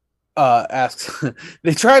Ziegler asks,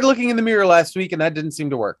 they tried looking in the mirror last week and that didn't seem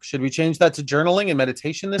to work. Should we change that to journaling and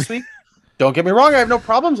meditation this week? Don't get me wrong, I have no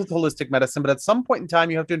problems with holistic medicine, but at some point in time,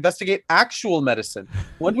 you have to investigate actual medicine.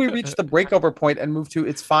 When do we reach the breakover point and move to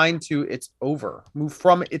it's fine to it's over? Move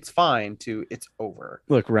from it's fine to it's over.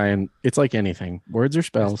 Look, Ryan, it's like anything. Words are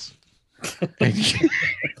spells.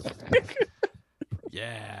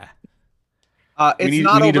 Yeah. It's we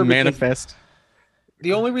not need over to manifest.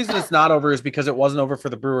 The only reason it's not over is because it wasn't over for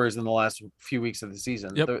the Brewers in the last few weeks of the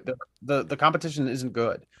season. Yep. The competition isn't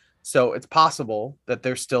good. So it's possible that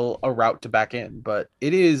there's still a route to back in, but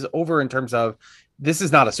it is over in terms of this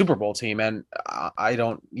is not a Super Bowl team. And I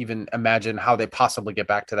don't even imagine how they possibly get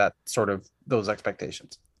back to that sort of those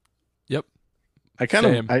expectations. Yep.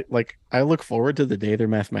 I look forward to the day they're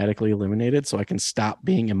mathematically eliminated so I can stop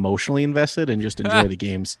being emotionally invested and just enjoy the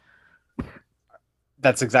games.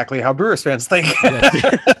 That's exactly how Brewers fans think.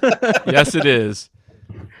 Yes, it is.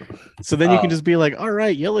 So then you can just be like, all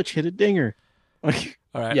right, Yelich hit a dinger. All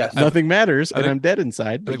right. Yes. Nothing matters, and I'm dead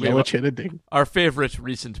inside, but think we Yelich hit a dinger. Our favorite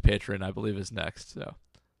recent patron, I believe, is next. So,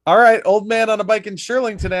 All right, old man on a bike in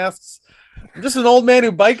Shirlington asks, I'm just an old man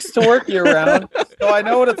who bikes to work year round, so I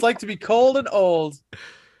know what it's like to be cold and old.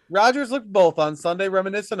 Rodgers looked both on Sunday,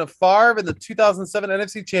 reminiscent of Favre in the 2007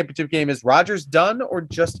 NFC Championship game. Is Rodgers done or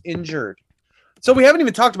just injured? So we haven't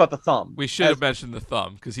even talked about the thumb. we should have mentioned the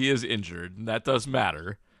thumb because he is injured, and that does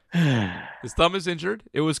matter. His thumb is injured.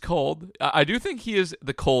 It was cold. I do think he is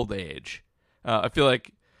the cold age. I feel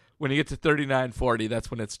like when you get to 39, 40, that's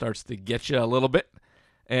when it starts to get you a little bit.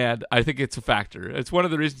 And I think it's a factor. It's one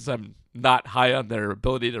of the reasons I'm not high on their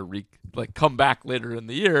ability to come back later in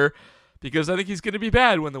the year, because I think he's going to be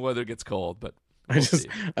bad when the weather gets cold. But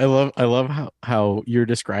I love how you're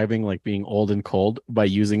describing like being old and cold by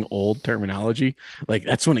using old terminology. Like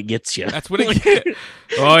that's when it gets you. That's when it gets.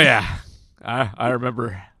 Oh yeah, I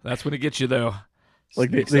remember. That's when it gets you though.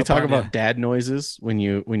 Like they talk about dad noises when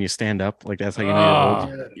you stand up. Like that's how you know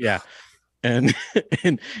you're old. Yeah. And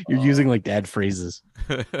you're using like dad phrases.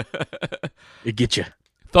 It gets you.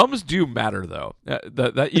 Thumbs do matter though.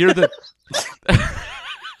 That year that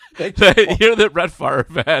the year that Brett Favre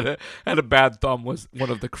had a bad thumb was one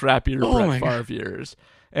of the crappier Brett Favre years.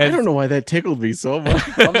 And I don't know why that tickled me so much.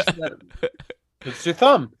 It's your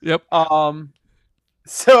thumb. Yep.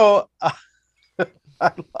 So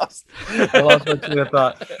I lost my train of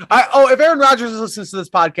thought. If Aaron Rodgers listens to this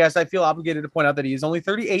podcast, I feel obligated to point out that he is only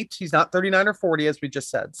 38. He's not 39 or 40, as we just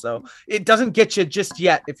said. So it doesn't get you just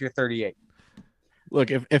yet if you're 38. Look,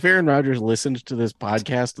 if Aaron Rodgers listened to this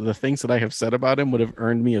podcast, the things that I have said about him would have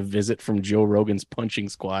earned me a visit from Joe Rogan's punching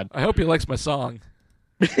squad. I hope he likes my song.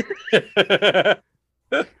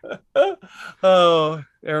 Oh,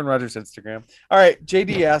 Aaron Rodgers Instagram. All right,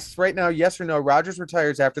 JD asks right now, yes or no, Rodgers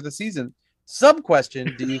retires after the season. Sub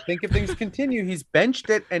question: do you think if things continue, he's benched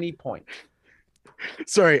at any point?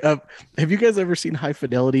 Sorry, have you guys ever seen High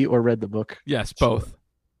Fidelity or read the book? Yes, both.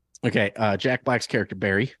 Okay, Jack Black's character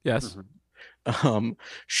Barry. Yes.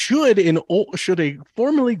 Should a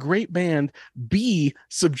formerly great band be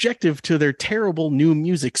subjective to their terrible new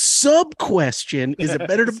music? Sub question: is it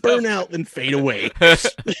better to burn out than fade away?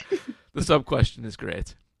 The sub question is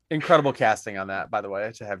great. Incredible casting on that, by the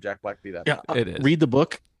way, to have Jack Black be that. Yeah, it is. Read the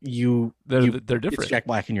book. They're different. It's Jack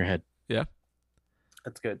Black in your head. Yeah,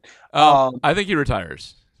 that's good. I think he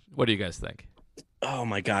retires. What do you guys think? Oh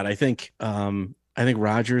my god, I think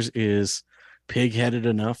Rodgers is pig-headed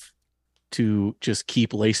enough to just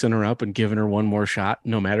keep lacing her up and giving her one more shot,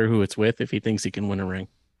 no matter who it's with, if he thinks he can win a ring.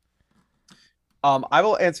 I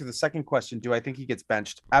will answer the second question. Do I think he gets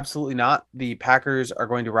benched? Absolutely not. The Packers are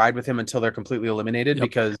going to ride with him until they're completely eliminated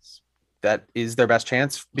because that is their best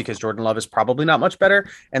chance, because Jordan Love is probably not much better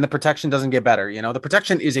and the protection doesn't get better. You know, the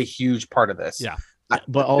protection is a huge part of this. Yeah.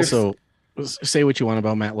 But also say what you want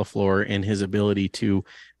about Matt LaFleur and his ability to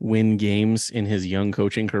win games in his young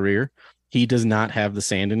coaching career. He does not have the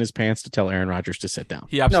sand in his pants to tell Aaron Rodgers to sit down.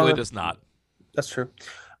 He absolutely does not. That's true.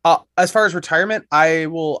 As far as retirement,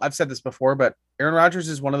 I've said this before, but Aaron Rodgers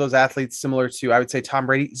is one of those athletes similar to, I would say, Tom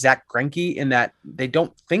Brady, Zach Greinke, in that they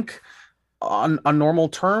don't think on normal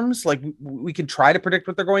terms. Like we can try to predict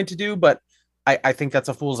what they're going to do, but I think that's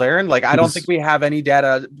a fool's errand. Like, I don't think we have any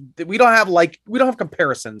data. We don't have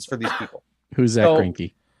comparisons for these people. Who's Zach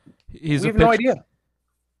Greinke? We have no idea.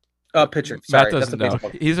 Pitcher. Sorry, Matt doesn't know.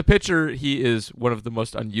 He's a pitcher. He is one of the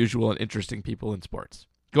most unusual and interesting people in sports.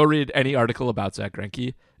 Go read any article about Zach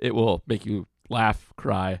Greinke. It will make you laugh,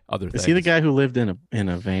 cry, other things. Is he the guy who lived in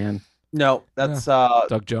a van? No, that's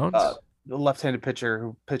Doug Jones, the left-handed pitcher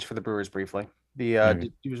who pitched for the Brewers briefly. He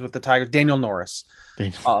was with the Tigers. Daniel Norris.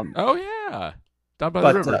 Oh yeah, down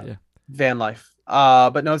by the river. Yeah. Van life.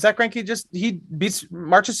 But no, Zach Greinke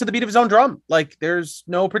marches to the beat of his own drum. Like there's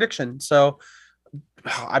no prediction. So,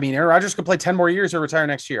 I mean, Aaron Rodgers could play 10 more years or retire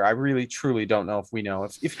next year. I really, truly don't know if we know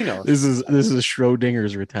if he knows. This is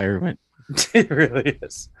Schrodinger's retirement. It really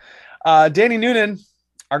is. Danny Noonan,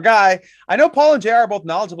 our guy. I know Paul and JR are both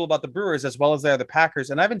knowledgeable about the Brewers as well as they are the Packers,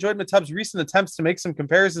 and I've enjoyed Matub's recent attempts to make some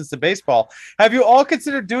comparisons to baseball. Have you all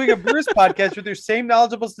considered doing a Brewers podcast with your same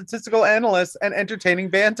knowledgeable statistical analysts and entertaining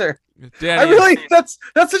banter? Danny, that's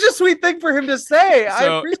such a sweet thing for him to say. I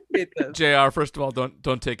appreciate this. JR, first of all,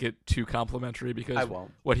 don't take it too complimentary because I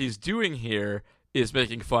won't. What he's doing here is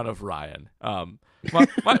making fun of Ryan. My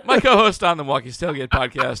co-host on the Milwaukee's Tailgate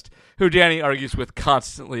podcast, who Danny argues with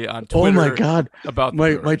constantly on Twitter. Oh my God! About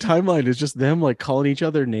my timeline is just them like calling each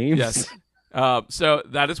other names. Yes. So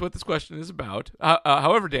that is what this question is about.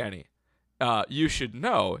 However, Danny, you should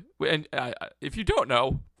know, and if you don't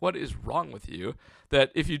know, what is wrong with you?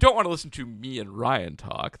 That if you don't want to listen to me and Ryan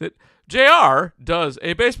talk, that JR does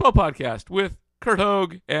a baseball podcast with Kurt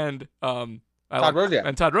Hogue and Todd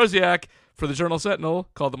Rosiak for the Journal Sentinel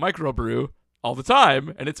called The Microbrew all the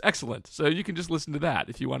time, and it's excellent. So you can just listen to that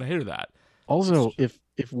if you want to hear that. Also, if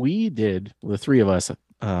we did, the three of us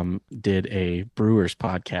did a Brewers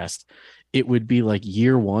podcast, it would be like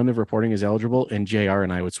year one of reporting is eligible, and JR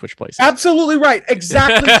and I would switch places. Absolutely right.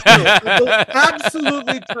 Exactly true.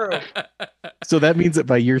 Absolutely true. So that means that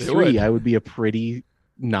by year three, I would be a pretty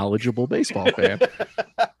knowledgeable baseball fan.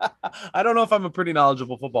 I don't know if I'm a pretty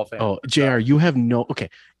knowledgeable football fan. Oh, JR, you have no... Okay.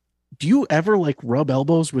 Do you ever like rub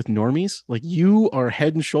elbows with normies? Like you are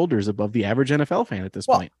head and shoulders above the average NFL fan at this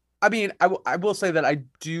point. I mean, I will say that I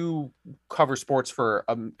do cover sports for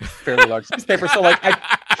a fairly large newspaper. So like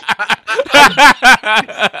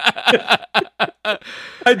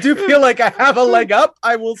I do feel like I have a leg up,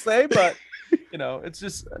 I will say, but you know, it's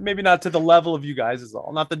just maybe not to the level of you guys is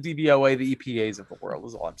all. Not the DVOA, the EPAs of the world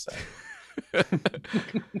is all I'm saying.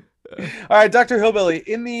 All right, Dr. Hillbilly.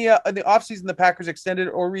 In the offseason, the Packers extended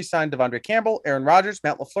or re-signed Devondre Campbell, Aaron Rodgers,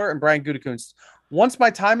 Matt LaFleur, and Brian Gutekunst. Once my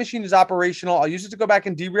time machine is operational, I'll use it to go back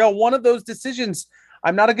and derail one of those decisions.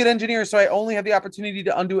 I'm not a good engineer, so I only have the opportunity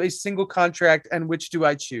to undo a single contract. And which do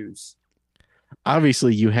I choose?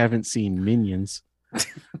 Obviously, you haven't seen Minions.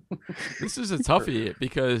 This is a toughie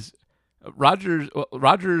because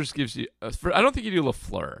Rodgers gives you. I don't think you do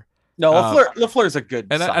LaFleur. No, LaFleur is a good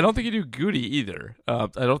and sign. I don't think you do Goody either. I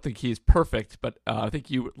don't think he's perfect, but I think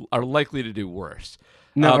you are likely to do worse.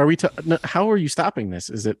 Now, how are you stopping this?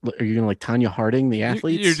 Are you going to like Tanya Harding the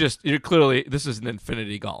athletes? You're clearly, this is an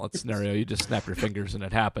infinity gauntlet scenario. You just snap your fingers and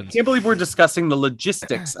it happens. I can't believe we're discussing the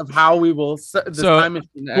logistics of how we will set the time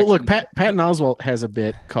machine. Well, look, Patton Oswalt has a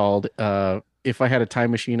bit called "If I Had a Time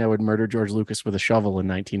Machine, I Would Murder George Lucas with a Shovel" in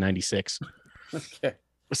 1996. Okay.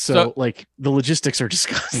 So like the logistics are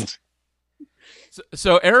discussed.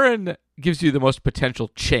 So Aaron gives you the most potential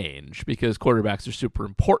change because quarterbacks are super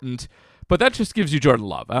important, but that just gives you Jordan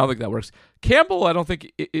Love. I don't think that works. Campbell, I don't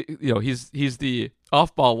think he's the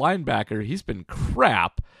off-ball linebacker. He's been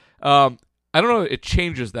crap. I don't know if it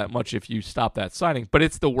changes that much if you stop that signing, but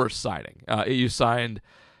it's the worst signing. You signed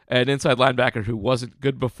an inside linebacker who wasn't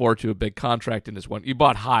good before to a big contract in his one. You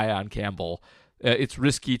bought high on Campbell. It's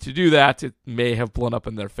risky to do that. It may have blown up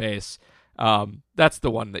in their face. That's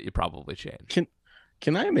the one that you probably change.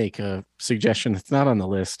 Can I make a suggestion that's not on the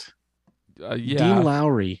list? Yeah. Dean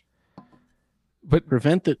Lowry. But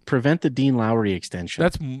prevent the Dean Lowry extension.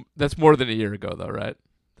 That's more than a year ago, though, right?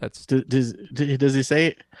 That's does he say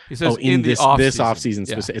it? He says in this offseason.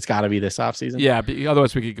 Yeah. It's got to be this offseason. Yeah, but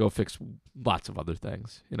otherwise we could go fix lots of other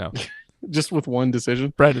things. You know, just with one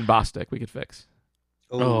decision. Brandon Bostic we could fix.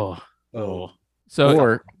 Oh. So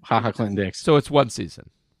or HaHa Clinton Dix. So it's one season.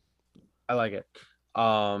 I like it.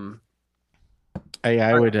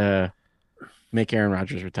 I would make Aaron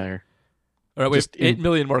Rodgers retire. All right, we have 8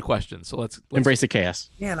 million more questions, so let's embrace the chaos.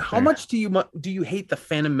 Man, how much do you hate the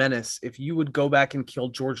Phantom Menace if you would go back and kill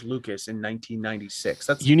George Lucas in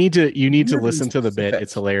 1996? You need to listen to the bit.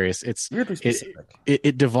 It's hilarious. It's weirdly specific.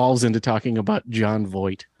 It devolves into talking about John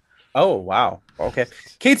Voight. Oh wow! Okay.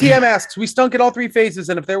 KTM asks, we stunk in all three phases,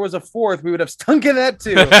 and if there was a fourth, we would have stunk in that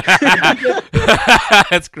too.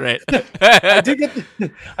 That's great. I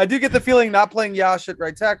do get the feeling not playing Yash at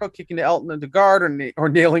right tackle, kicking to Elton into guard, or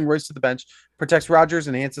nailing Royce to the bench protects Rodgers,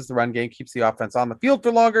 enhances the run game, keeps the offense on the field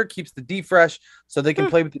for longer, keeps the D fresh, so they can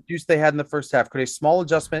play with the juice they had in the first half. Could a small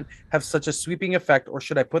adjustment have such a sweeping effect, or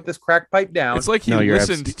should I put this crack pipe down? It's like he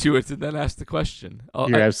listened to it and then asked the question.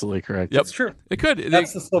 You're absolutely correct. Yep. It's true. It could.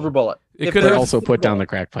 That's the silver bullet. It could have also put down the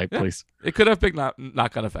crack pipe, please. It could have big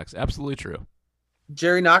knock-on effects. Absolutely true.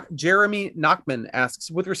 Jeremy Nachman asks,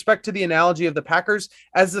 with respect to the analogy of the Packers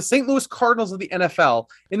as the St. Louis Cardinals of the NFL,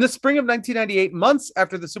 in the spring of 1998, months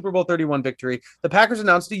after the Super Bowl 31 victory, the Packers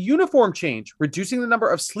announced a uniform change, reducing the number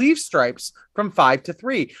of sleeve stripes from 5 to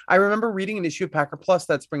 3. I remember reading an issue of Packer Plus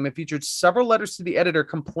that spring that featured several letters to the editor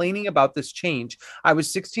complaining about this change. I was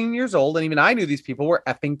 16 years old, and even I knew these people were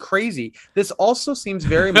effing crazy. This also seems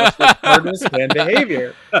very much like Cardinals fan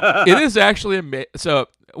behavior. It is actually amazing. So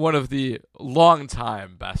one of the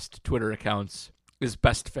long-time best Twitter accounts is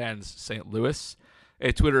Best Fans St. Louis,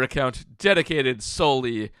 a Twitter account dedicated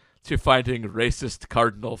solely to finding racist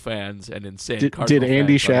Cardinal fans and insane Cardinal fans. Did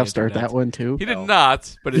Andy Schaff start that one too? He did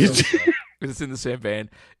not, but it's in the same vein.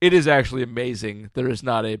 It is actually amazing. There is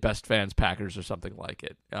not a Best Fans Packers or something like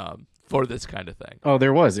it for this kind of thing. Oh,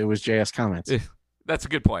 there was. It was JS Comments. That's a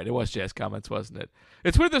good point. It was JS Comments, wasn't it?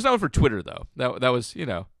 It's weird there's no one for Twitter, though. That was,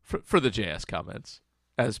 for the JS Comments,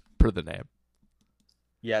 as per the name.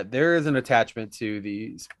 Yeah, there is an attachment to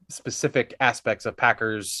the specific aspects of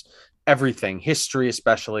Packers everything, history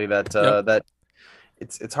especially, that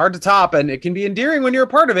it's hard to top, and it can be endearing when you're a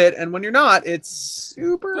part of it, and when you're not, it's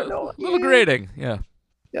super annoying. A little grating, yeah.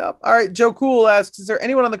 Yep. All right. Joe Cool asks, is there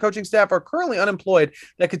anyone on the coaching staff or currently unemployed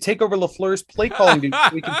that could take over LaFleur's play calling duties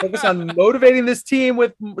so we can focus on motivating this team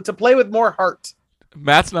to play with more heart?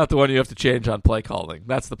 Matt's not the one you have to change on play calling.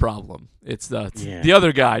 That's the problem. It's the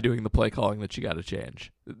other guy doing the play calling that you got to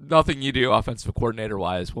change. Nothing you do offensive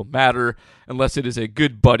coordinator-wise will matter unless it is a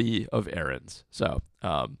good buddy of Aaron's. So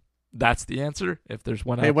that's the answer. If there's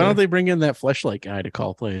one out why don't they bring in that fleshlight guy to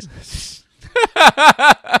call plays?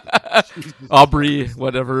 Aubrey,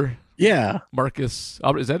 whatever. Yeah. Marcus.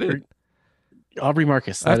 Is that it? Aubrey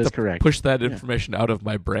Marcus. That is correct. Push that information out of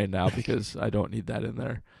my brain now because I don't need that in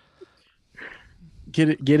there.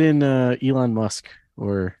 Get in Elon Musk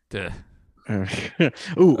or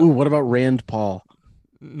what about Rand Paul?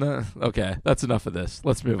 No, okay, that's enough of this.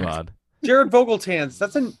 Let's move on. Jared Vogeltans,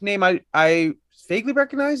 that's a name I vaguely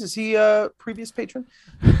recognize. Is he a previous patron?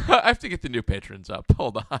 I have to get the new patrons up.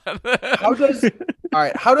 Hold on. How does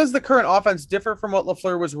the current offense differ from what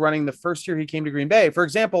LaFleur was running the first year he came to Green Bay? For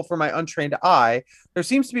example, for my untrained eye, there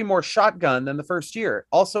seems to be more shotgun than the first year.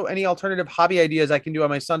 Also, any alternative hobby ideas I can do on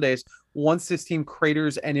my Sundays once this team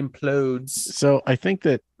craters and implodes? So I think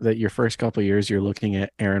that your first couple of years, you're looking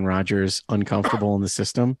at Aaron Rodgers uncomfortable in the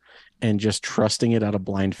system and just trusting it out of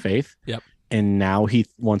blind faith. Yep. And now he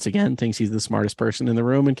once again thinks he's the smartest person in the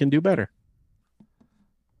room and can do better.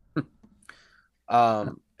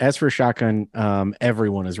 As for shotgun,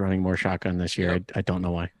 everyone is running more shotgun this year. Yep. I don't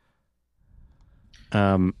know why.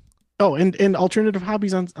 And alternative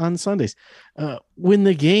hobbies on Sundays. When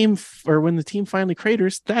the game when the team finally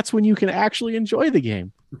craters, that's when you can actually enjoy the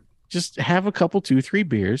game. Just have a couple, 2-3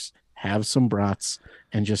 beers, have some brats,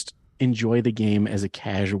 and just enjoy the game as a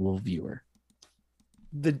casual viewer.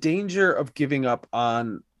 The danger of giving up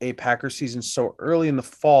on a Packers season so early in the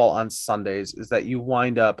fall on Sundays is that you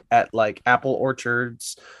wind up at like apple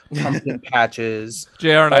orchards, pumpkin patches. JR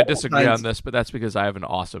and I disagree on this, but that's because I have an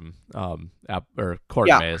awesome corn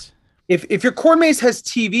maze. If your corn maze has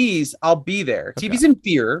TVs, I'll be there. Okay. TVs and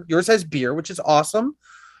beer. Yours has beer, which is awesome.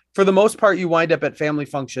 For the most part, you wind up at family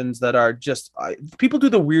functions that are just people do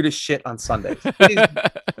the weirdest shit on Sundays. It is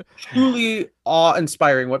truly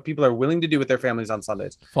awe-inspiring what people are willing to do with their families on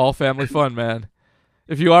Sundays. Fall family fun, man.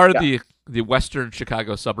 If you are the western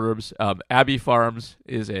Chicago suburbs, Abbey Farms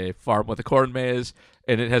is a farm with a corn maze,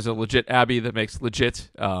 and it has a legit Abbey that makes legit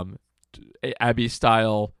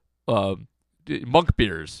Abbey-style monk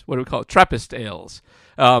beers. What do we call it? Trappist ales.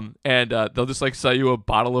 And they'll just like sell you a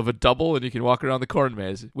bottle of a double, and you can walk around the corn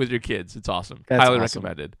maze with your kids. It's awesome. That's highly awesome.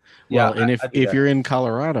 Recommended. Well, and if you're in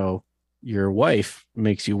Colorado, your wife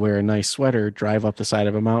makes you wear a nice sweater, drive up the side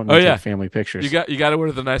of a mountain, and take family pictures. You got to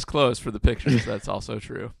wear the nice clothes for the pictures. That's also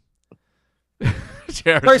true. Price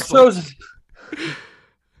Trozen.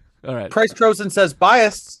 All right. Price Trozen says,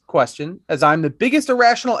 biased question, as I'm the biggest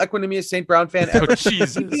irrational Equanimous St. Brown fan ever. Oh,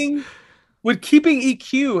 Jesus. Would keeping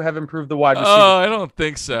EQ have improved the wide receiver? Oh, I don't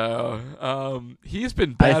think so. He's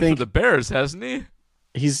been bad for the Bears, hasn't he?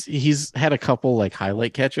 He's had a couple like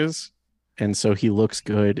highlight catches, and so he looks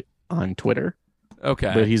good on Twitter.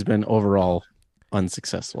 Okay. But he's been overall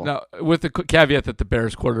unsuccessful. Now, with the caveat that the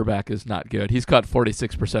Bears quarterback is not good. He's caught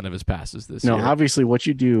 46% of his passes this year. No, obviously what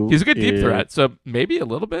you do... He's a good deep threat, so maybe a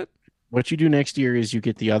little bit. What you do next year is you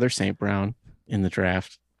get the other St. Brown in the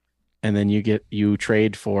draft, and then you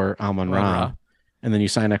trade for Amon-Ra, and then you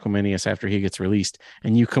sign Equimanius after he gets released,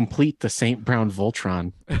 and you complete the St. Brown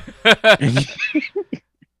Voltron.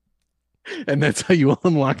 And that's how you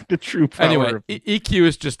unlock the true power. Anyway, EQ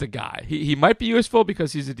is just a guy. He might be useful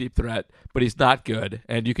because he's a deep threat, but he's not good,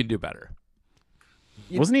 and you can do better.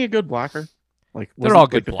 Wasn't he a good blocker? They're all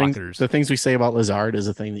good blockers. The things we say about Lazard is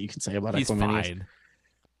a thing that you can say about He's Equimanius. fine.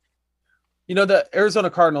 You know, the Arizona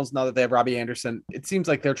Cardinals, now that they have Robbie Anderson, it seems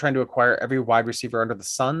like they're trying to acquire every wide receiver under the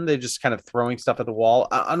sun. They're just kind of throwing stuff at the wall.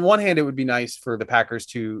 On one hand, it would be nice for the Packers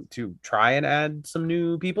to try and add some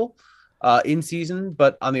new people in season.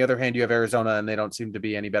 But on the other hand, you have Arizona, and they don't seem to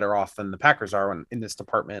be any better off than the Packers are in this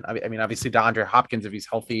department. I mean, obviously, DeAndre Hopkins, if he's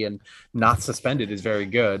healthy and not suspended, is very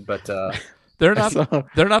good. But they're not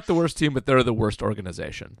the worst team, but they're the worst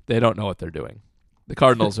organization. They don't know what they're doing. The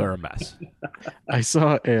Cardinals are a mess. I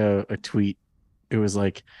saw a tweet. It was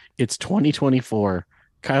like, it's 2024.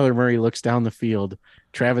 Kyler Murray looks down the field.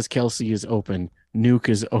 Travis Kelce is open. Nuke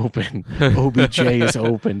is open. OBJ is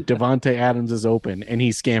open. Devontae Adams is open. And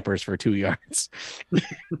he scampers for 2 yards.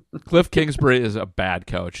 Cliff Kingsbury is a bad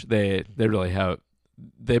coach. They really have.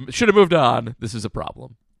 They should have moved on. This is a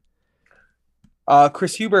problem.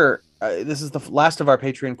 Chris Huber, this is the last of our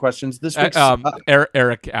Patreon questions. This week's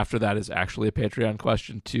Eric, after that, is actually a Patreon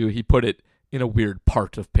question too. He put it in a weird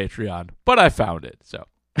part of Patreon, but I found it. So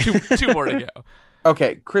two more to go.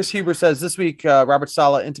 Okay, Chris Huber says this week Robert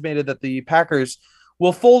Saleh intimated that the Packers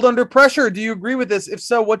will fold under pressure. Do you agree with this? If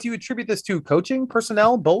so, what do you attribute this to? Coaching,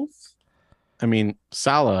 personnel, both? I mean,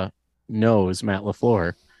 Saleh knows Matt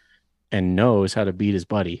LaFleur and knows how to beat his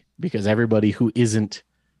buddy, because everybody who isn't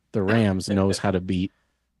the Rams knows how to beat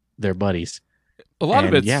their buddies. A lot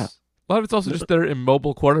of it's also just their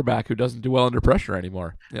immobile quarterback who doesn't do well under pressure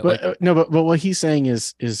anymore. Yeah, but what he's saying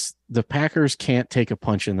is the Packers can't take a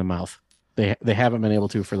punch in the mouth. They haven't been able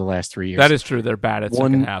to for the last 3 years. That is true. They're bad at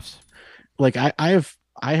second halves. Like I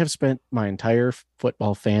have spent my entire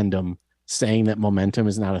football fandom saying that momentum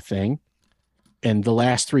is not a thing. And the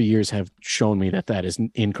last 3 years have shown me that is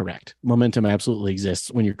incorrect. Momentum absolutely exists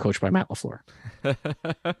when you're coached by Matt LaFleur.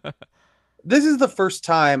 This is the first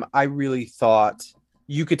time I really thought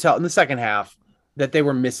you could tell in the second half that they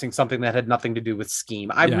were missing something that had nothing to do with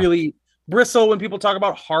scheme. I really bristle when people talk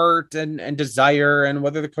about heart and desire and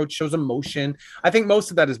whether the coach shows emotion. I think most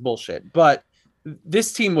of that is bullshit. But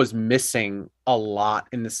this team was missing a lot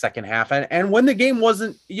in the second half. And when the game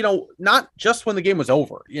wasn't, not just when the game was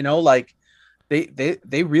over, like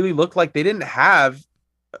they really looked like they didn't have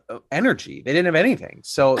energy. They didn't have anything.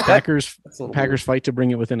 So Packers fight to bring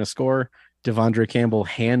it within a score. Devondre Campbell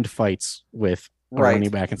hand fights with a running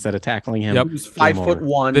back instead of tackling him. Yep. He was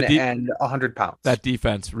 5'1" and 100 pounds. That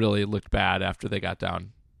defense really looked bad after they got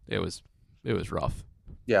down. It was rough.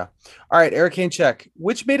 Yeah. All right, Eric Hanechek.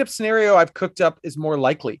 Which made-up scenario I've cooked up is more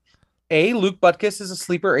likely? A, Luke Butkus is a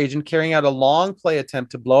sleeper agent carrying out a long play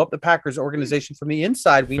attempt to blow up the Packers organization from the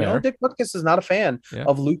inside. We know Dick Butkus is not a fan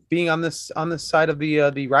of Luke being on this side of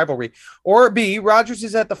the rivalry. Or B, Rodgers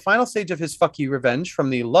is at the final stage of his fuck you revenge from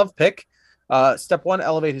the love pick. Step 1,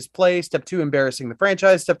 elevate his play. Step 2, embarrassing the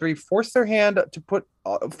franchise. Step 3, force their hand to put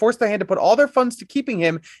all their funds to keeping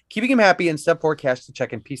him happy. And step 4, cash the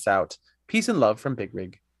check and peace out. Peace and love from Big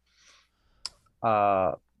Rig.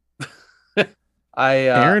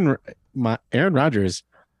 Aaron Rodgers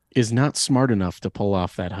is not smart enough to pull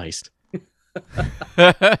off that heist.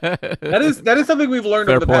 that is something we've learned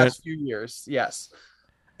over the past few years. Yes.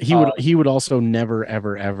 He would also never,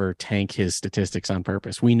 ever, ever tank his statistics on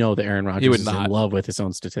purpose. We know that Aaron Rodgers is in love with his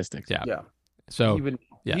own statistics. Yeah. So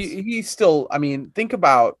he's still, I mean, think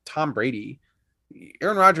about Tom Brady.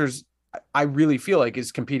 Aaron Rodgers, I really feel like,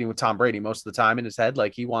 is competing with Tom Brady most of the time in his head.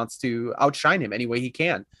 Like, he wants to outshine him any way he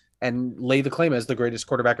can and lay the claim as the greatest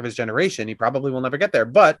quarterback of his generation. He probably will never get there,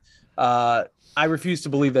 but I refuse to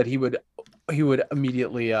believe that he would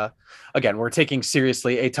immediately, again, we're taking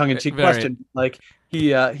seriously a tongue-in-cheek question. Like,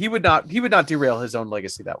 he would not derail his own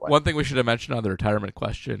legacy that way. One thing we should have mentioned on the retirement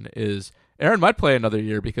question is Aaron might play another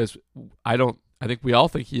year, because I think we all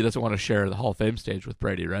think he doesn't want to share the Hall of Fame stage with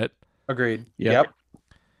Brady, right? Agreed. Yep.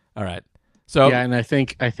 All right. So yeah, and I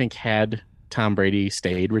think had Tom Brady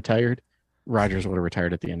stayed retired, Rodgers would have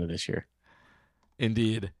retired at the end of this year.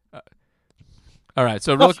 Indeed. All right.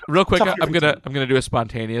 So real quick, I'm gonna do a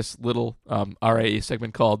spontaneous little RAE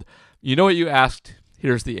segment called "You Know What You Asked?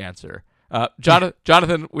 Here's the Answer."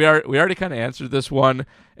 Jonathan, we already kind of answered this one,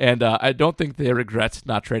 and I don't think they regret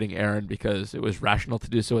not trading Aaron because it was rational to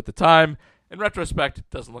do so at the time. In retrospect, it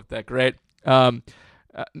doesn't look that great.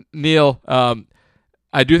 Neil,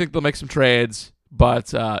 I do think they'll make some trades, but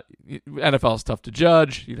NFL is tough to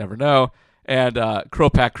judge. You never know. And Crow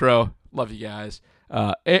Pack Crow, love you guys.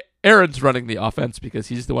 Aaron's running the offense because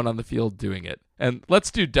he's the one on the field doing it. And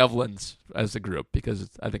let's do Devlin's as a group because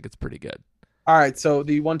I think it's pretty good. All right, so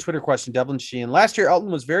the one Twitter question, Devlin Sheehan. Last year,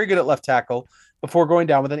 Elton was very good at left tackle before going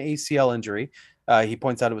down with an ACL injury. He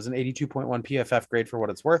points out it was an 82.1 PFF grade for what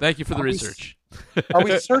it's worth. Thank you for the research. Are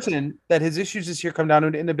we certain that his issues this year come down to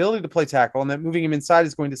an inability to play tackle and that moving him inside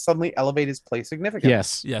is going to suddenly elevate his play significantly?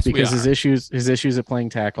 Yes, because his issues at playing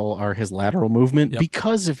tackle are his lateral movement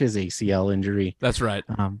because of his ACL injury. That's right.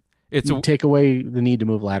 Take away the need to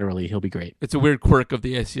move laterally, he'll be great. It's a weird quirk of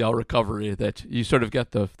the ACL recovery that you sort of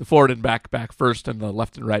get the forward and back first and the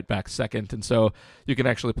left and right back second, and so you can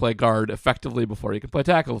actually play guard effectively before you can play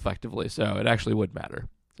tackle effectively, so it actually would matter.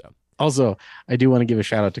 So. Also, I do want to give a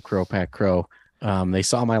shout out to Crow Pack Crow. They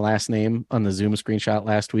saw my last name on the Zoom screenshot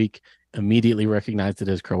last week, immediately recognized it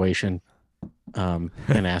as Croatian, and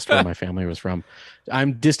asked where my family was from.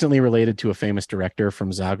 I'm distantly related to a famous director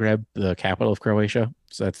from Zagreb, the capital of Croatia,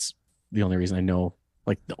 so that's the only reason I know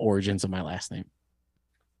like the origins of my last name.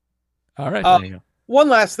 All right. One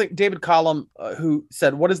last thing, David Collum, who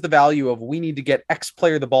said, what is the value of we need to get X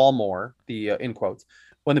player the ball more, in quotes,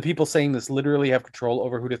 when the people saying this literally have control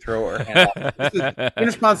over who to throw or hand off? This is in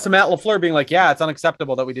response to Matt LaFleur being like, yeah, it's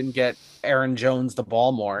unacceptable that we didn't get Aaron Jones the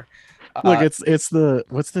ball more. Look, it's the,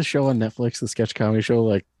 what's the show on Netflix, the sketch comedy show?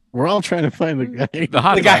 Like, we're all trying to find the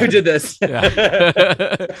guy who did this.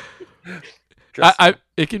 Yeah.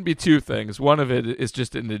 It can be two things. One of it is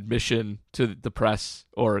just an admission to the press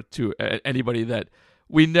or to anybody that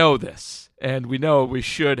we know this and we know we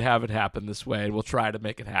should have it happen this way and we'll try to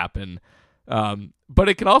make it happen. But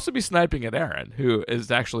it can also be sniping at Aaron, who is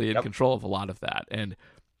actually in control of a lot of that. And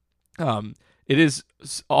it is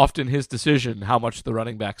often his decision how much the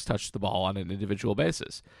running backs touch the ball on an individual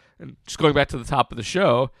basis. And just going back to the top of the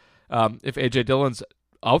show, if A.J. Dillon's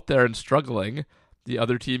out there and struggling, the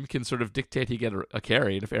other team can sort of dictate he get a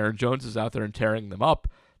carry. And if Aaron Jones is out there and tearing them up,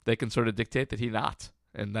 they can sort of dictate that he not.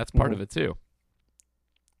 And that's part of it too.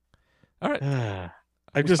 All right.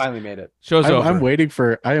 I just finally made it. Show's over. I am waiting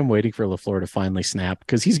for LaFleur to finally snap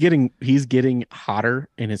because he's getting hotter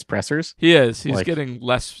in his pressers. He is. He's getting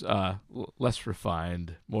less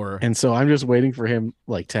refined, more. And so I'm just waiting for him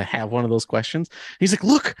to have one of those questions. He's like,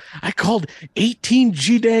 "Look, I called 18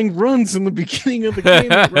 G-dang runs in the beginning of the game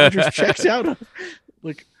that Rodgers checks out of."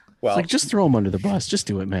 Just throw him under the bus. Just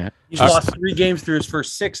do it, Matt. He's lost 3 games through his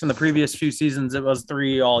first 6. In the previous few seasons, it was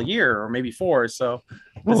 3 all year, or maybe 4. So,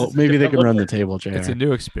 maybe they can run the table, JR. It's a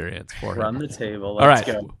new experience for him. Run the table. Let's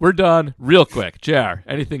go. We're done. Real quick, JR.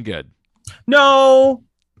 Anything good? No.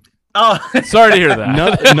 Oh, sorry to hear that.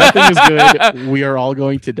 Nothing is good. We are all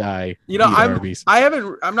going to die.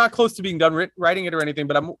 I'm not close to being done writing it or anything,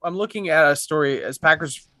 but I'm looking at a story as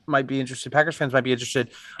Packers fans might be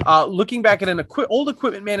interested. Looking back at an old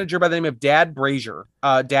equipment manager by the name of Dad Brazier.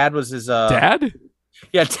 Dad was his Dad?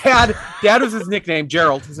 Yeah, Dad was his nickname.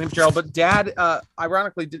 Gerald. His name's Gerald. But Dad,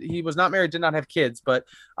 ironically, he was not married, did not have kids, but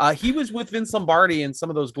he was with Vince Lombardi in some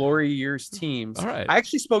of those glory years teams. All right. I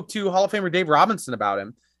actually spoke to Hall of Famer Dave Robinson about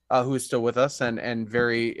him. Who is still with us and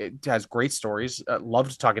has great stories.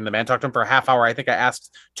 Loved talking to the man. Talked to him for a half hour. I think I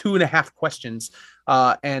asked 2.5 questions.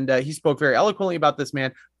 And he spoke very eloquently about this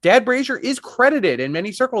man. Dad Brazier is credited in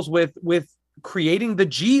many circles with creating the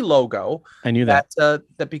G logo. I knew that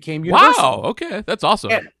became Universal. Wow. Okay. That's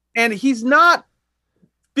awesome. And he's not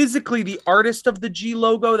physically the artist of the G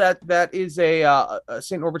logo. That is a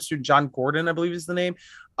St. Norbert student, John Gordon, I believe is the name.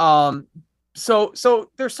 So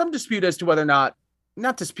there's some dispute as to whether or not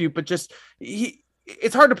dispute, but just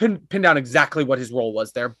it's hard to pin down exactly what his role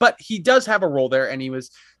was there, but he does have a role there. And he was,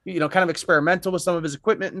 kind of experimental with some of his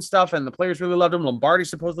equipment and stuff. And the players really loved him. Lombardi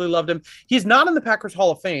supposedly loved him. He's not in the Packers Hall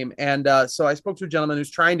of Fame. And so I spoke to a gentleman who's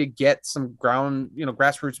trying to get some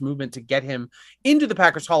grassroots movement to get him into the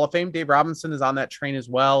Packers Hall of Fame. Dave Robinson is on that train as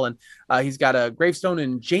well. And he's got a gravestone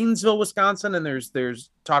in Janesville, Wisconsin. And there's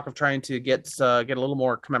talk of trying to get a little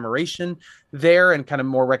more commemoration there and kind of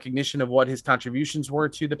more recognition of what his contributions were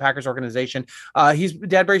to the Packers organization.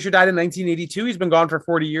 Dad Brazier died in 1982. He's been gone for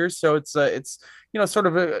 40 years. So it's sort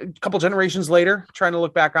of a couple generations later, trying to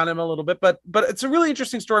look back on him a little bit, but it's a really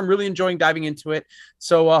interesting story. I'm really enjoying diving into it.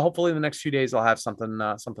 So hopefully in the next few days, I'll have something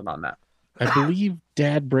on that. I believe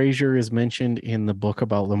Dad Brazier is mentioned in the book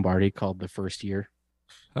about Lombardi called The First Year.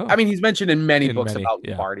 I mean, he's mentioned in many books about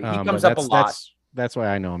Lombardi. He comes up a lot. that's why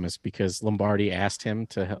I know him, is because Lombardi asked him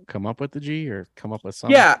to come up with the G or come up with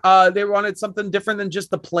something. Yeah, they wanted something different than just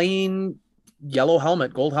the plain yellow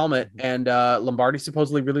helmet, gold helmet. And Lombardi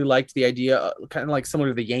supposedly really liked the idea, kind of like similar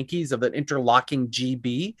to the Yankees, of the interlocking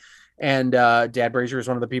GB. And Dad Brazier is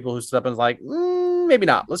one of the people who stood up and was like, maybe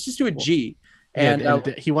not. Let's just do a G. And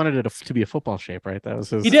he wanted it to be a football shape, right? That was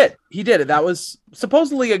his. He did. That was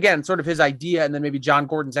supposedly, again, sort of his idea, and then maybe John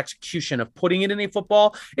Gordon's execution of putting it in a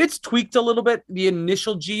football. It's tweaked a little bit. The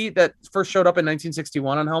initial G that first showed up in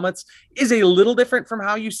 1961 on helmets is a little different from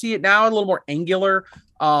how you see it now, a little more angular.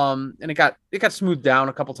 And it got smoothed down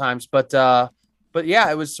a couple times, but yeah,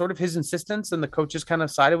 it was sort of his insistence, and the coaches kind of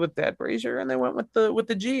sided with Dad Brazier, and they went with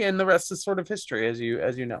the G, and the rest is sort of history, as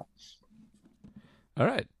you know. All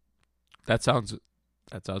right. That sounds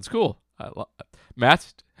cool.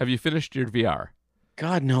 Matt, have you finished your VR?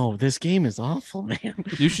 God, no. This game is awful, man.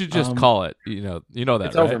 You should just call it. You know that,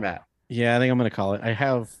 it's right? over, Matt. Yeah, I think I'm going to call it. I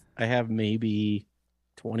have maybe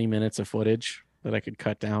 20 minutes of footage that I could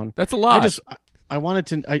cut down. That's a lot.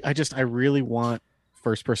 I really want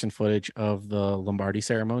first-person footage of the Lombardi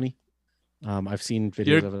ceremony. I've seen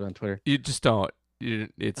videos of it on Twitter. You just don't.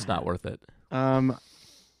 It's not worth it.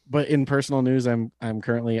 But in personal news, I'm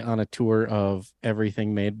currently on a tour of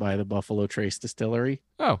everything made by the Buffalo Trace Distillery.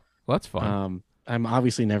 Oh, well, that's fun. I'm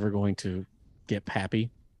obviously never going to get Pappy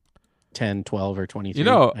 10, 12, or 23. You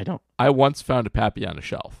know, I don't. I once found a Pappy on a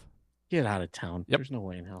shelf. Get out of town. Yep. There's no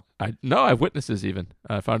way in hell. I have witnesses even.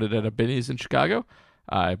 I found it at a Binny's in Chicago.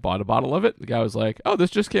 I bought a bottle of it. The guy was like, "Oh, this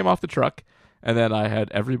just came off the truck." And then I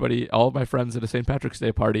had all of my friends at a St. Patrick's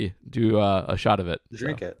Day party do a shot of it.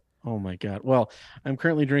 Drink it. Oh my God. Well, I'm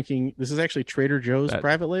currently drinking. This is actually Trader Joe's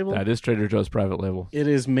private label. That is Trader Joe's private label. It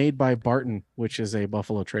is made by Barton, which is a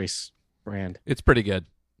Buffalo Trace brand. It's pretty good.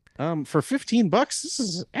 For $15, this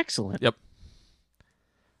is excellent. Yep.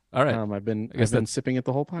 All right. I've been sipping it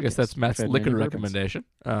the whole podcast. I guess that's Matt's liquor recommendation.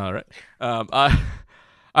 All right.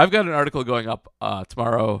 I've got an article going up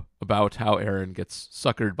tomorrow about how Aaron gets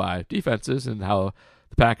suckered by defenses and how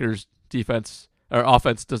the Packers defense or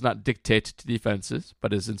offense does not dictate to defenses,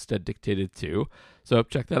 but is instead dictated to. So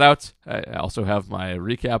check that out. I also have my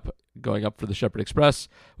recap going up for the Shepherd Express,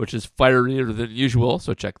 which is fierier than usual,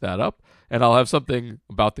 so check that up. And I'll have something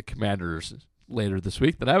about the Commanders later this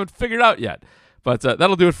week that I haven't figured out yet. But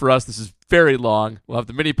that'll do it for us. This is very long. We'll have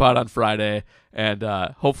the mini pod on Friday, and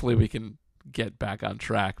hopefully we can get back on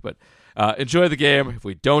track. But enjoy the game. If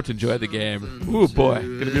we don't enjoy the game, ooh boy,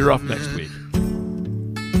 going to be rough next week.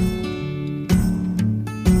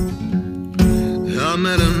 I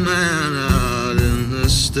met a man out in the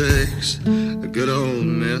sticks, a good old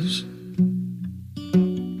miss.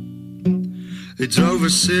 He drove a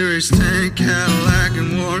Series 10 Cadillac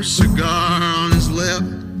and wore a cigar on his lip.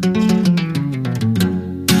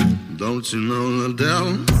 Don't you know the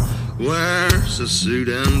devil wears a suit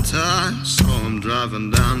and tie? Saw him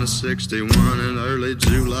driving down the 61 in early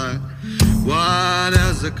July. White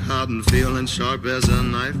as a cotton field and sharp as a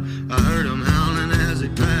knife. I heard him howling as he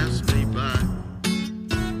passed.